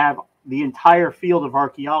 and we have the entire field of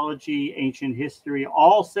archaeology, ancient history,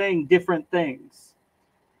 all saying different things.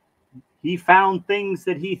 He found things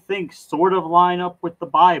that he thinks sort of line up with the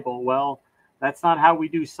Bible. Well, that's not how we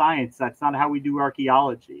do science. That's not how we do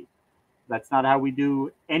archaeology. That's not how we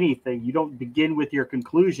do anything. You don't begin with your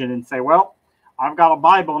conclusion and say, well, I've got a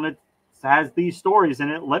Bible and it has these stories in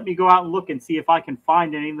it. Let me go out and look and see if I can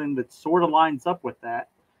find anything that sort of lines up with that.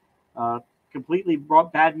 Completely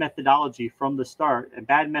bad methodology from the start. And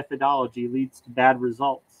bad methodology leads to bad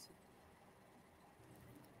results.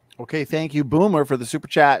 Okay, thank you, Boomer, for the super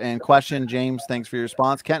chat and question. James, thanks for your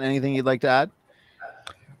response. Kent, anything you'd like to add?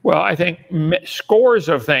 Well, I think scores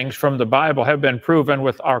of things from the Bible have been proven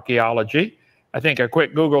with archaeology. I think a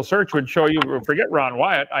quick Google search would show you, forget Ron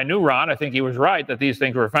Wyatt. I knew Ron. I think he was right that these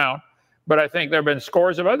things were found. But I think there have been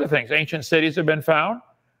scores of other things. Ancient cities have been found.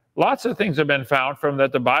 Lots of things have been found from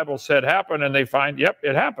that the Bible said happened, and they find, yep,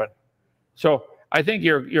 it happened. So I think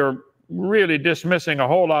you're really dismissing a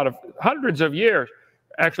whole lot of hundreds of years.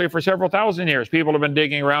 Actually, for several thousand years, people have been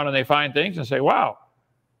digging around and they find things and say, wow,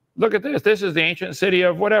 look at this. This is the ancient city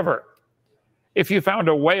of whatever. If you found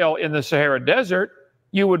a whale in the Sahara Desert,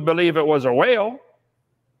 you would believe it was a whale,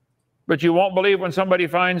 but you won't believe when somebody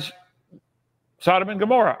finds Sodom and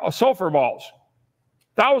Gomorrah, sulfur balls.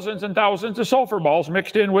 Thousands and thousands of sulfur balls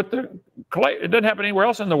mixed in with the clay. It doesn't happen anywhere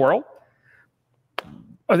else in the world.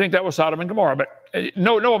 I think that was Sodom and Gomorrah, but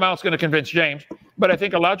no amount's going to convince James. But I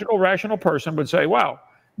think a logical, rational person would say, wow,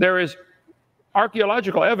 there is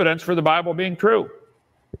archaeological evidence for the Bible being true.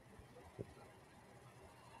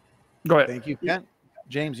 Go ahead. Thank you, Kent.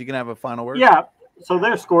 James, you can have a final word. Yeah. So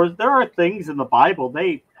there are things in the Bible,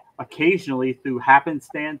 they occasionally through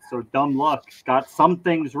happenstance or dumb luck got some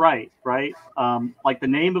things right? Like the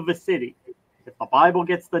name of a city. If the Bible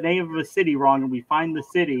gets the name of a city wrong and we find the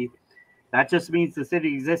city, that just means the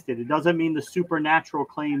city existed. It doesn't mean the supernatural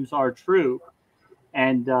claims are true.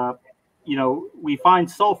 And, we find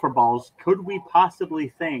sulfur balls. Could we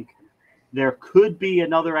possibly think there could be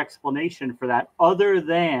another explanation for that other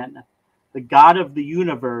than the God of the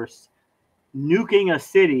universe nuking a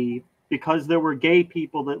city because there were gay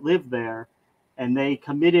people that lived there and they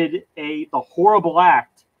committed the horrible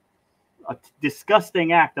act, a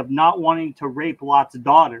disgusting act of not wanting to rape Lot's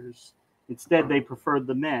daughters. Instead, they preferred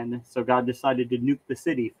the men. So God decided to nuke the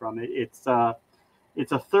city from it. It's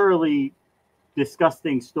a thoroughly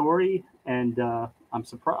disgusting story. And I'm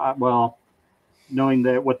surprised. Well, knowing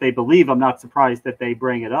that what they believe, I'm not surprised that they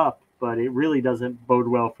bring it up, but it really doesn't bode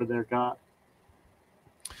well for their God.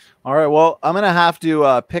 All right, well, I'm going to have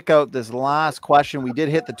to pick out this last question. We did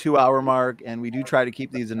hit the 2-hour mark, and we do try to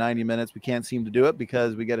keep these in 90 minutes. We can't seem to do it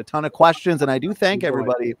because we get a ton of questions, and I do thank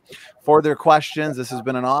everybody for their questions. This has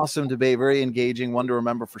been an awesome debate, very engaging, one to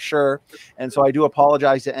remember for sure. And so I do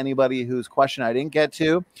apologize to anybody whose question I didn't get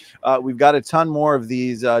to. We've got a ton more of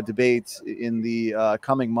these debates in the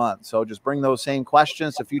coming months, so just bring those same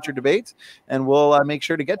questions to future debates, and we'll make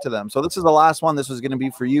sure to get to them. So this is the last one. This was going to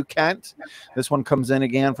be for you, Kent. This one comes in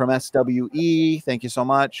again from SWE. Thank you so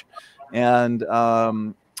much. And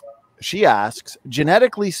she asks,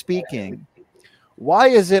 genetically speaking, why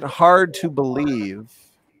is it hard to believe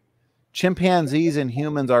chimpanzees and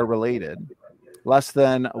humans are related? Less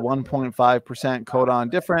than 1.5%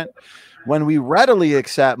 codon different when we readily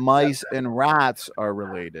accept mice and rats are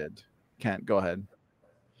related. Kent, go ahead.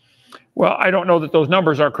 Well, I don't know that those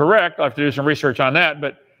numbers are correct. I'll have to do some research on that.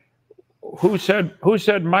 But who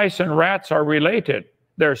said mice and rats are related?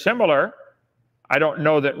 They're similar. I don't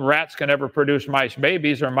know that rats can ever produce mice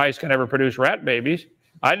babies or mice can ever produce rat babies.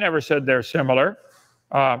 I never said they're similar.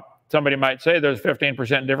 Somebody might say there's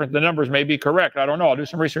 15% difference. The numbers may be correct. I don't know. I'll do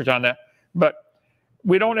some research on that. But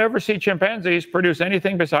we don't ever see chimpanzees produce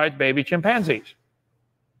anything besides baby chimpanzees.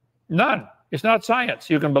 None. It's not science.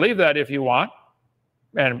 You can believe that if you want.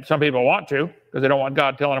 And some people want to, because they don't want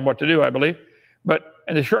God telling them what to do, I believe.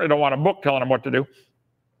 And they certainly don't want a book telling them what to do.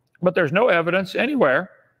 But there's no evidence anywhere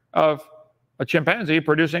of a chimpanzee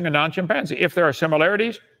producing a non-chimpanzee. If there are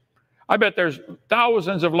similarities, I bet there's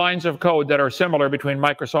thousands of lines of code that are similar between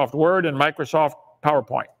Microsoft Word and Microsoft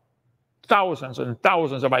PowerPoint. Thousands and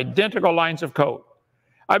thousands of identical lines of code.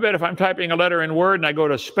 I bet if I'm typing a letter in Word and I go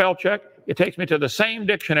to spell check, it takes me to the same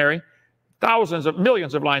dictionary, thousands of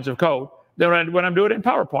millions of lines of code, than when I'm doing it in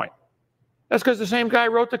PowerPoint. That's because the same guy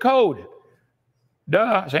wrote the code.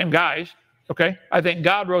 Duh, same guys. Okay, I think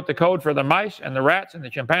God wrote the code for the mice and the rats and the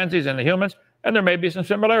chimpanzees and the humans, and there may be some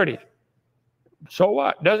similarities. So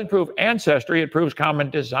what? It doesn't prove ancestry, it proves common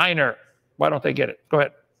designer. Why don't they get it? Go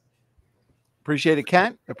ahead. Appreciate it,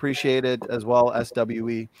 Kent. Appreciate it as well,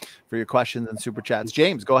 SWE, for your questions and super chats.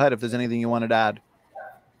 James, go ahead if there's anything you wanted to add.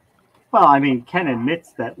 Well, I mean, Ken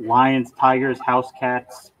admits that lions, tigers, house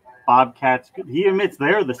cats, bobcats, he admits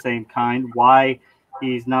they're the same kind. Why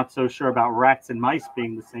he's not so sure about rats and mice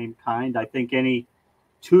being the same kind. I think any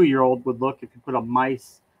 2-year-old would look, if you put a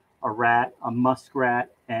mice, a rat, a muskrat,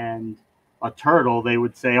 and a turtle, they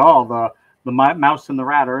would say, oh, the mouse and the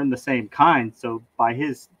rat are in the same kind. So by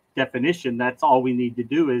his definition, that's all we need to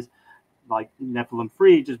do is, like Nephilim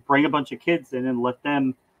free, just bring a bunch of kids in and let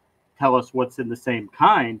them tell us what's in the same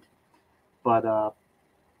kind. But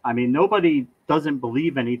I mean, nobody doesn't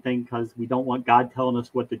believe anything because we don't want God telling us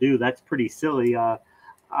what to do. That's pretty silly. I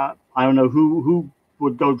don't know who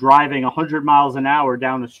would go driving 100 miles an hour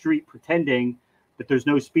down the street pretending that there's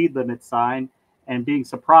no speed limit sign and being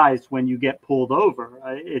surprised when you get pulled over.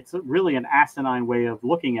 It's really an asinine way of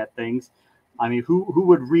looking at things. I mean, who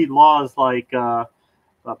would read laws like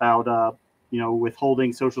about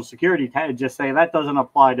withholding Social Security and just say that doesn't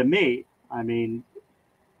apply to me? I mean,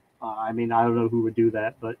 I don't know who would do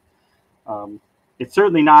that, but it's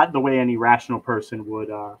certainly not the way any rational person would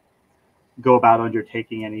go about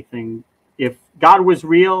undertaking anything. If God was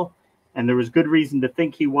real and there was good reason to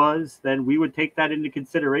think he was, then we would take that into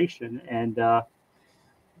consideration. And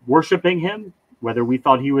worshiping him, whether we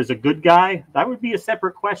thought he was a good guy, that would be a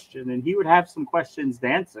separate question, and he would have some questions to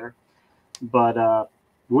answer, but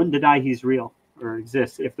wouldn't deny he's real or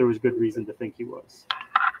exists if there was good reason to think he was.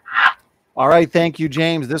 All right, thank you,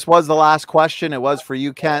 James. This was the last question. It was for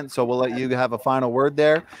you, Kent, so we'll let you have a final word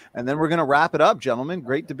there, and then we're going to wrap it up, gentlemen.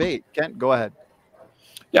 Great debate. Kent, go ahead.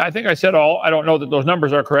 Yeah, I think I said all. I don't know that those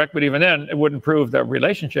numbers are correct, but even then, it wouldn't prove the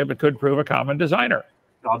relationship. It could prove a common designer.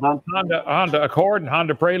 Honda Accord and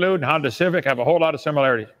Honda Prelude and Honda Civic have a whole lot of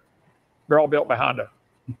similarities. They're all built by Honda.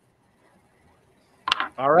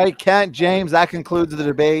 All right, Kent, James, that concludes the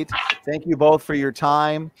debate. Thank you both for your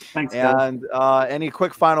time. Thanks, and any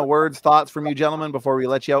quick final words, thoughts from you gentlemen before we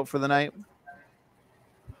let you out for the night?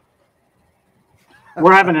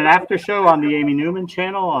 We're having an after show on the Amy Newman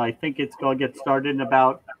channel. I think it's going to get started in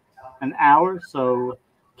about an hour. So,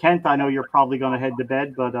 Kent, I know you're probably going to head to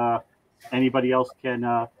bed, but anybody else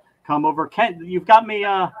can come over. Kent, you've got me.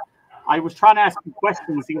 I was trying to ask you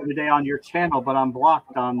questions the other day on your channel, but I'm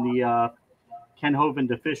blocked on the Ken Hovind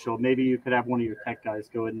official. Maybe you could have one of your tech guys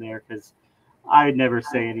go in there, because I'd never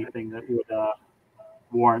say anything that would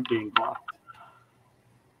warrant being blocked.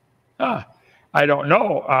 I don't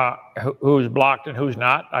know who's blocked and who's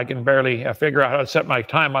not. I can barely figure out how to set my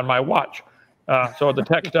time on my watch. So the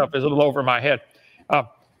tech stuff is a little over my head.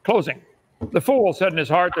 Closing. The fool said in his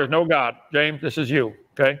heart, there's no God. James, this is you,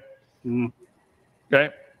 okay? Okay?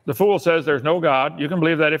 The fool says there's no God. You can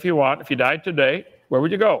believe that if you want. If you died today, where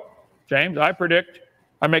would you go? James, I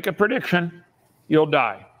make a prediction, you'll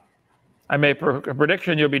die. I make a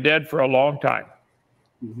prediction, you'll be dead for a long time.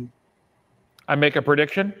 I make a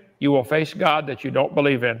prediction, you will face God that you don't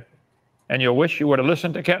believe in, and you'll wish you would have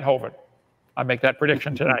listened to Kent Hovind. I make that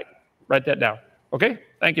prediction tonight. Write that down. Okay?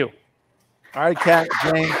 Thank you. All right, Kent,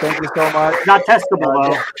 James, thank you so much. Not testable,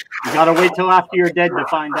 though. You got to wait till after you're dead to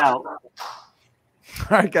find out.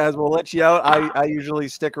 All right, guys, we'll let you out. I usually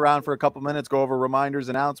stick around for a couple minutes, go over reminders,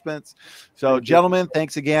 announcements. So, gentlemen,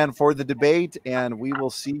 thanks again for the debate, and we will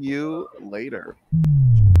see you later.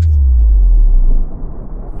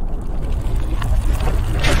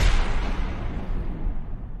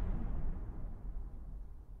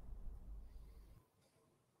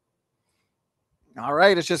 All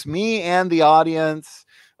right, it's just me and the audience.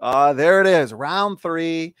 There it is, round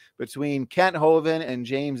 3 between Kent Hovind and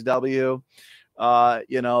James W.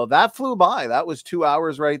 You know, that flew by. That was 2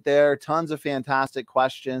 hours right there. Tons of fantastic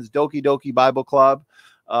questions. Doki Doki Bible Club.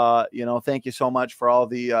 You know, thank you so much for all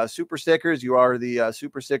the super stickers. You are the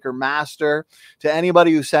super sticker master. To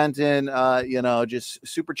anybody who sent in, you know, just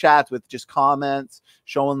super chats with just comments,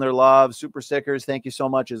 showing their love, super stickers. Thank you so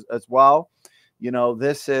much as well. You know,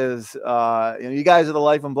 this is, you know, you guys are the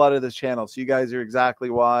life and blood of this channel. So you guys are exactly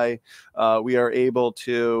why we are able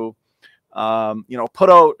to, you know, put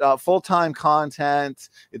out full-time content.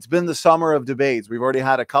 It's been the summer of debates. We've already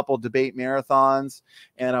had a couple debate marathons,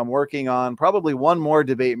 and I'm working on probably one more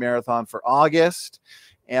debate marathon for August.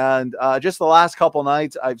 And just the last couple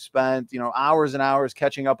nights, I've spent, you know, hours and hours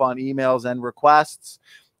catching up on emails and requests.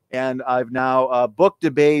 And I've now booked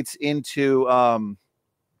debates into,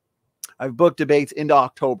 I've booked debates into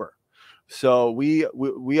October. So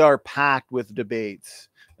we are packed with debates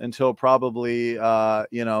until probably,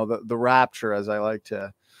 you know, the rapture, as I like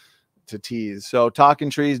to tease. So Talking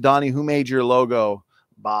Trees, Donnie, who made your logo,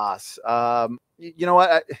 boss? You know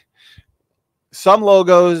what? Some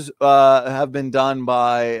logos have been done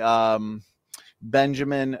by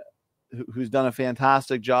Benjamin, who's done a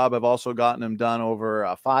fantastic job. I've also gotten them done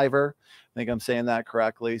over Fiverr. I think I'm saying that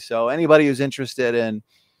correctly. So anybody who's interested in,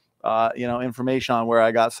 you know, information on where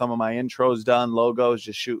I got some of my intros done, logos,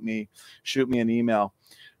 just shoot me an email.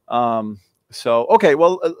 So, okay,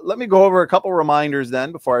 well, let me go over a couple reminders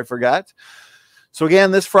then before I forget. So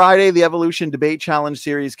again, this Friday, the Evolution Debate Challenge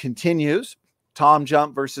series continues. Tom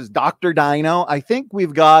Jump versus Dr. Dino. I think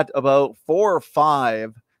we've got about 4 or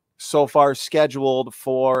 5 so far scheduled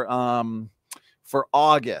for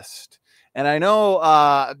August. And I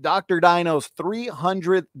know Dr. Dino's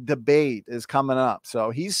 300th debate is coming up. So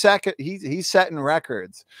he's setting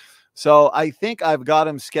records. So I think I've got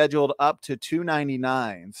him scheduled up to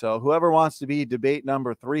 299. So whoever wants to be debate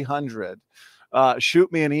number 300,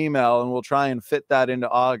 shoot me an email and we'll try and fit that into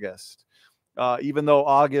August. Even though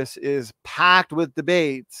August is packed with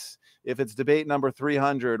debates, if it's debate number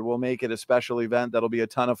 300, we'll make it a special event. That'll be a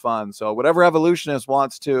ton of fun. So whatever evolutionist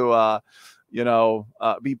wants to, you know,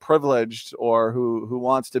 be privileged, or who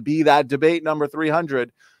wants to be that debate number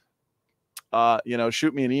 300, you know,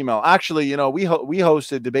 shoot me an email. Actually, you know, we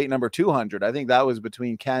hosted debate number 200. I think that was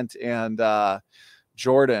between Kent and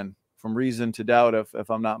Jordan from Reason to Doubt, if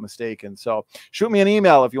I'm not mistaken. So shoot me an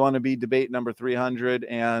email if you want to be debate number 300,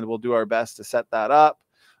 and we'll do our best to set that up.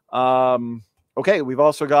 Okay, we've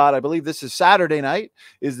also got, I believe this is Saturday night,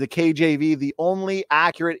 is the KJV, the only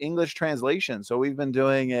accurate English translation. So we've been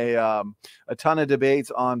doing a ton of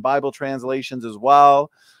debates on Bible translations as well,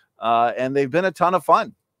 and they've been a ton of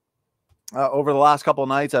fun. Over the last couple of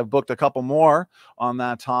nights, I've booked a couple more on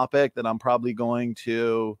that topic that I'm probably going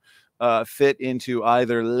to fit into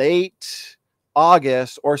either late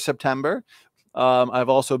August or September. I've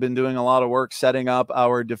also been doing a lot of work setting up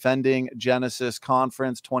our Defending Genesis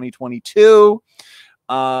Conference 2022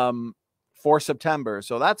 for September.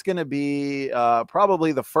 So that's going to be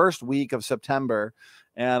probably the first week of September.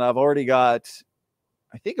 And I've already got,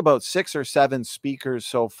 I think, about 6 or 7 speakers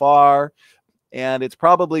so far. And it's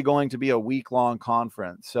probably going to be a week-long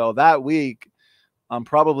conference. So that week, I'm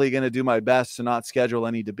probably going to do my best to not schedule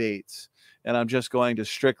any debates. And I'm just going to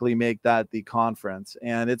strictly make that the conference.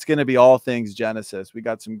 And it's going to be all things Genesis. We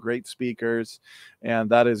got some great speakers, and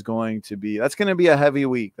that's going to be a heavy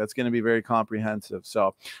week. That's going to be very comprehensive.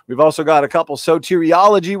 So we've also got a couple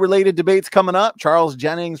soteriology related debates coming up. Charles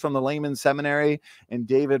Jennings from the Layman Seminary and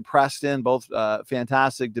David Preston, both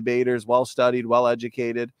fantastic debaters, well-studied,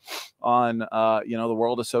 well-educated on, you know, the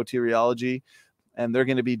world of soteriology. And they're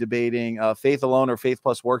going to be debating faith alone or faith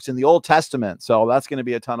plus works in the Old Testament. So that's going to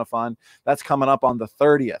be a ton of fun. That's coming up on the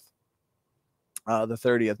 30th.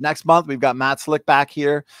 Next month, we've got Matt Slick back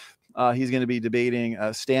here. He's going to be debating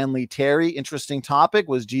Stanley Terry. Interesting topic.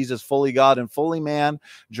 Was Jesus fully God and fully man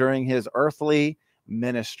during his earthly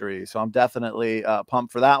ministry? So I'm definitely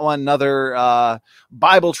pumped for that one. Another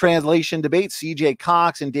Bible translation debate, CJ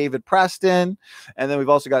Cox and David Preston. And then we've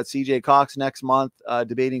also got CJ Cox next month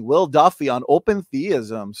debating Will Duffy on open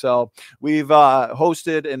theism. So we've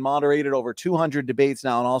hosted and moderated over 200 debates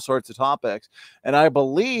now on all sorts of topics. And I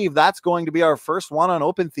believe that's going to be our first one on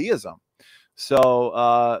open theism.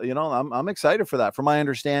 So, you know, I'm excited for that. From my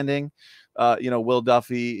understanding, you know, Will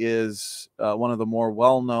Duffy is one of the more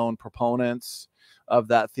well-known proponents of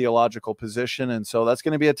that theological position. And so that's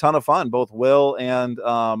going to be a ton of fun. Both Will and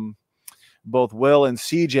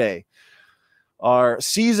CJ are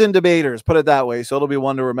seasoned debaters, put it that way. So it'll be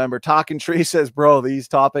one to remember. Talking Tree says, bro, these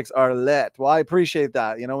topics are lit. Well, I appreciate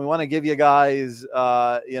that. You know, we want to give you guys,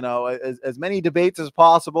 you know, as many debates as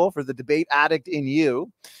possible for the debate addict in you.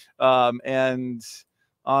 And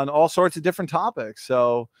on all sorts of different topics.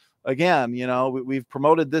 So again, you know, we've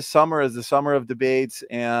promoted this summer as the summer of debates,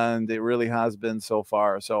 and it really has been so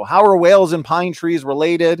far. So how are whales and pine trees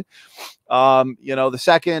related? You know, the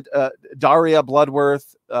second Daria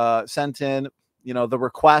Bloodworth sent in, you know, the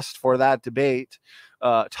request for that debate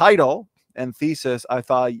title and thesis. I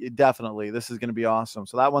thought definitely this is going to be awesome.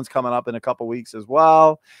 So that one's coming up in a couple weeks as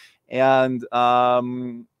well. And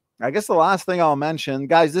I guess the last thing I'll mention,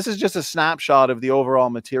 guys, this is just a snapshot of the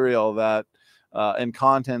overall material that and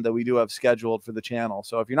content that we do have scheduled for the channel.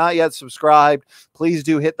 So if you're not yet subscribed, please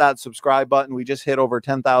do hit that subscribe button. We just hit over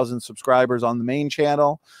 10,000 subscribers on the main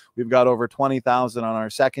channel. We've got over 20,000 on our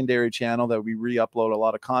secondary channel that we re-upload a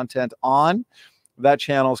lot of content on. That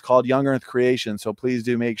channel is called Young Earth Creation. So please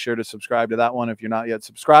do make sure to subscribe to that one if you're not yet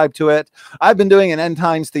subscribed to it. I've been doing an End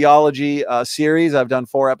Times Theology series. I've done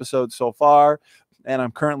 4 episodes so far, and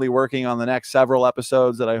I'm currently working on the next several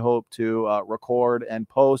episodes that I hope to record and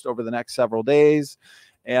post over the next several days.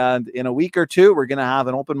 And in a week or two, we're going to have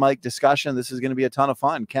an open mic discussion. This is going to be a ton of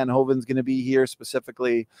fun. Ken Hovind's going to be here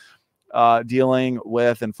specifically dealing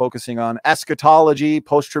with and focusing on eschatology,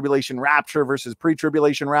 post-tribulation rapture versus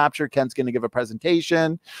pre-tribulation rapture. Ken's going to give a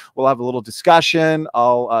presentation. We'll have a little discussion.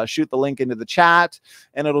 I'll shoot the link into the chat,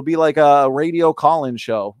 and it'll be like a radio call-in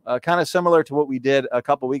show, kind of similar to what we did a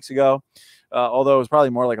couple weeks ago. Although it was probably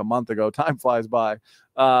more like a month ago. Time flies by.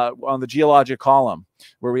 On the geologic column,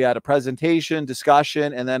 where we had a presentation,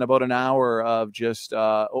 discussion, and then about an hour of just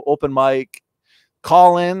open mic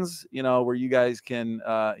call-ins, you know, where you guys can,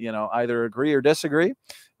 you know, either agree or disagree,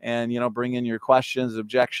 and, you know, bring in your questions,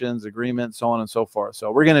 objections, agreements, so on and so forth.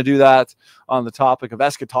 So we're going to do that on the topic of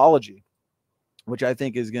eschatology, which I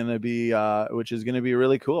think is going to be,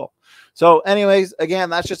 really cool. So anyways,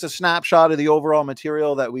 again, that's just a snapshot of the overall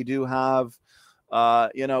material that we do have,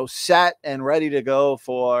 you know, set and ready to go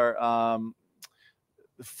for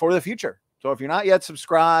the future. So if you're not yet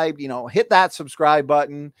subscribed, you know, hit that subscribe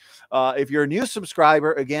button. If you're a new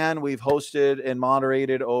subscriber, again, we've hosted and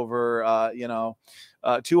moderated over, you know,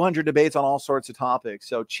 200 debates on all sorts of topics.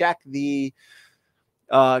 So check the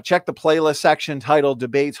playlist section titled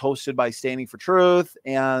Debates Hosted by Standing for Truth,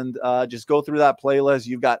 and just go through that playlist.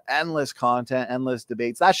 You've got endless content, endless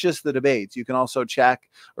debates. That's just the debates. You can also check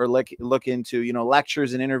or look into, you know,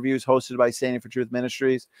 lectures and interviews hosted by Standing for Truth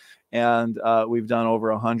Ministries, and we've done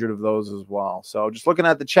over 100 of those as well. So just looking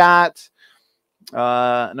at the chat,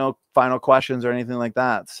 no final questions or anything like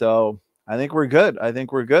that. So I think we're good.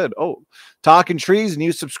 Oh, Talking Trees,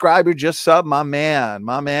 new subscriber, just sub, my man.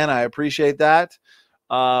 I appreciate that.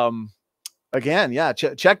 Again, yeah,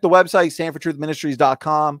 check the website,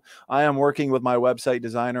 standfortruthministries.com. I am working with my website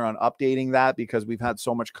designer on updating that, because we've had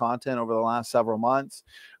so much content over the last several months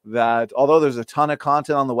that although there's a ton of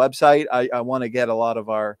content on the website, I want to get a lot of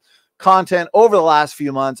our content over the last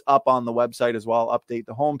few months up on the website as well, update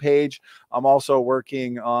the homepage. I'm also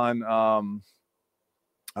working on,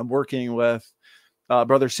 I'm working with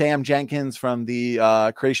Brother Sam Jenkins from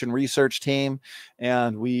the creation research team,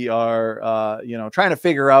 and we are you know, trying to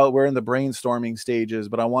figure out, we're in the brainstorming stages,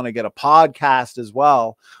 but I want to get a podcast as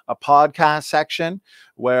well, a podcast section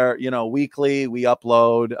where, you know, weekly we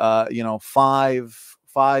upload you know, five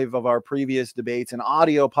of our previous debates in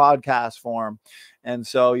audio podcast form. And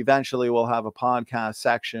so eventually we'll have a podcast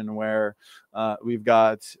section where we've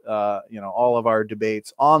got you know, all of our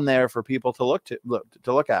debates on there for people to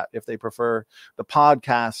look at if they prefer the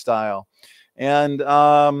podcast style. And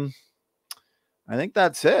I think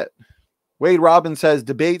that's it. Wade Robbins says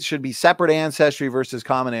debates should be separate ancestry versus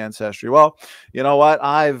common ancestry. Well, you know what?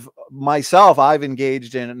 I've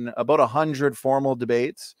engaged in about 100 formal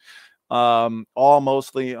debates, all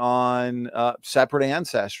mostly on separate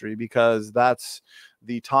ancestry, because that's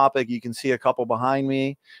the topic. You can see a couple behind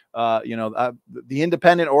me, you know, the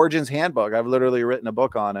Independent Origins Handbook. I've literally written a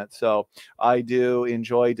book on it. So I do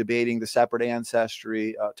enjoy debating the separate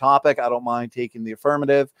ancestry topic. I don't mind taking the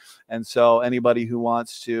affirmative. And so anybody who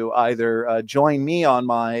wants to either join me on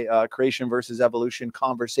my Creation versus Evolution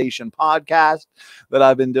Conversation podcast that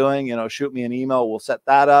I've been doing, you know, shoot me an email. We'll set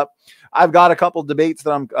that up. I've got a couple debates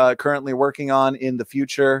that I'm currently working on in the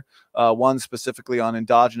future, one specifically on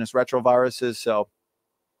endogenous retroviruses. So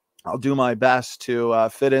I'll do my best to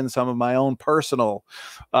fit in some of my own personal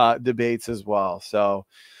debates as well. So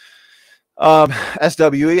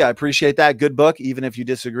SWE, I appreciate that. Good book. Even if you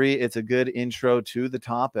disagree, it's a good intro to the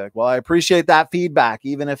topic. Well, I appreciate that feedback,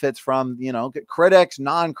 even if it's from, you know, critics,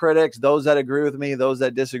 non-critics, those that agree with me, those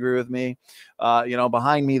that disagree with me. You know,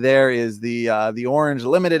 behind me there is the orange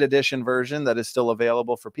limited edition version that is still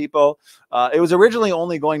available for people. It was originally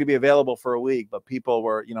only going to be available for a week, but people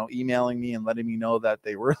were, you know, emailing me and letting me know that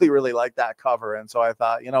they really, really like that cover. And so I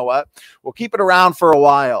thought, you know what, we'll keep it around for a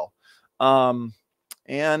while.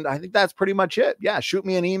 And I think that's pretty much it. Yeah, shoot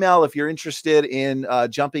me an email if you're interested in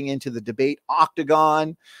jumping into the debate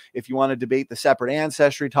octagon. If you want to debate the separate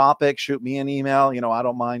ancestry topic, shoot me an email. You know, I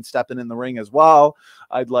don't mind stepping in the ring as well.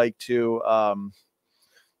 I'd like to,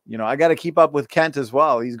 you know, I got to keep up with Kent as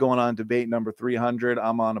well. He's going on debate number 300.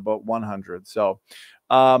 I'm on about 100. So,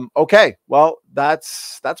 okay, well,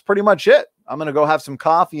 that's pretty much it. I'm going to go have some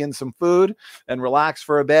coffee and some food and relax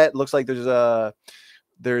for a bit. Looks like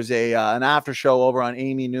there's an after show over on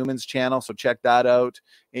Amy Newman's channel, so check that out.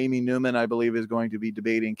 Amy Newman, I believe, is going to be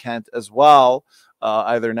debating Kent as well,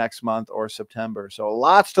 either next month or September. So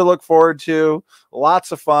lots to look forward to,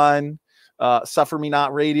 lots of fun. Suffer Me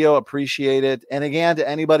Not Radio, appreciate it. And again, to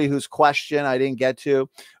anybody whose question I didn't get to,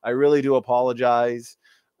 I really do apologize.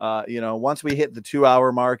 You know, once we hit the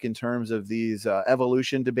 2-hour mark in terms of these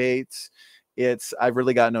evolution debates, I've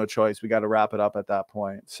really got no choice. We got to wrap it up at that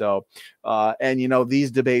point. So, and you know,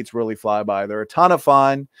 these debates really fly by. They're a ton of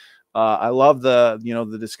fun. I love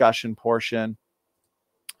the discussion portion.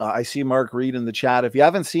 I see Mark Reed in the chat. If you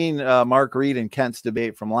haven't seen Mark Reed and Kent's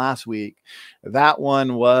debate from last week, that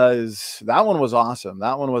one was awesome.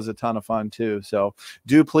 That one was a ton of fun too. So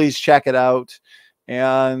do please check it out.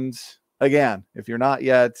 And again, if you're not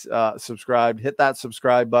yet subscribed, hit that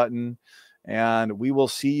subscribe button. And we will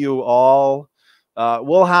see you all.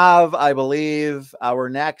 We'll have, I believe, our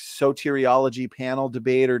next soteriology panel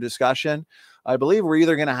debate or discussion. I believe we're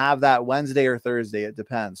either going to have that Wednesday or Thursday. It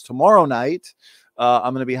depends. Tomorrow night,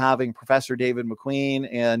 I'm going to be having Professor David McQueen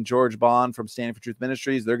and George Bond from Standing for Truth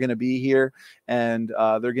Ministries. They're going to be here, and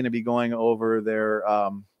they're going to be going over their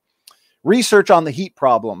research on the heat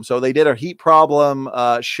problem. So they did a heat problem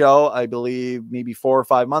show, I believe, maybe 4 or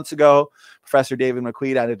 5 months ago. Professor David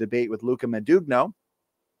McQueen had a debate with Luca Medugno,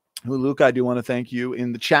 who, Luca, I do want to thank you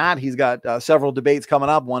in the chat. He's got several debates coming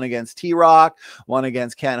up, one against T-Rock, one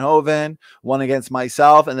against Ken Hovind, one against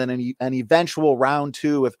myself, and then an eventual round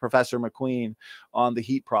 2 with Professor McQueen on the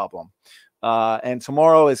heat problem. And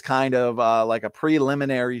tomorrow is kind of like a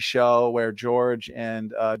preliminary show where George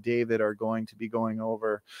and David are going to be going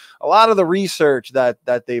over a lot of the research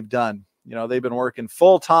that they've done. You know, they've been working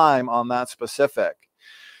full time on that specific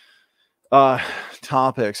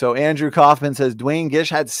topic. So Andrew Kaufman says Dwayne Gish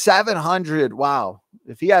had 700. Wow.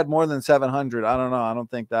 If he had more than 700, I don't know. I don't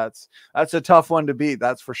think that's a tough one to beat.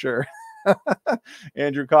 That's for sure.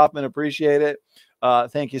 Andrew Kaufman, appreciate it.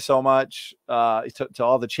 Thank you so much to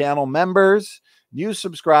all the channel members, new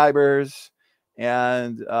subscribers,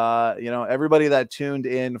 and you know, everybody that tuned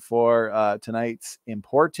in for tonight's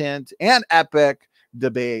important and epic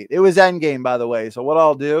debate. It was endgame, by the way. So what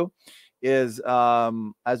I'll do is,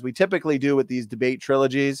 as we typically do with these debate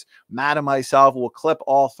trilogies, Matt and myself will clip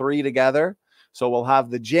all 3 together. So we'll have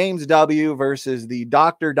the James W versus the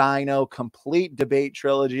Dr. Dino complete debate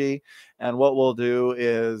trilogy. And what we'll do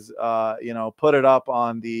is, you know, put it up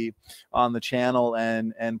on the channel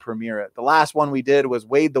and premiere it. The last one we did was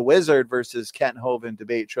Wade the Wizard versus Kent Hovind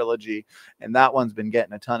debate trilogy. And that one's been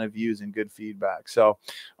getting a ton of views and good feedback. So,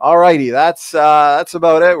 all righty, that's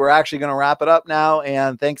about it. We're actually going to wrap it up now.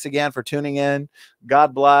 And thanks again for tuning in.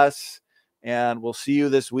 God bless. And we'll see you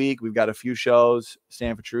this week. We've got a few shows.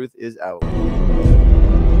 Stand for Truth is out.